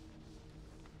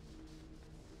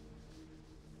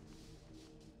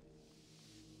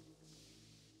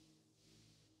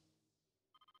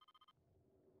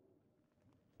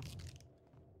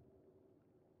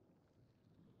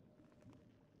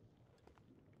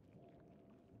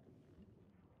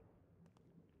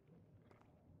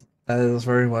 That is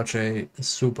very much a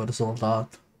super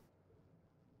soldat.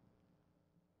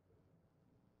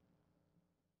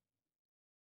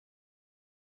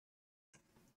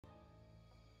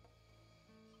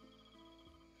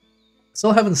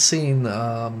 Still haven't seen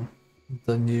the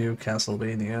new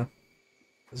Castlevania.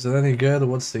 Is it any good?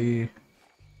 What's the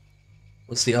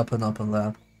up and up on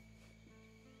that?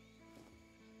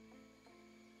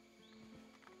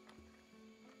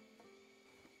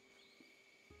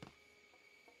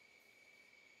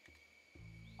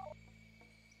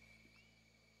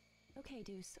 Okay,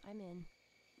 Deuce, I'm in.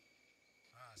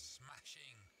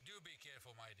 Smashing. Do be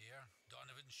careful, my dear.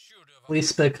 Donovan should have...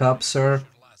 Please pick up, sir.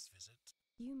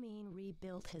 You mean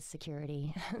rebuilt his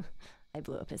security? I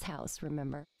blew up his house,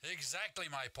 remember? Exactly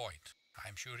my point.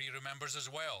 I'm sure he remembers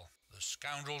as well. The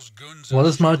scoundrel's goons... What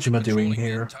is Majima doing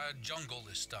here? The entire jungle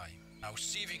this time. Now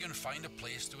see if you can find a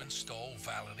place to install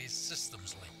Valerie's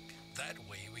systems link. That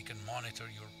way we can monitor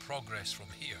your progress from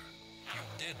here. You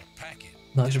did pack it.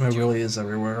 Majima really is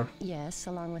everywhere. Yes,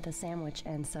 along with a sandwich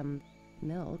and some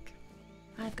milk.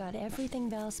 I've got everything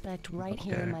Val-spec'd right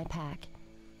here in my pack,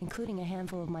 including a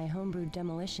handful of my homebrewed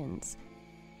demolitions.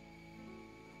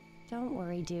 Don't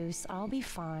worry, Deuce. I'll be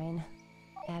fine.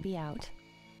 Abby out.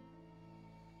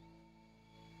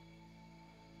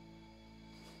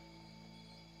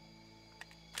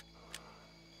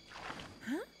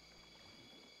 Huh?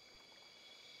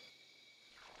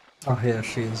 Oh, here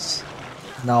she's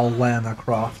now Lana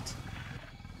Croft.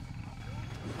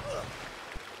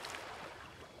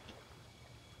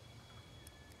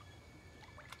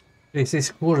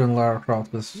 It's cool in Lara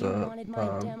Croft is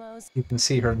you can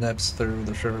see her nips through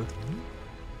the shirt.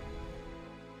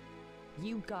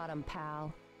 You got him,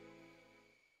 pal.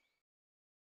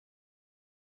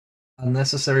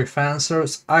 Unnecessary fan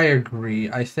service? I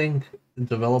agree. I think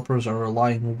developers are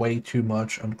relying way too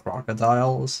much on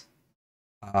crocodiles.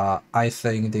 I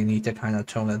think they need to kind of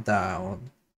tone it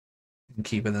down and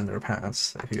keep it in their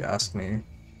pants, if you ask me.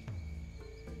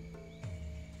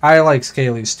 I like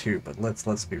Scalies too, but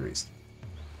let's be reasonable.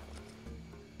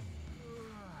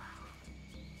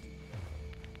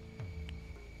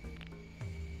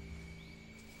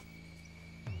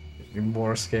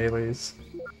 More Scalies.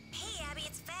 Hey Abby,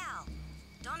 it's Val.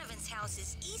 Donovan's house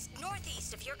is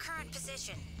east-northeast of your current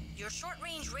position. Your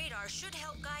short-range radar should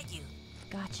help guide you.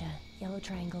 Gotcha. Yellow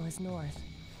triangle is north.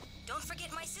 Don't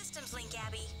forget my systems link,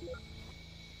 Abby.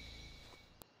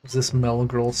 Is this Mel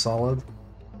Girl solid?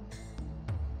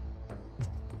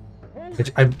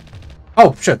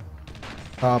 Oh shit.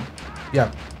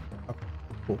 Yeah. Oh,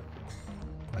 cool.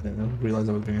 I didn't realize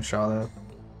I was being shot at.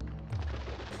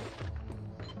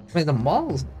 I mean, the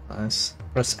model's nice.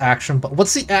 Press action button.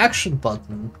 What's the action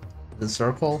button? The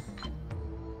circle?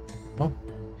 Oh.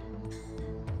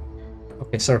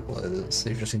 Okay, circle it is.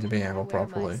 You just need to be angled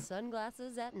properly.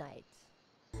 Sunglasses at night.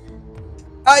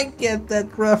 I get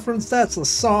that reference. That's a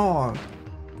song.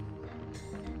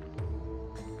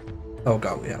 Oh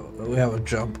god, we have a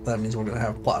jump. That means we're gonna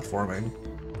have platforming.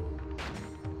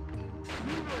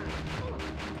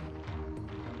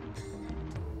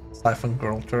 Siphon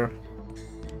Girlter.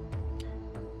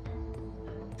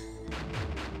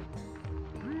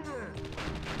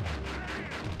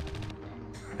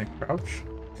 Crouch.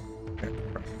 Okay,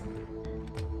 crouch.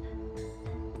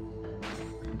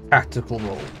 Tactical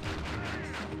roll.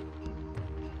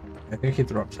 I think he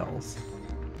dropped health.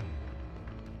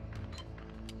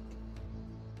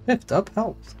 Picked up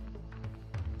health.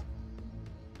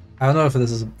 I don't know if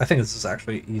this is. I think this is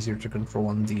actually easier to control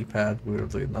on D-pad,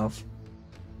 weirdly enough.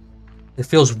 It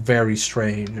feels very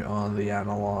strange on the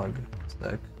analog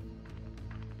stick.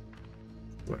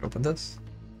 Do I open this?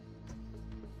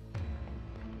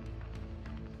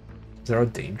 Is there a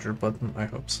danger button? I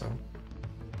hope so.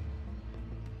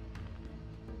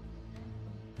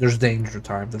 There's danger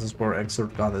time. This is where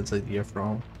Exert got its idea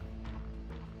from.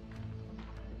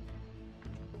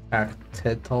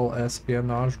 Tactile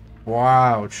espionage.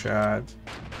 Wow, Chad.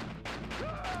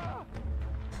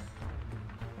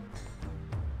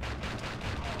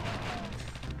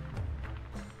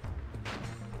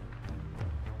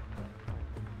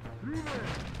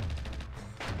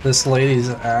 This lady's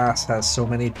ass has so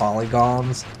many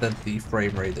polygons that the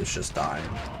frame rate is just dying.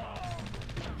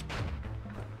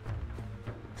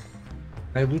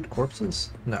 Can I loot corpses?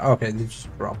 No, okay, they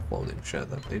just drop floating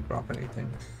shit if they drop anything.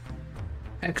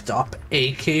 Picked up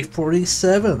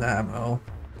AK-47 ammo.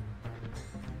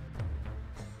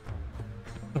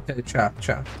 Okay, chat.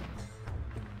 I'm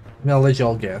gonna let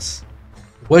y'all guess.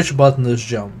 Which button is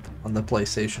jump on the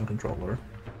PlayStation controller?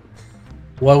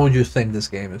 What would you think this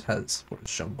game has for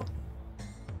its jump button?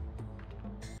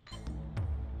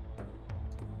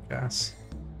 Gas.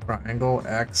 Triangle,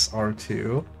 X,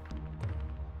 R2.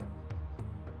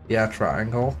 Yeah,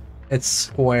 triangle. It's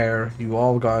square. You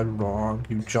all got it wrong.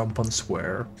 You jump on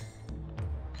square.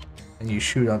 And you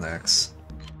shoot on X.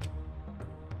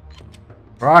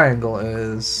 Triangle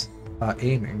is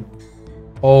aiming.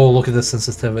 Oh, look at the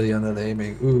sensitivity on that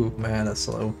aiming. Ooh, man, that's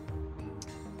slow.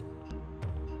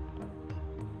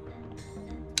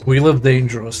 We live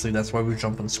dangerously, that's why we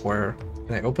jump on square.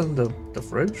 Can I open the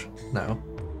fridge? No.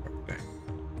 Okay.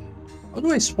 How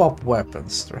do I swap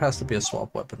weapons? There has to be a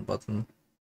swap weapon button.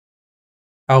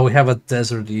 Oh, we have a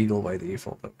Desert Eagle by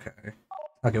default. Okay.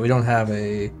 Okay, we don't have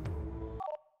a...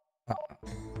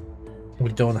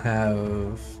 we don't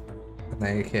have an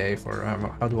AK for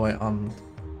ammo. How do I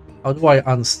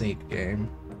unsneak game?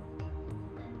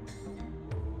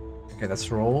 Okay,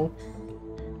 let's roll.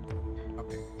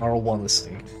 Okay, R1 is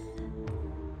sneak.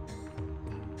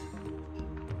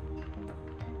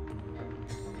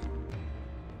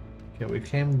 Okay, we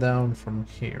came down from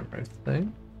here, I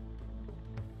think.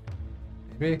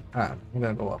 Maybe? I'm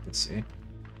gonna go up and see.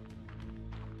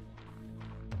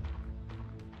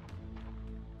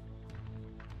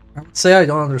 I would say I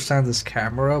don't understand this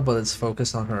camera, but it's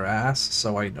focused on her ass,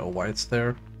 so I know why it's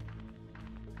there.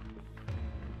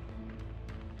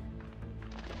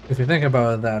 If you think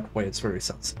about it that way, it's very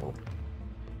sensible.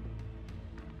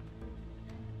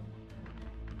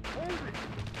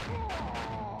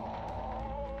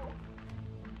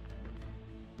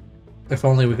 If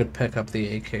only we could pick up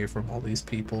the AK from all these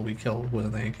people we killed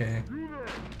with an AK.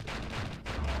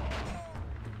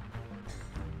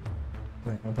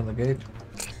 Wait, open the gate.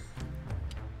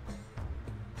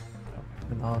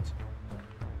 Not.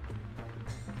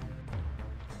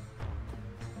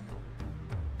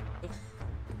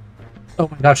 Oh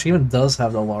my gosh, she even does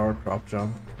have the Lara Croft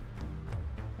jump.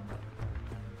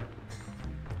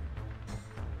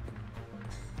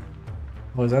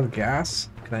 Oh, is that gas?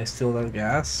 Can I steal that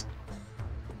gas?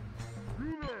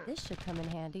 This should come in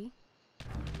handy.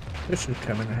 This should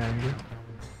come in handy.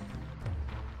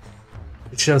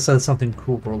 It should have said something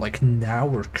cool, or like, now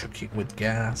we're cooking with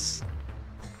gas.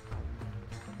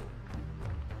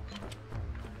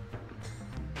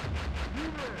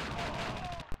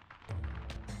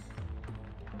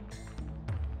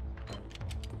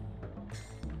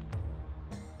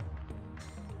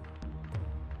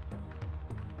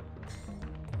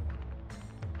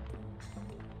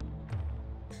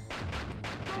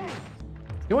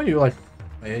 You know when you like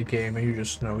play a game and you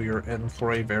just know you're in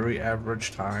for a very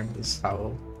average time? This is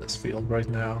how this feels right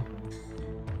now.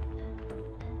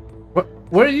 What?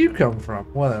 Where do you come from?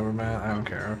 Whatever, man. I don't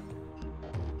care.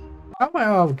 How am I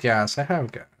out of gas? I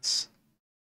have gas.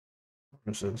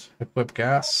 What is it? Equip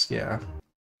gas? Yeah.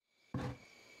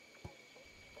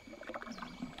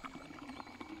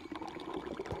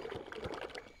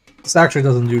 This actually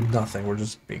doesn't do nothing. We're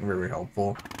just being very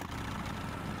helpful.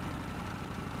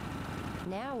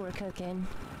 Now we're cooking.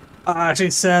 Ah, she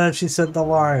said it. She said the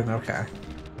line. Okay.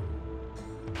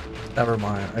 Never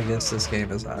mind. I guess this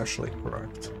game is actually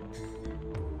correct.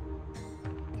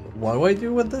 What do I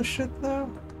do with this shit now?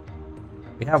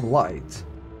 We have light.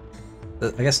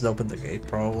 I guess it opened the gate,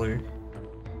 probably.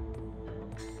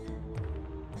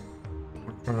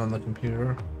 Turn on the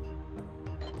computer.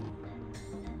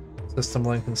 System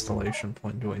link installation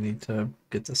point. Do I need to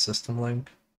get the system link?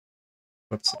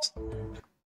 What system link?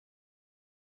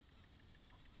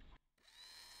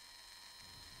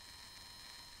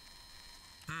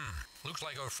 Looks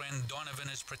like our friend Donovan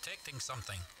is protecting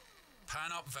something.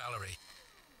 Pan up, Valerie.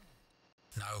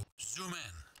 Now, zoom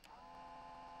in.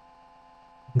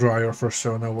 Draw your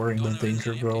persona wearing the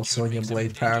Danger Girl Sonya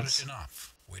Blade pants.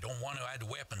 We don't want to add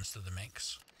weapons to the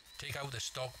mix. Take out the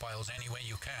stockpiles any way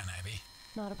you can, Abby.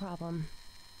 Not a problem.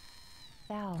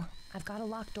 Val, I've got a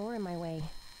locked door in my way.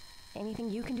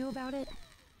 Anything you can do about it?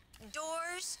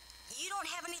 Doors? You don't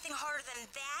have anything harder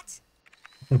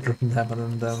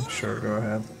than that? Sure, go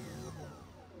ahead.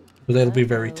 But it'll be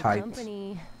very tight.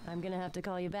 Company. I'm gonna have to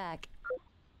call you back.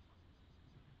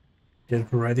 Get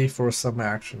ready for some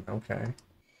action, okay.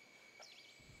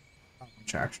 How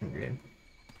much action game?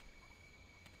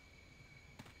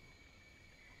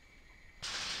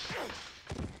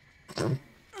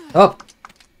 Oh!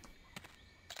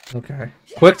 Okay.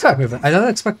 Quick time event. I don't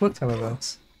expect quick time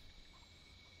events.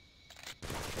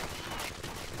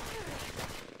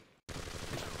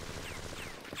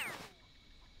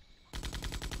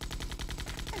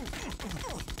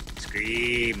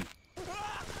 Scream.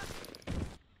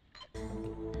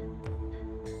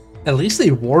 At least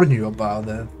they warn you about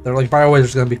it. They're like, by the way,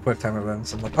 there's gonna be quick time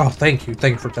events. I'm like, oh, thank you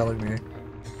for telling me.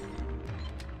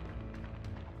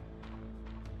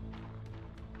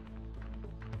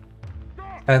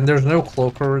 And there's no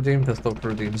Cloaker Redeem, because Cloaker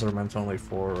Redeems are meant only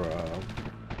for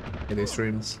payday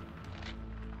streams.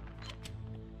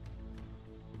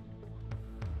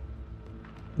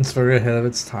 It's very ahead of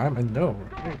its time, I know,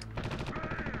 right?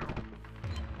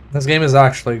 This game is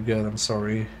actually good, I'm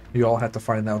sorry. You all had to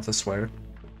find out this way.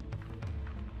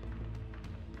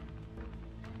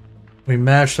 We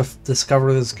managed to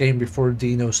discover this game before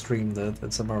Dino streamed it.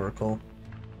 It's a miracle.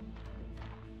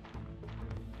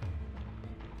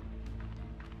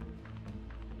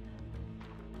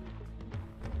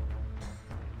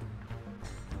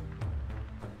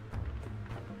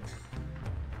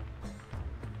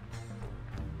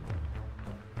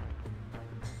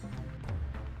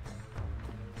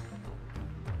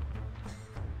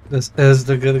 This is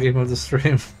the good game of the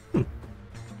stream.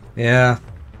 Yeah.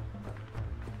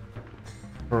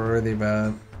 Pretty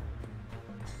bad.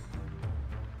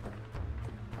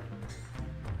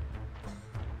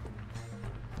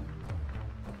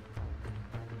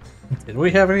 Did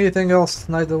we have anything else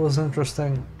tonight that was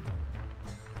interesting?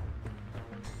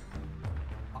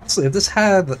 Honestly, if this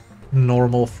had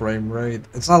normal frame rate,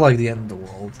 it's not like the end of the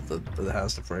world that it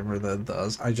has the frame rate that it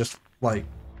does. I just, like...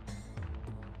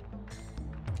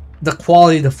 the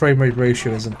quality to frame rate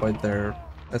ratio isn't quite there.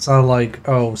 It's not like,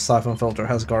 oh, Siphon Filter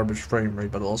has garbage frame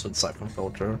rate, but also it's Siphon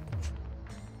Filter.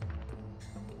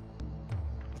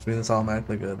 Which means it's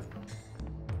automatically good.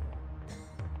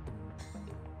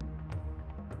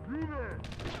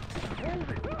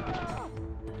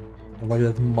 Look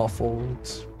at that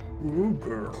muffled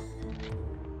Ruger.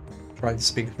 Trying to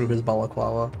speak through his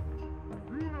balaclava.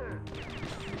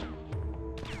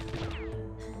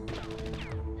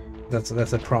 That's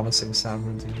a promising sound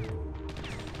routine.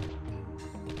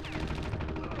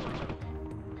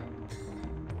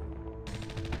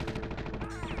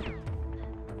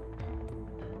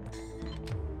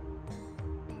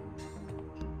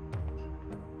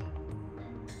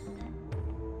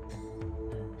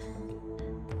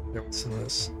 What's in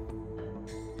this?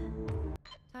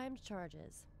 Timed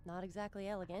charges. Not exactly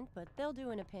elegant, but they'll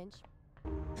do in a pinch.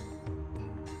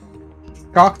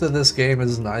 Shocked that this game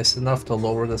is nice enough to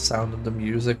lower the sound of the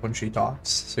music when she talks,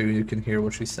 so you can hear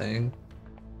what she's saying.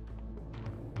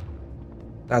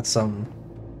 That's some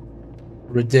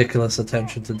ridiculous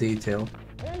attention to detail.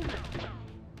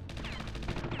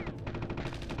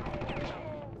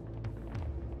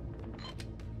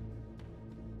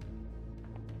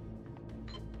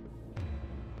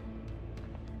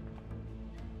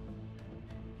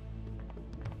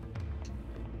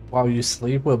 While you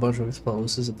sleep with a bunch of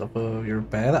explosives at the foot of your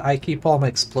bed, I keep all my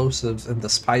explosives in the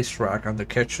spice rack on the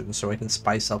kitchen so I can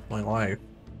spice up my life.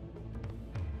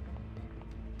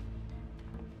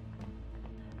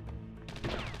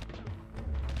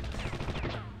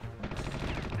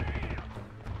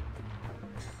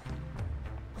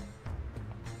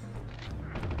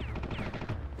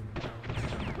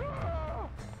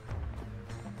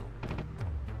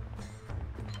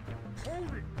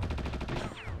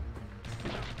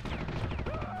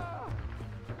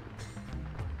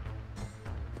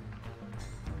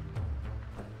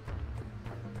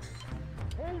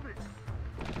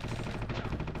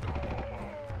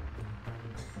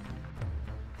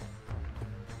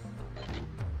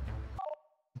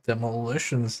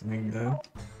 Demolitions needed. Okay,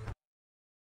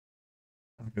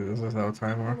 this is our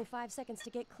timer. Only 5 seconds to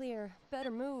get clear.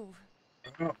 Better move.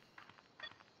 Oh.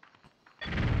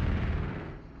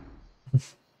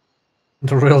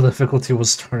 The real difficulty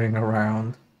was turning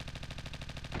around.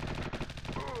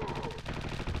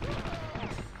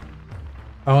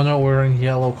 Oh no, we're in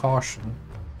yellow caution.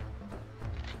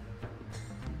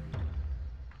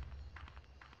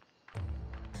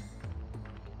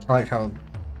 I like how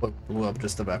what blew up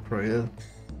just evaporated.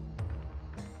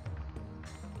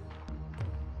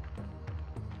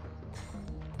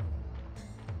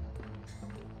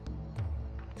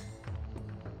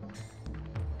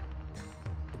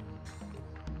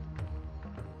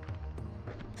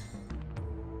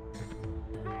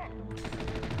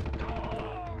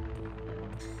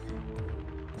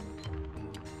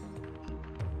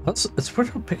 It's weird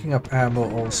how picking up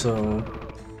ammo also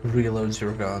reloads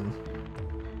your gun.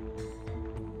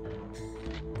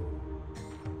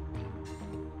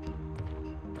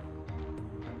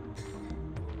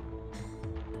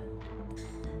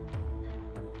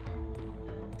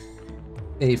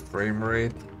 A frame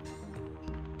rate.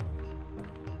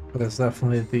 But it's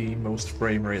definitely the most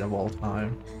frame rate of all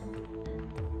time.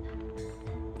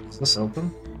 Is this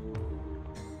open?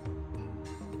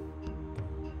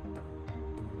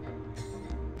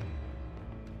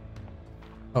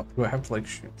 Oh, do I have to like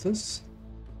shoot this?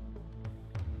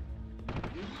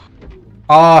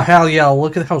 Oh hell yeah,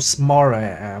 look at how smart I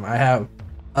am. I have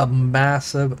a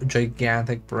massive,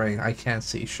 gigantic brain. I can't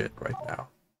see shit right now.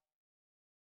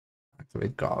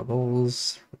 Activate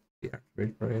goggles.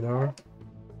 Deactivate radar.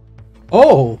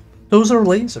 Oh! Those are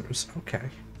lasers. Okay.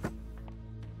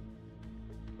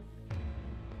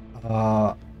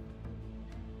 Oh,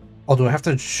 do I have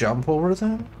to jump over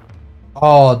them?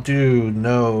 Oh, dude,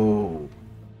 no.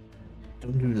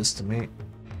 Don't do this to me.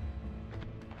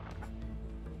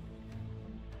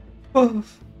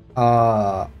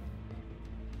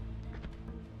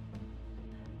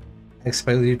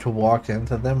 Expected you to walk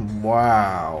into them?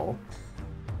 Wow.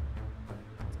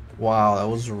 Wow, that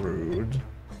was rude.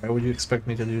 Why would you expect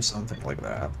me to do something like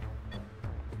that?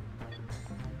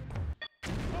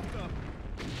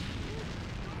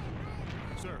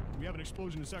 Sir, we have an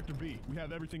explosion in Sector B. We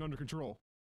have everything under control.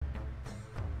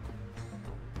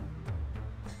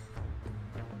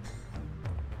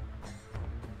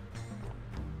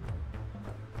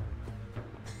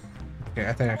 Okay,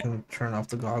 I think I can turn off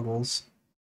the goggles.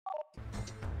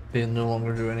 They no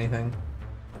longer do anything.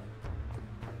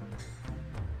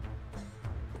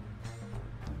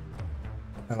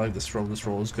 I like this roll. This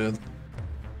roll is good.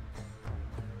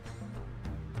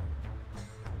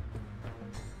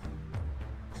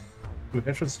 Do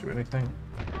headshots do anything?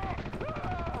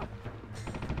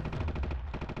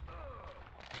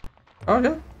 Oh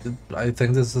yeah, I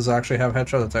think this does actually have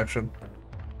headshot detection.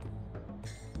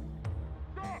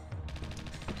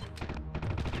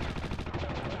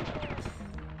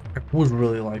 I would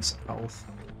really like some health.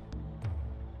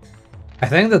 I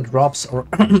think the drops are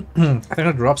I think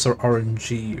the drops are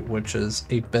RNG, which is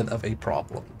a bit of a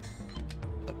problem.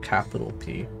 A capital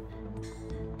P.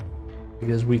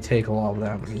 Because we take a lot of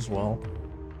damage as well.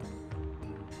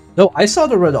 No, I saw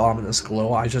the red ominous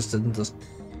glow, I just didn't just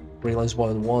realize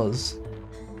what it was.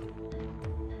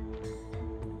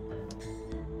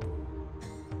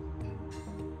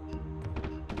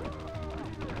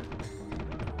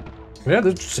 Yeah,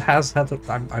 this has had.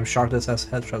 I'm shocked this has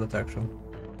headshot detection.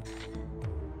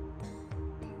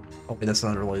 Oh, wait, that's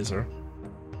another laser.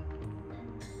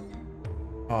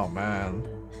 Oh man,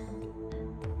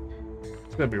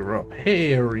 it's gonna be rough.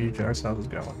 Hey, Rejects, how's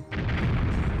it going?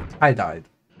 I died.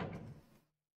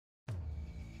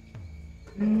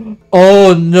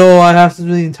 Oh no, I have to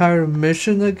do the entire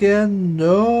mission again?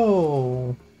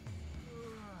 No.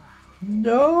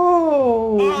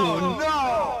 No. Oh no.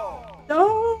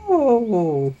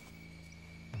 No.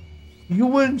 You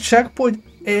wouldn't checkpoint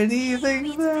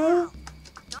anything there?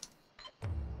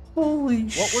 Holy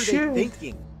shit. What were they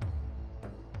thinking?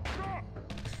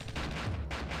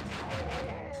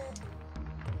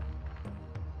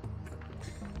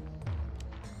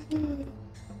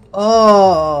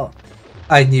 Oh,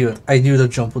 I knew it. I knew the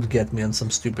jump would get me on some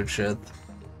stupid shit.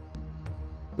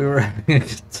 We were having a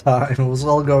good time. It was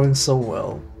all going so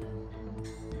well.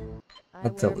 I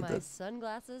wear my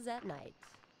sunglasses at night.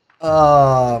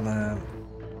 Oh man,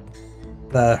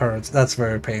 that hurts. That's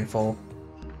very painful.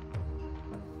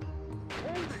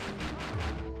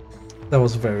 That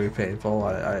was very painful.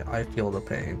 I feel the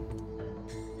pain.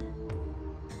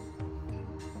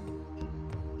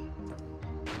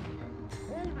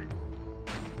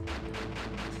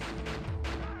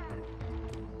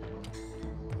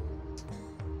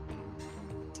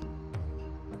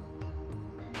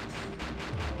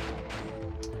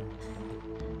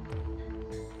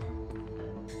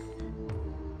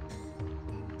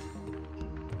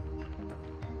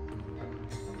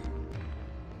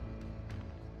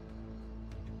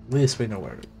 At least we know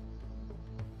where to.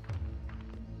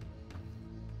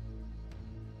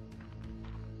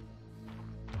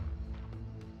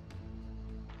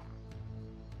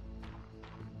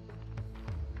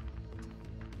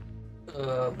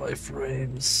 My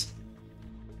frames.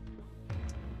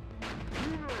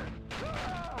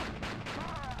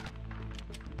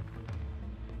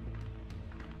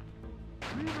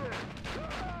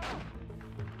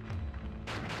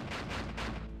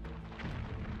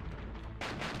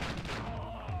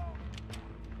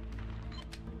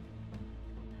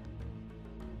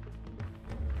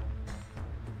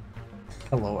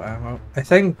 Hello, ammo. I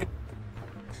think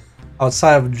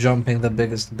outside of jumping, the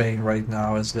biggest bane right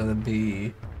now is gonna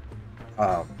be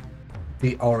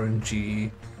the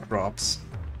RNG drops.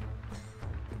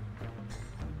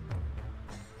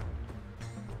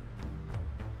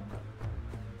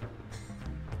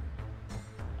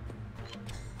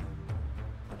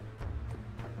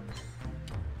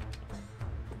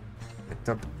 Picked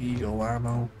up eagle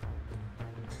ammo.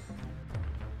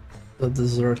 The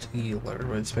Desert Eagle,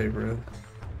 everybody's favorite.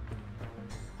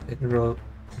 It got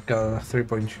a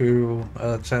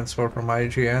 3.2 chance score from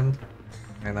IGN,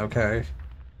 and okay.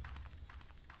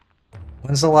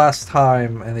 When's the last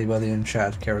time anybody in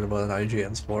chat cared about an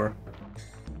IGN score?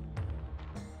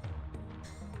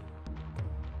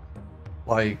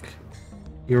 Like,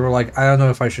 you were like, I don't know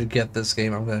if I should get this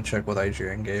game, I'm gonna check what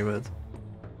IGN gave it.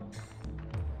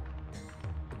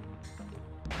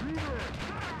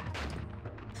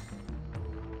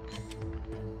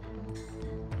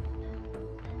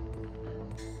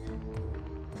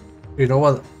 You know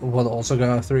what also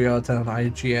got a 3 out of 10 on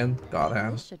IGN? God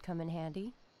damn. This should come in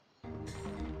handy.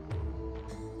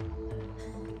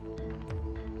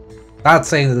 Not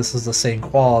saying that this is the same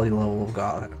quality level of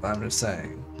God, I'm just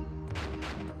saying.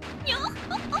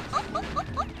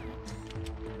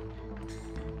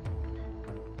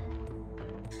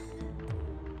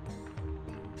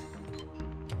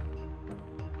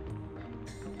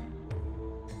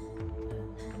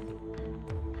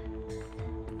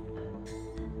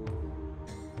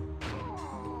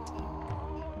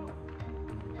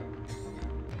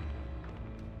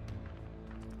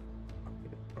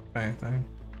 Anything.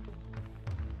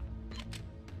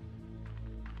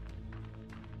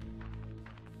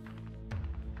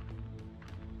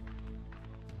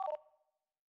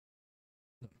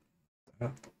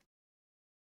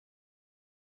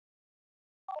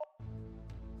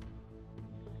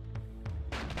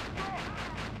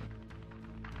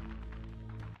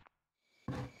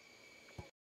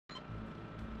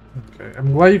 Okay,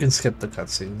 I'm glad you can skip the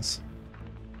cutscenes.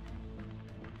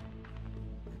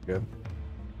 Good.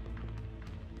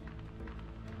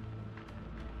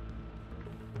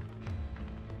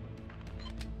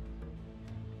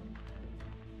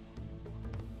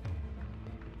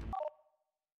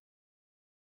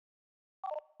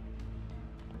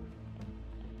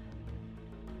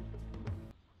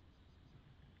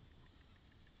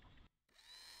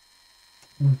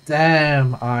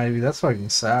 Damn, Ivy, that's fucking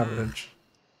savage.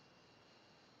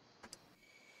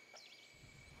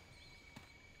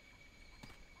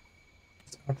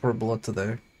 Up for blood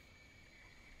today.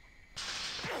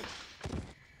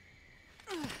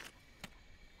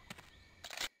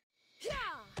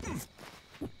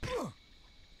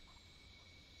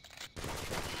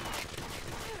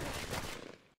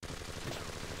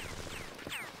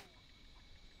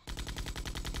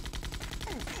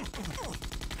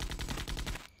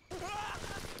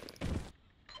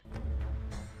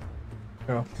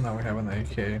 Oh, now we have an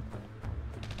AK.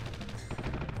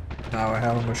 Now I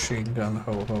have a machine gun,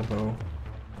 ho ho ho.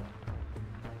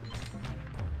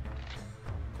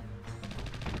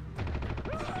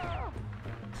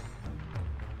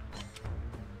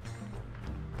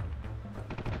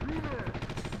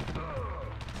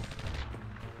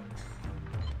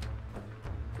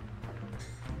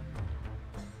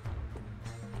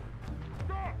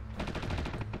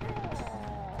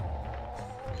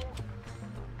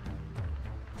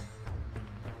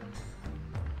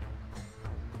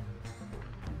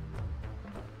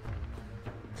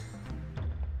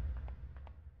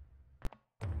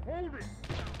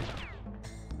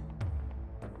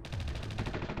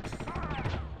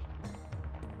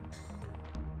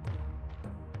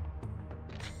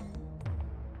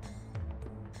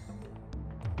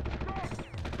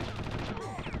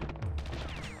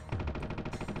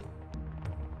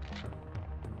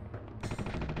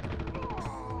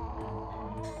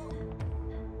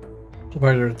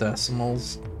 What are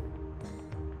decimals?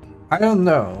 I don't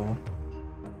know.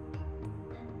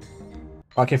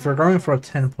 Like, if you're going for a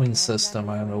 10-point system,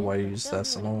 I don't know why you use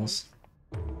decimals.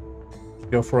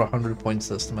 Go for a 100-point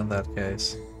system in that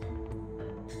case.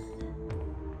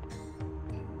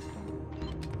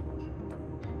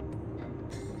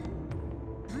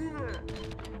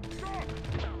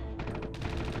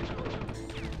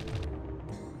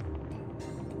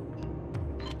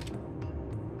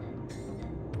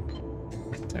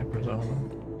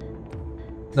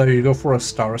 No, you go for a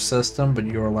star system, but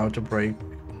you're allowed to break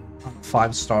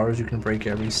 5 stars. You can break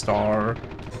every star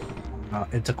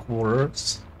into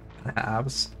quarters and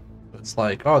halves. It's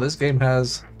like, oh, this game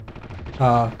has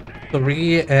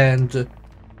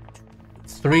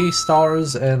 3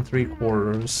 stars and 3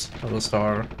 quarters of a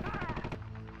star.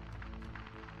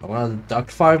 I want to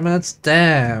duck 5 minutes?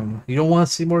 Damn! You don't want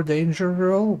to see more danger,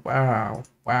 girl? Wow.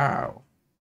 Wow.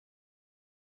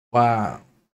 Wow.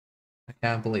 I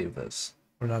can't believe this.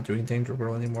 We're not doing Danger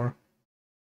Girl anymore.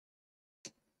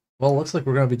 Well, it looks like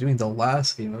we're going to be doing the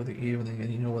last game of the evening,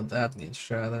 and you know what that means,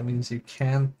 Chad. That means you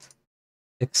can't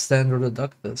extend or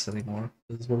deduct this anymore.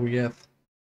 This is what we get.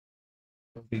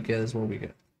 What we get is what we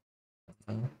get.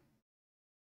 You're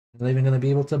not even going to be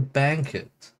able to bank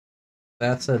it.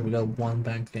 That said, we got 1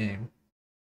 bank game.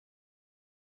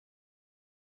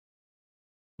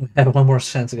 We have 1 more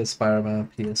chance to get Spider-Man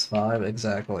on PS5,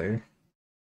 exactly.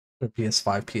 For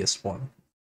PS5, PS1.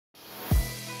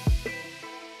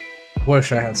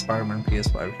 Wish I had Spider-Man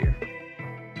PS5 here.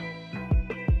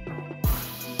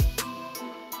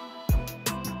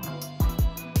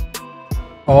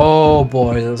 Oh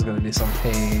boy, there's gonna be some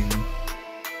pain.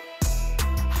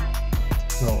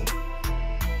 No.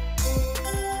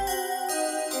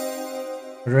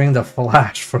 Bring the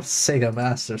Flash for Sega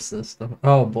Master System.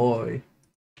 Oh boy.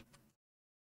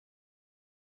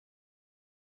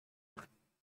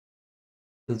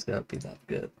 This is gonna be not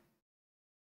good.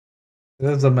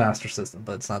 There's a Master System,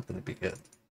 but it's not gonna be good.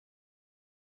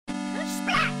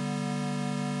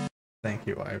 Thank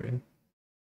you, Irene.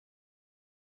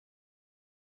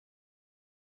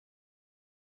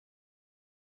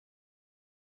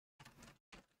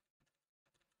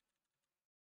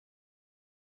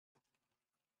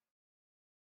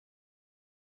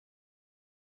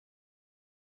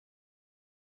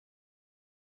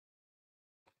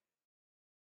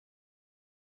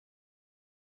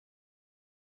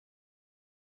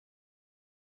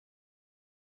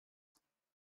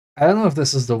 I don't know if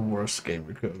this is the worst game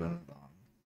we could have done.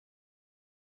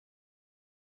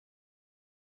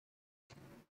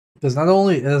 Because not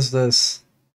only is this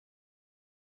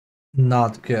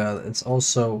not good, it's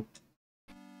also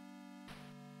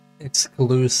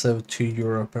exclusive to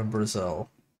Europe and Brazil.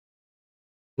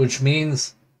 Which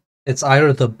means it's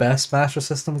either the best Master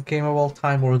System game of all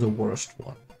time or the worst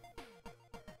one.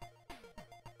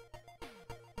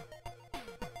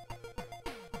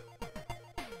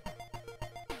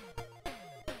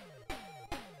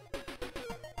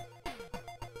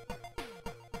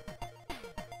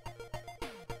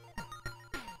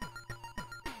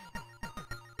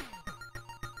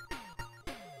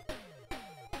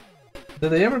 Did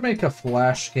they ever make a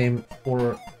Flash game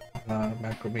for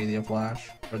Macromedia Flash?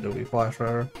 Or Adobe Flash,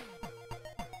 rather?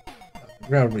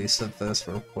 I'm gonna reset this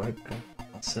real quick.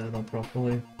 I'll set it up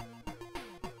properly.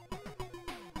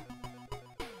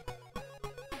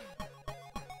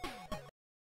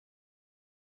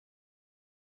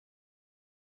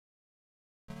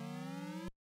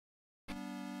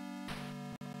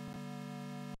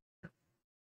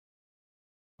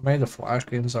 How many of the Flash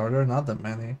games are there? Not that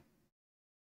many.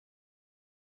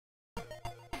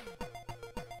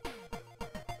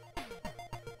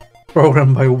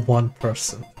 Programmed by one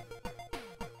person.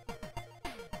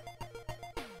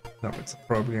 No, it's a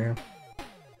pro game.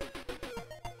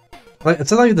 Like,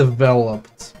 it's not like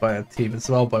developed by a team, it's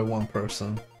developed by one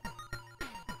person.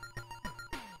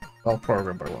 Well,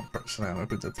 programmed by one person. I don't know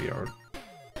who did the art.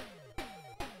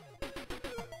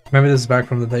 Maybe this is back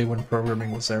from the day when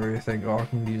programming was everything, art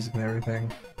and music and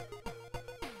everything.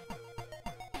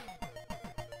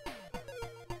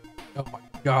 Oh my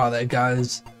god, that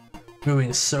guy's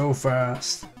moving so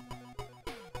fast.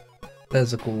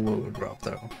 That's a cool logo drop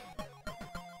though.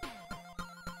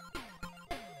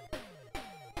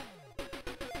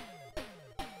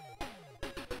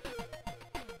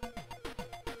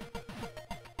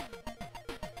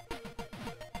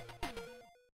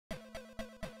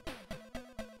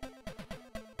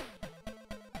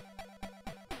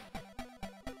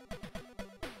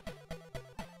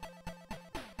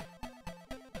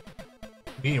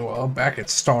 Meanwhile, back at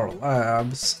Star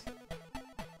Labs,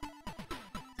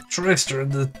 Trickster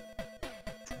and the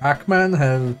Trackman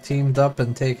have teamed up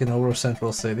and taken over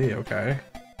Central City, okay.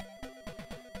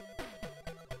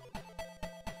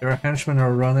 Their henchmen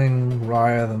are running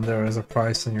riot and there is a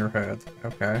price in your head,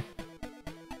 okay.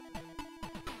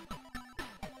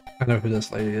 I know who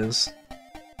this lady is.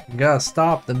 You gotta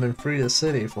stop them and free the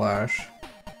city, Flash.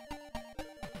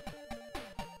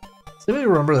 Does anybody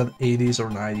remember that 80s or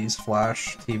 90s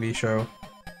Flash TV show?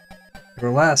 They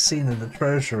were last seen in the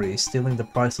treasury, stealing the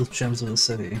priceless gems of the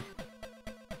city.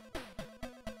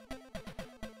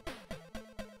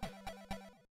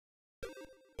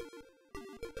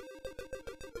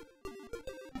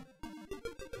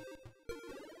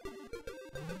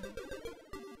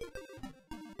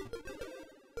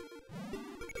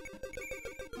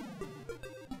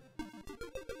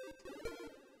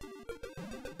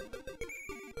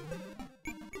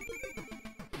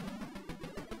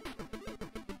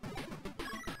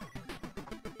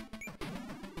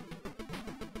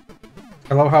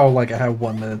 I love how, like, I have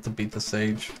 1 minute to beat the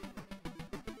stage.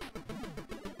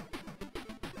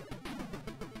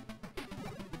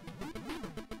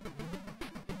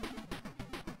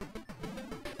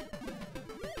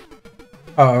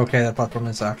 Oh, okay, that platform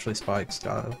is actually spikes,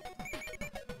 got it.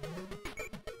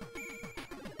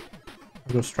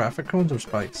 Are those traffic cones or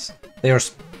spikes? They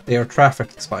are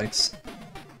traffic spikes.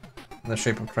 In the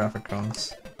shape of traffic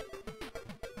cones.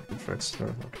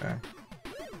 Trickster, okay.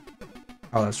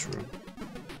 Oh, that's true.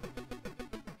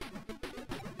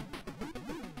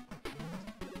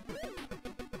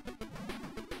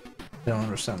 I don't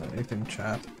understand anything,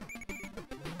 chat.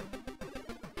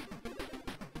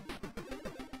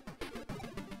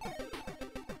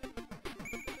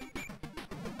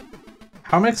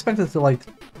 How am I expected to, like,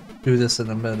 do this in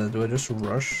a minute? Do I just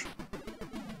rush?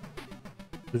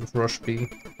 Just rush B?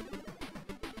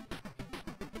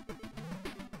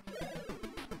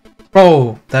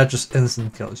 Oh, that just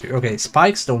instant kills you. Okay,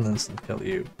 spikes don't instant kill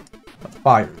you, but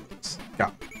fire does.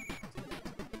 Got it.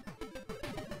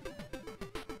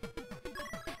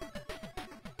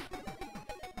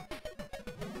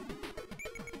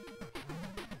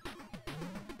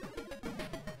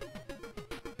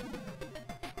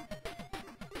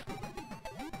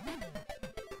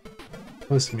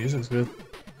 Oh, this music's good.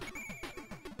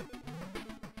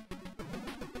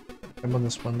 I'm on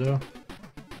this window.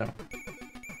 No.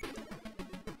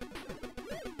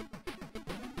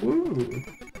 Ooh.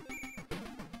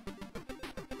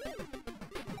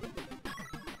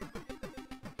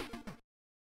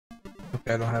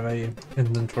 Okay, I don't have any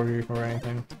inventory or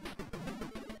anything.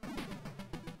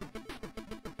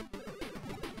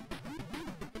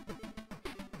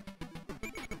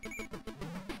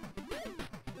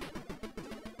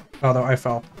 Oh no, I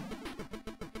fell.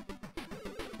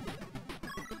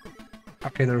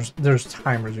 Okay, there's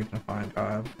timers you can find.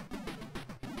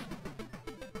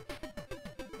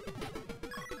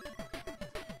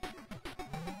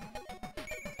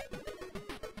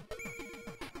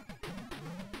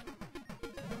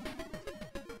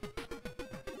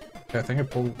 Okay, I think I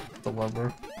pulled the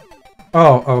lever.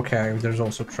 Oh, okay. There's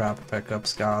also trap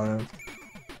pickups. Got it.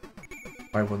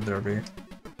 Why would there be?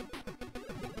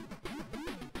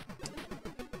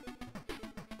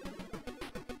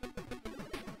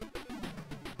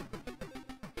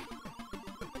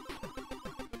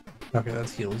 Okay, that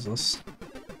heals us.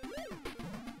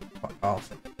 Fuck off.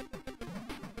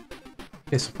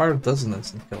 Okay, so fire doesn't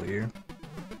instant kill you.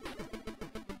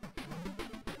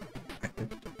 I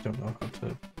don't know how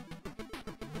to...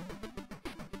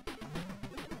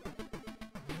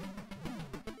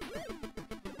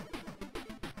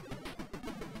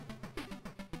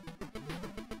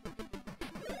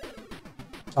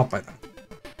 Stop by that.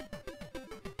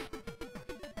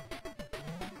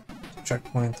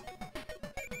 Checkpoint.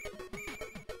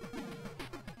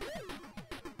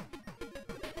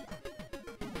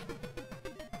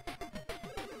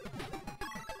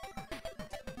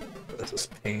 This is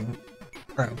pain.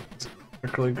 It's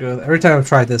really good. Every time I've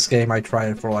tried this game, I try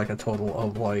it for like a total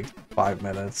of like 5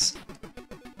 minutes.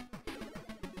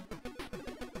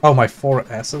 Oh, my 4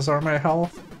 S's are my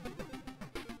health?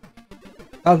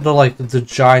 I thought the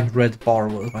giant red bar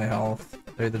was my health.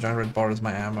 Maybe the giant red bar is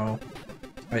my ammo.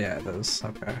 Oh yeah, it is.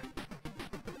 Okay.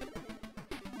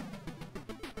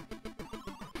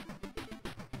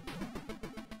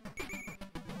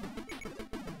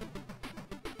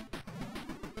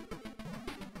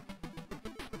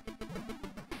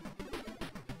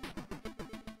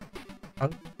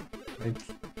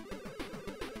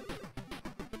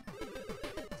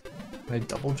 Can I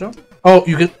double jump? Oh,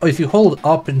 you can. If you hold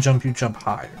up and jump, you jump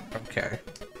higher. Okay.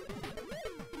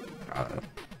 Got it.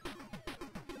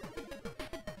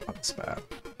 That's bad.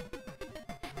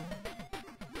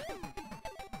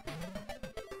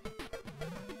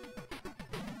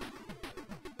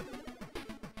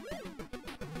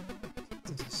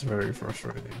 This is very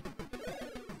frustrating.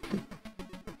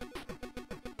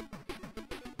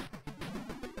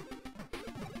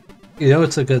 You know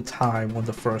it's a good time when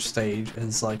the first stage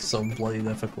is like so bloody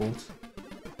difficult.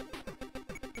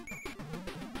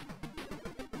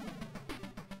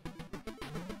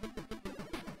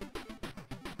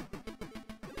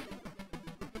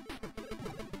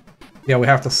 Yeah, we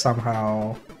have to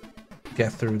somehow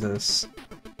get through this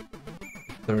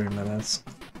 30 minutes.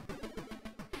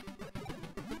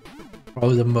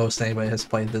 Probably the most anybody has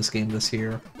played this game this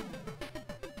year.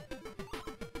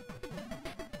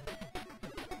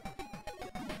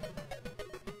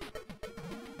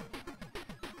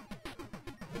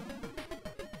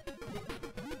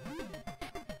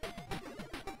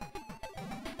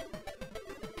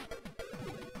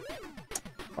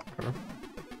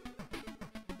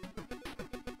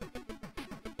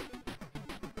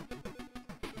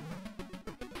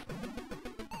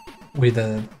 We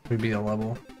did. We beat a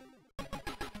level.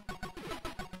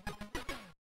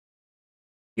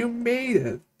 You made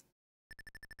it!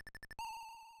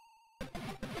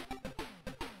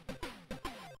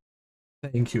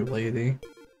 Thank you, lady.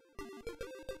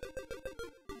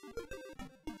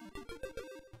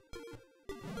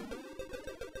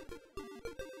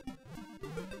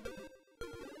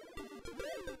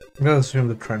 I'm gonna assume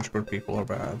the trenchcoat people are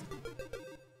bad.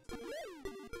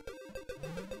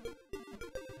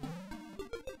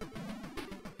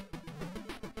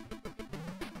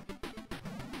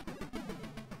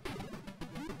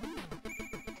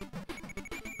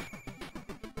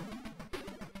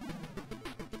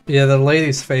 Yeah, the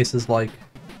lady's face is like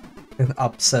an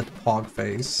upset Pog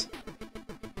face.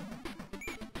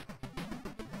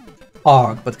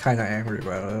 Pog, but kind of angry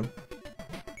about it.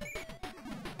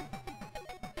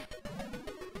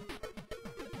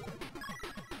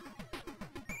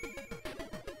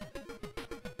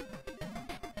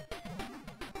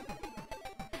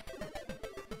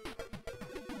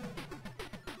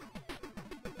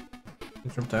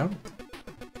 Jump down?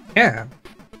 Yeah.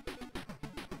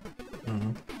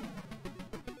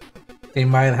 They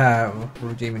might have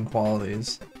redeeming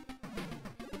qualities.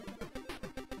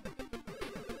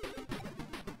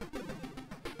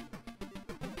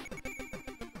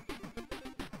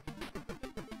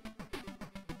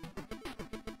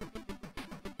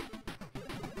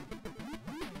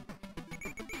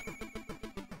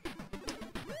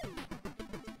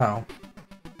 Oh.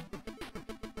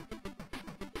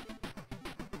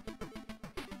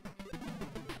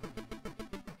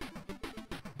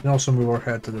 We can also move our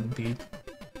head to the beat.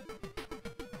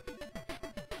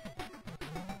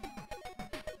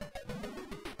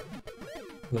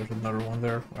 There's another one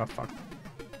there. Oh fuck.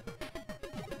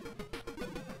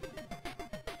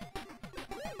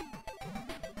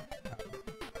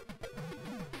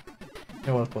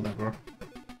 Yeah, well, whatever.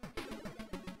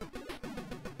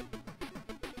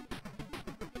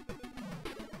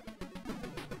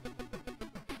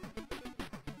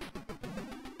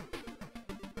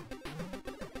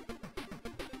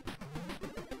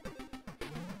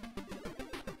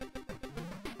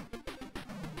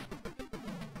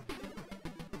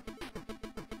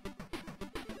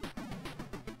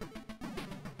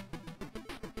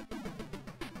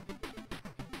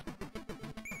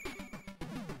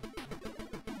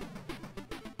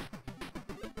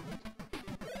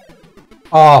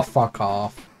 Oh, fuck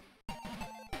off.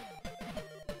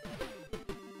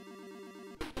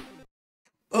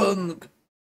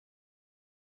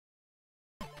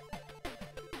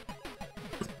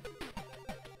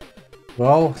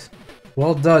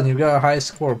 Well done. You got a high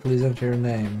score. Please enter your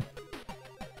name.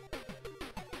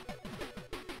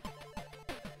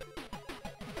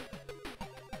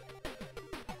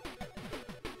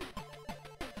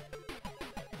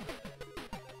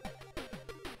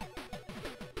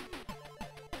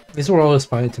 These were always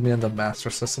funny to me on the Master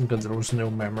System because there was no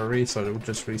memory, so it would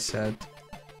just reset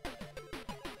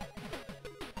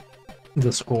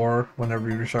the score whenever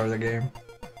you restart the game.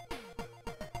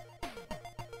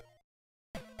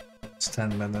 It's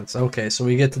 10 minutes. Okay, so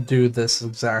we get to do this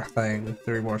exact thing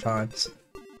 3 more times.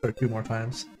 Or 2 more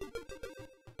times.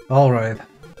 Alright.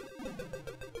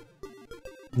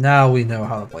 Now we know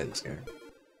how to play this game.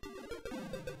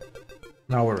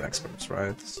 Now we're experts,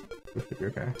 right? We should be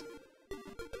okay.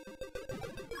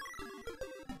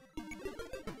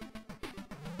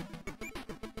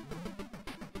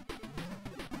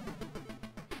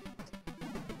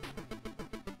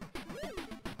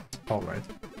 Alright.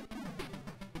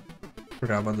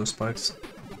 Forgot about those spikes.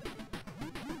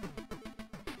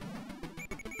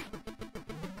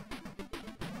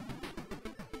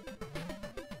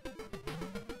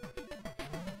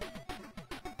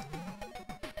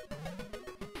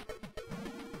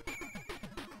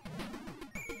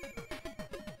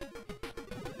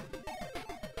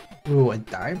 Ooh, a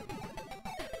dime?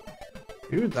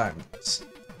 2 diamonds.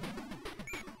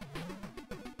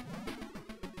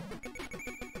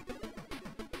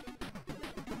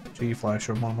 G-Flash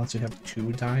or Mom lets you have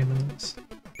 2 diamonds.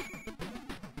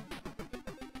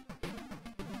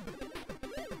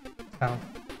 How?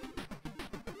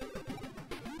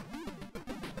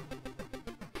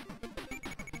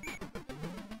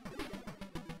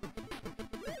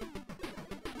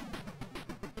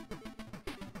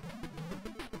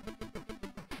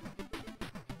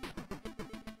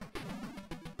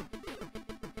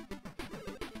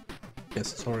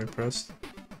 Yes, it's already pressed.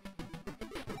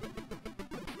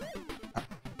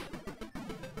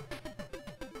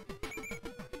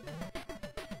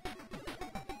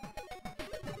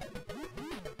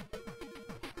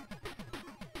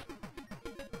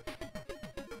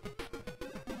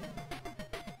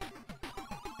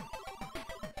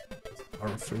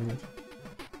 Our food.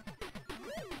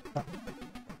 Ah,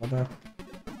 what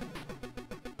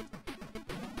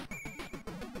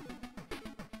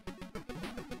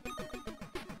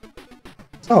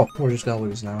Oh, we're just gonna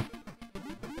lose now.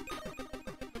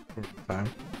 Fine.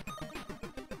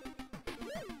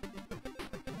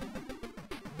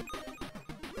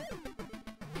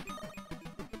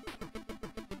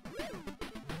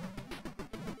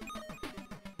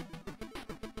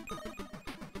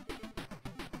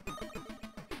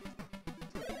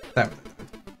 Damn it.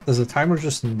 Does the timer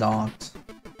just not?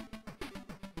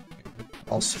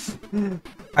 I'll also,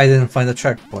 I didn't find a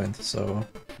checkpoint, so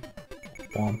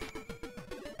womp.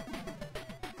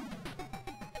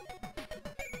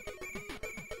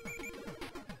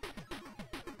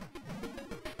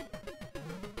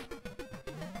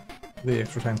 The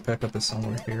extra time pickup is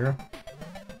somewhere here.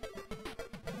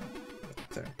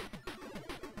 There.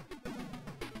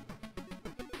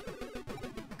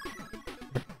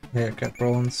 Yeah, Cat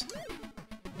Rollins.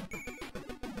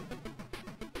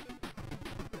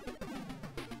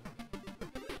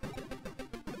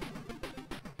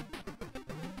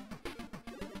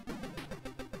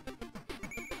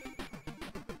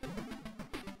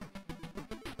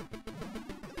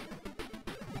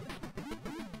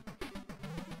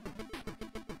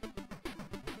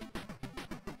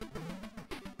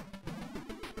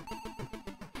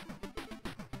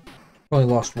 Only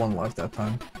lost one life that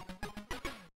time.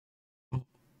 You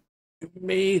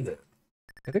made it.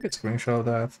 I think it's a screenshot of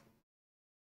that.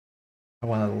 I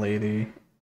want a lady.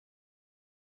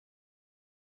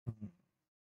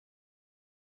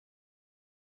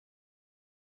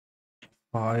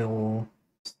 File,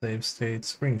 save state,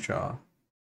 screenshot.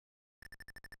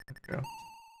 There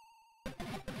we go.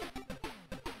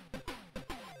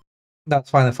 That's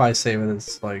fine if I save it,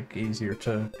 it's like easier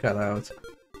to cut out.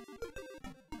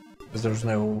 Because there's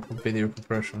no video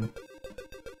compression.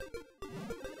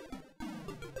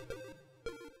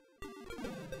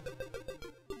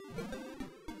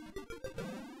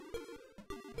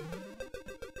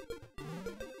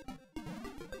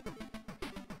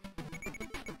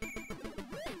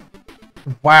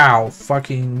 Wow,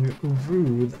 fucking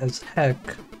rude as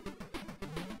heck.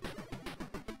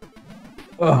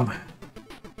 Oh man.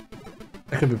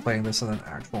 I could be playing this in an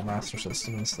actual Master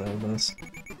System instead of this.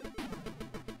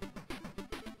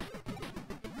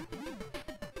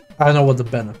 I don't know what the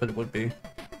benefit would be.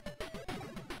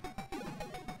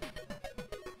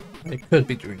 I could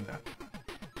be doing that.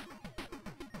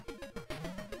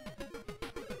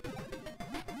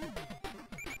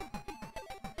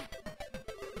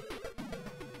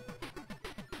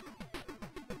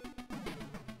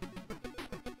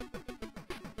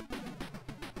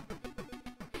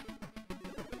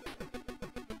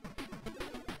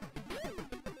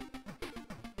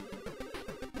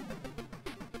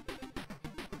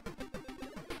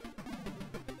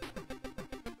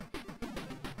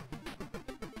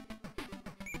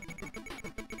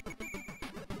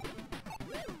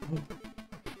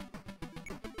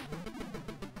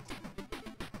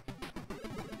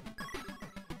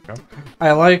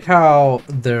 I like how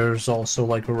there's also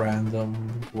like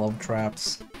random glove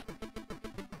traps.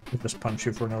 They just punch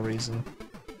you for no reason.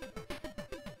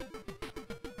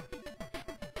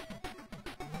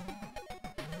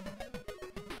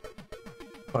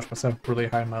 Push myself really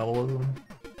high metabolism.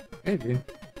 Maybe.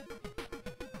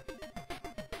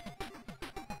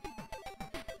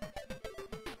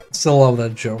 Still love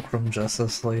that joke from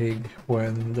Justice League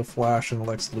when the Flash and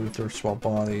Lex Luthor swap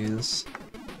bodies.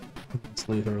 Lex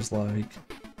Luthor's like,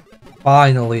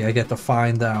 finally I get to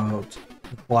find out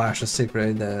Flash's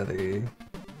secret identity.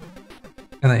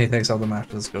 And then he takes out the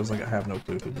matches, goes like, I have no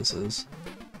clue who this is.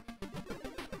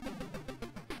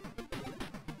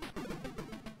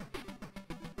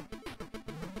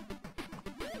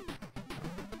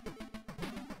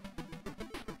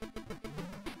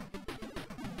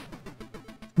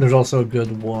 There's also a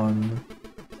good one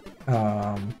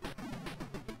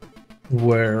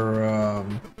where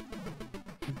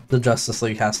the Justice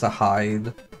League has to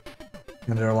hide,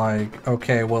 and they're like,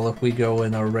 okay, well, if we go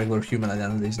in our regular human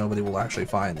identities, nobody will actually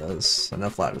find us. And the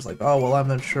Flash is like, oh, well, I'm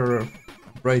not sure I'm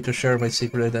ready to share my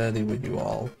secret identity with you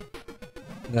all.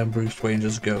 And then Bruce Wayne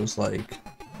just goes like,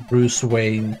 Bruce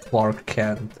Wayne, Clark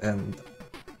Kent, and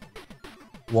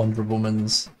Wonder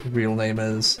Woman's real name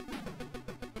is.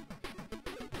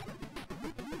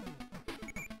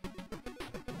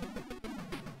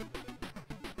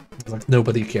 Like,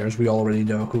 nobody cares, we already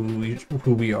know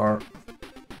who we are.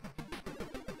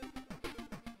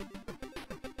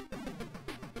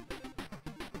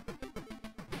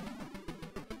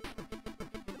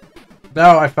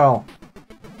 No, I fell.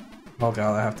 Oh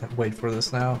god, I have to wait for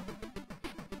this now.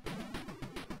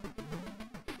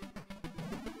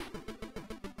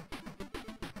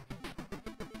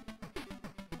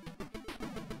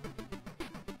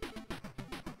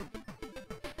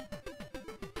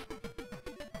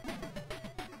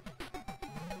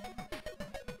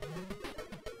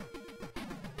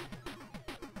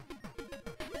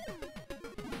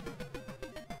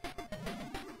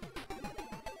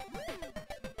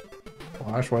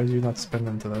 Flash, why did you not spin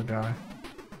into that guy?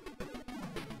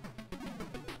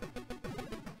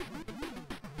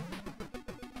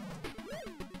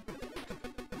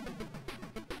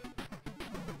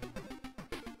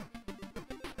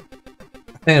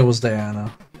 I think it was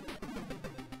Diana.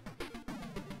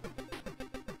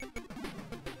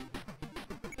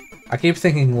 I keep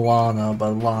thinking Lana,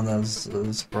 but Lana's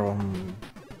is from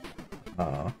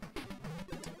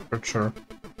for sure.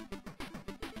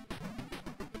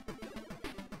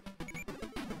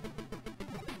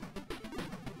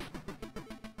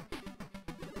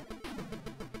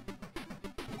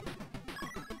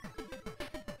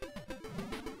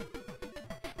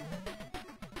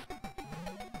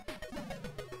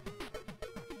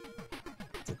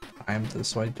 Time this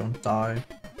so I don't die.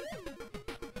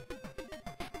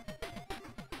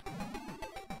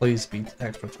 Please beat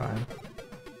extra time.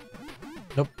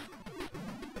 Nope.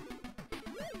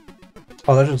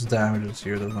 Oh, that just damages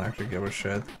here, doesn't actually give a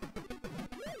shit.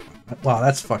 Wow,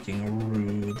 that's fucking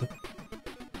rude.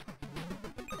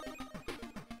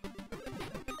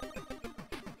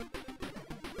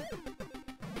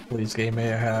 Please, game,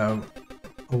 may I have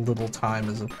a little time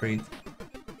as a treat.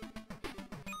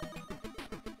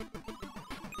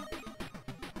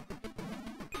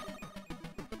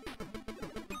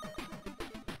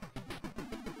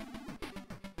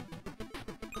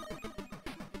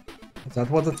 Is that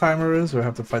what the timer is? Or I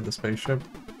have to fight the spaceship?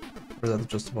 Or is that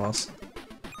just the boss?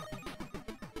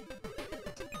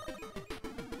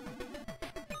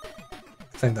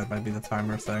 I think that might be the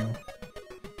timer thing.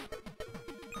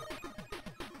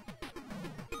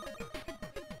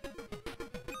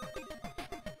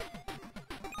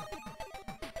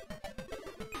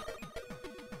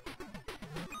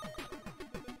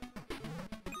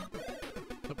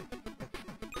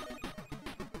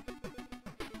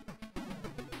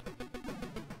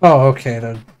 Oh, okay,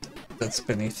 that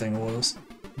spinny thing was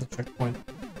the checkpoint.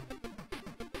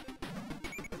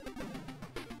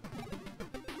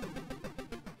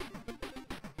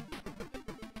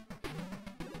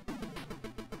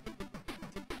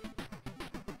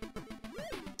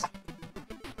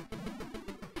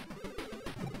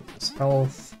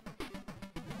 Health.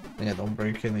 Yeah, don't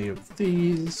break any of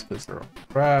these because they're all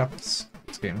traps.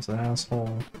 This game's an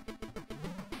asshole.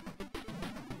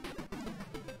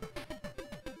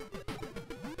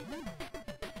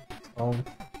 Oh.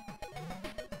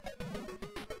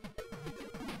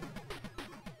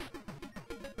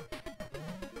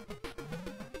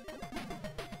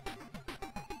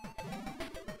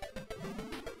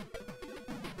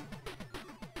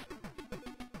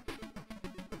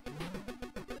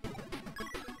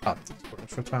 Ah, that's what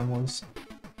extra time was.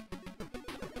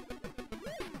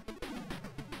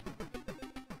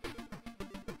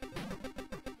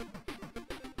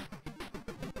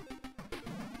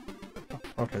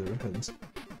 Oh, okay, there's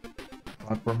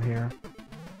platform here.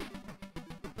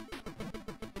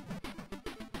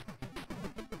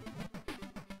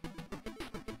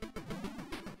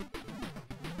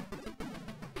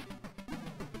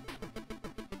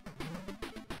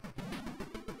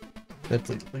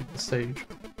 Please leave the stage.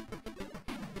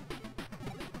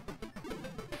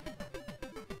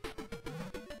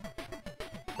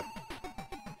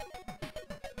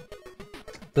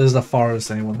 This is the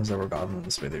farthest anyone has ever gotten in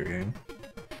this video game.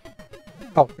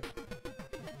 Oh.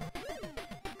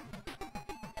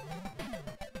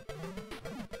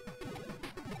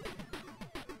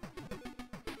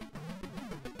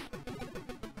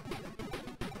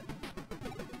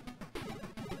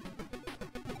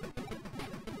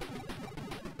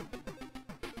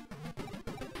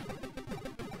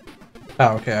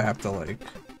 Oh, okay, I have to, like,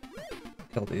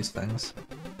 kill these things.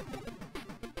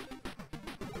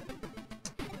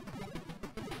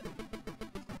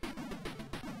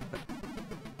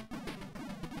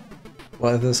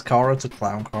 Well, this car, it's a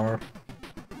clown car.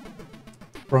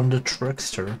 From the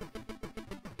Trickster.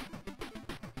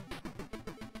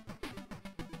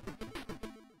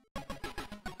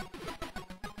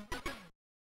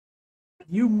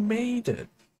 You made it!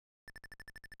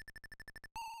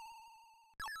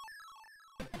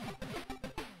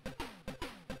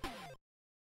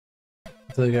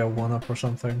 Did I get 1-up or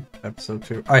something? Episode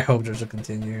 2. I hope there's a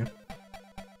continue.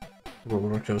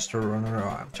 Roller Coaster Runner. Oh,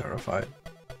 I'm terrified.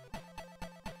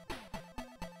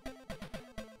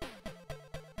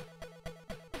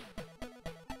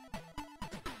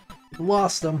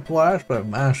 Lost them, Flash, but I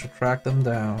managed to track them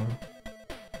down.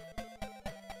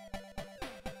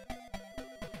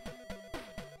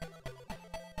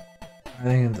 I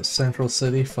think in the Central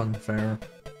City Fun Fair.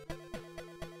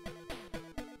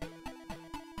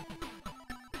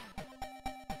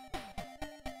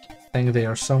 I think they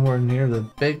are somewhere near the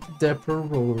Big Dipper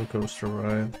roller coaster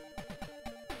ride.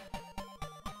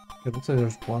 It looks like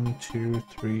there's 1, 2,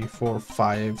 3, 4,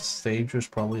 5 stages,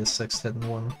 probably a 6th hidden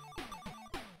one.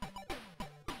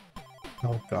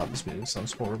 Oh god, this video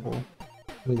sounds horrible.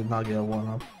 We did not get a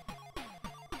 1-up.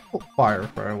 Oh, fire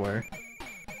right away.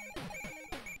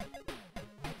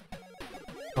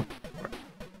 Oh,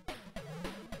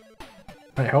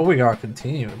 I hope we gotta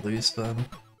continue at least then.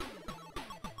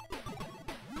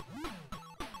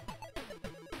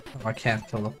 Oh, I can't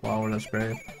kill the flower, that's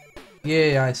great.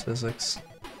 Yay, ice physics.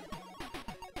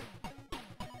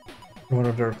 One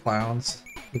of their clowns.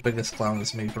 The biggest clown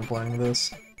is me for playing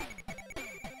this.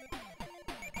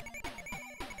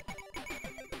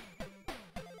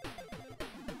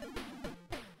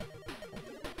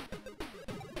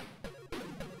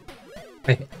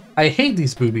 I hate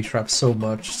these booby traps so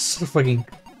much. It's a fucking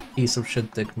piece of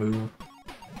shit dick move.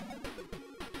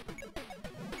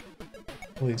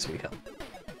 At least we help.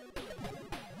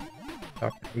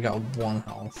 Okay, we got 1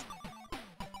 health.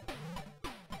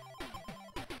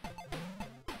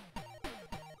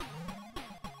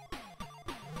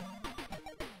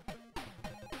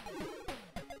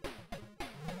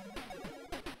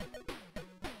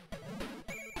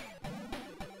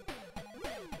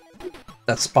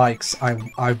 That spikes.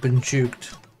 I've been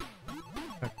juked.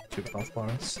 2 health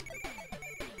bars.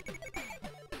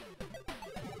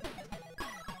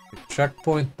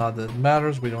 Checkpoint, not that it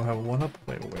matters, we don't have a 1-up.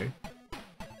 Wait.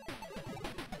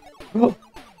 Oh,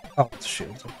 it's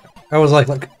shield. Okay. I was like,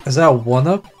 is that a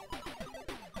 1-up?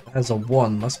 It has a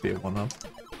 1, must be a 1-up.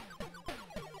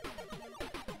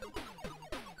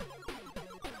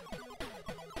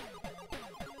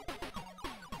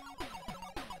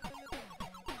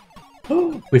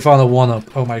 We found a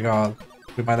 1-up. Oh my god.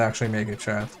 We might actually make it,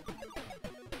 chat.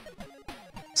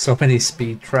 So many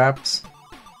speed traps.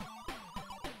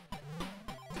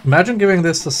 Imagine giving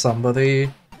this to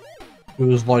somebody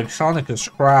who's like, Sonic is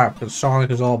crap, because Sonic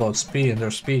is all about speed and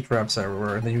there's speed traps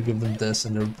everywhere, and then you give them this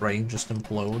and their brain just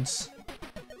implodes.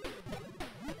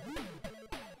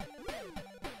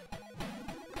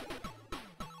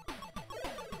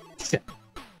 Shit.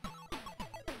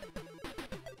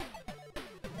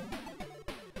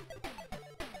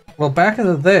 Well, back in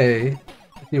the day,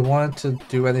 if you wanted to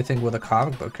do anything with a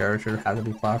comic book character, it had to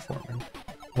be platforming.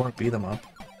 Or beat 'em up.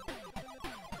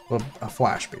 Well, a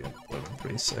Flash beat 'em up would have been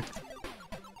pretty sick.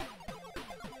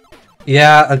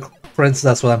 Yeah, for instance,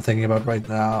 that's what I'm thinking about right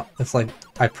now. It's like,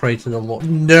 I pray to the Lord.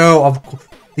 No, of course.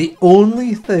 The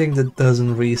only thing that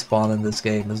doesn't respawn in this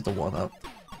game is the 1-up.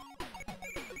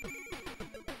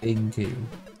 Thank you.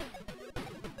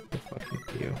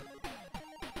 Fucking you.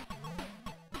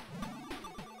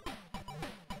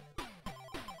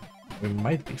 We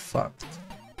might be fucked.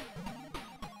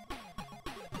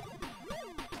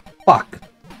 Fuck!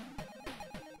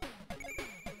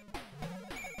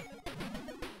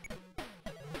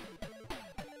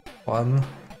 Fun.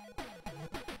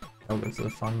 I'll go to the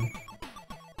fun.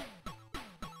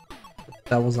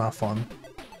 That was not fun.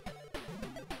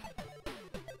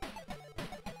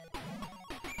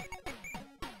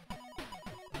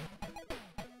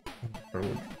 Where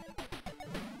would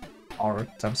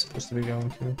art I'm supposed to be going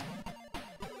to?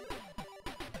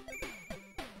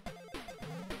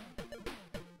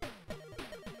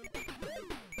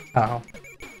 Oh.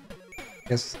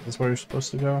 Guess that's where you're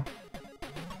supposed to go.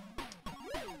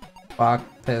 Fuck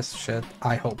this shit.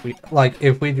 I hope we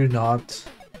if we do not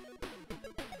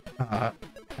have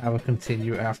a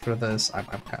continue after this, I'm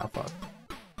kind of fucked.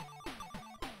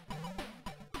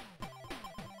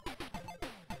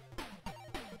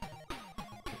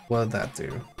 What did that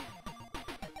do?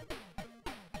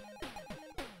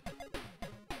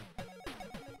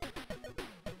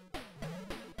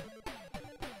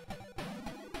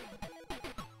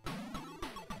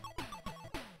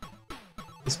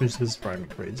 This music is driving me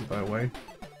crazy, by the way.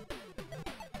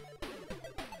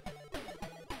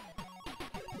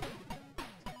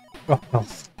 Oh, no.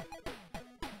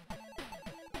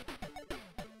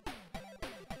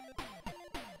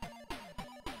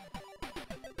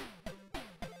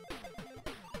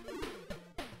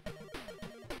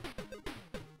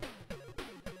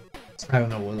 I don't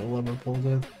know what the lever pull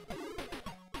did.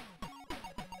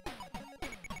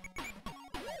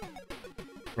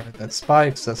 Right, that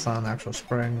spikes, that's not an actual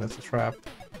spring, that's a trap.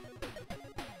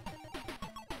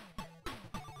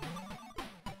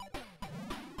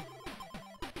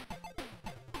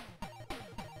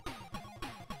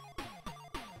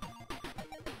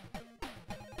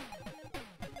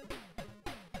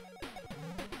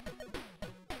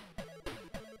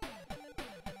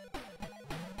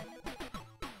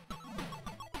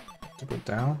 To go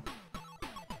down?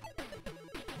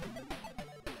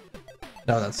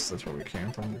 No, that's where we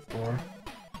came from before.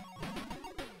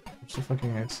 What's the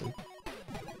fucking exit?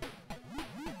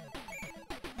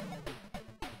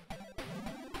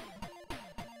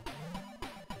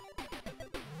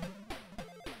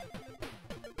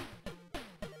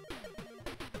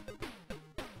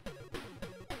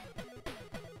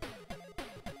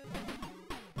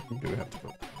 We do have to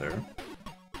go there.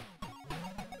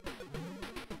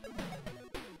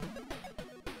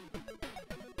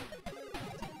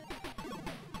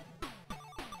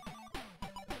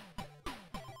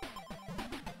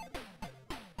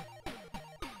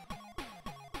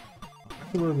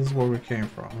 I feel like this is where we came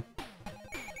from.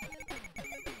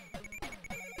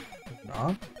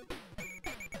 Not?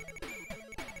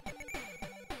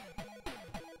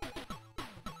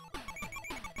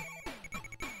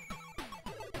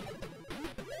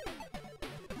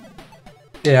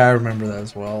 Yeah, I remember that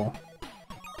as well.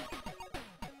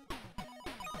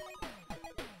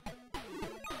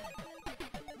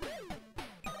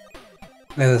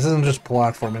 Yeah, this isn't just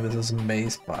platforming, this is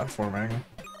maze platforming.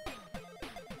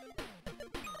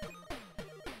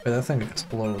 Wait, that thing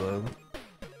exploded.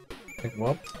 Like,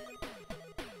 what?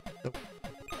 Nope.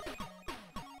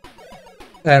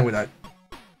 And we died.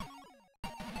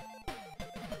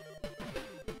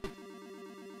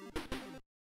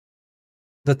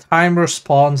 The timer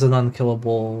spawns an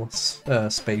unkillable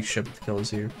spaceship that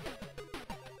kills you.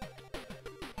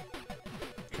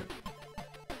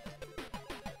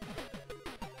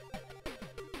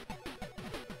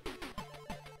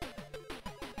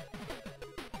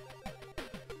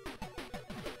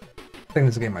 I think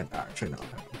this game might actually not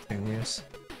have continues.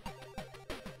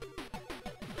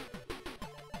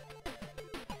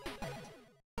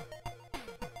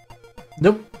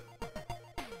 Nope.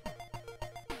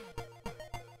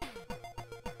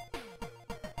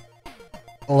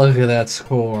 Look at that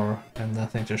score, and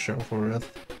nothing to show for it.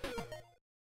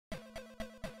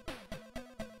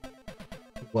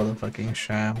 What a fucking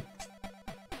sham.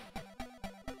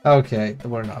 Okay,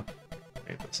 we're not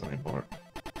doing this anymore.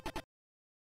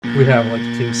 We have like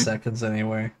 2 seconds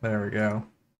anyway. There we go.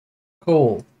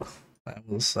 Cool. That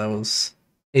was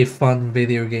a fun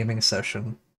video gaming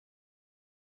session.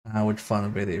 With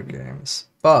fun video games.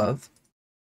 But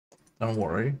don't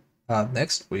worry.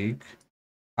 Next week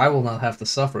I will not have to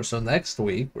suffer. So next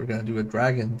week we're gonna do a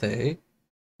Dragon Day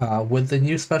with the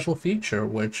new special feature,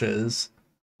 which is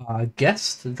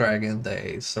guest Dragon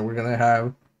Day. So we're gonna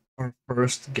have our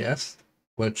first guest,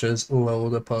 which is Lo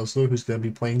the Puzzler, who's gonna be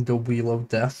playing the Wheel of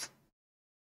Death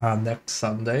next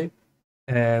Sunday,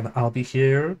 and I'll be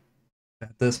here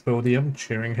at this podium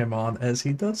cheering him on as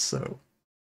he does so.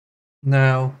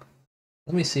 Now,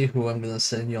 let me see who I'm gonna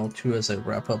send y'all to as I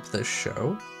wrap up this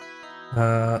show.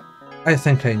 I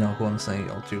think I know who I'm sending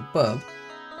y'all to, but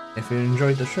if you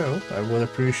enjoyed the show, I would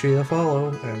appreciate a follow,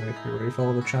 and if you already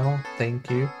follow the channel, thank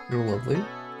you, you're lovely.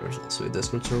 There's also a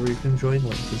Discord server you can join,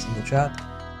 link is in the chat.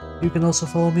 You can also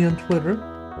follow me on Twitter,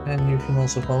 and you can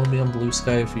also follow me on Blue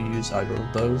Sky if you use either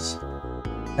of those.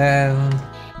 And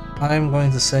I'm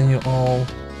going to send you all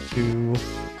to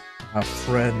a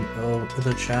friend of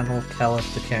the channel,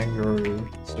 Caliph the Kangaroo,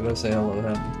 so go say hello to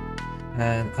him.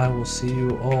 And I will see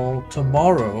you all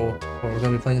tomorrow, where we're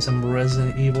going to be playing some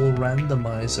Resident Evil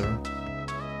Randomizer.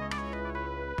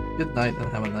 Good night and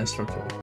have a nice turtle.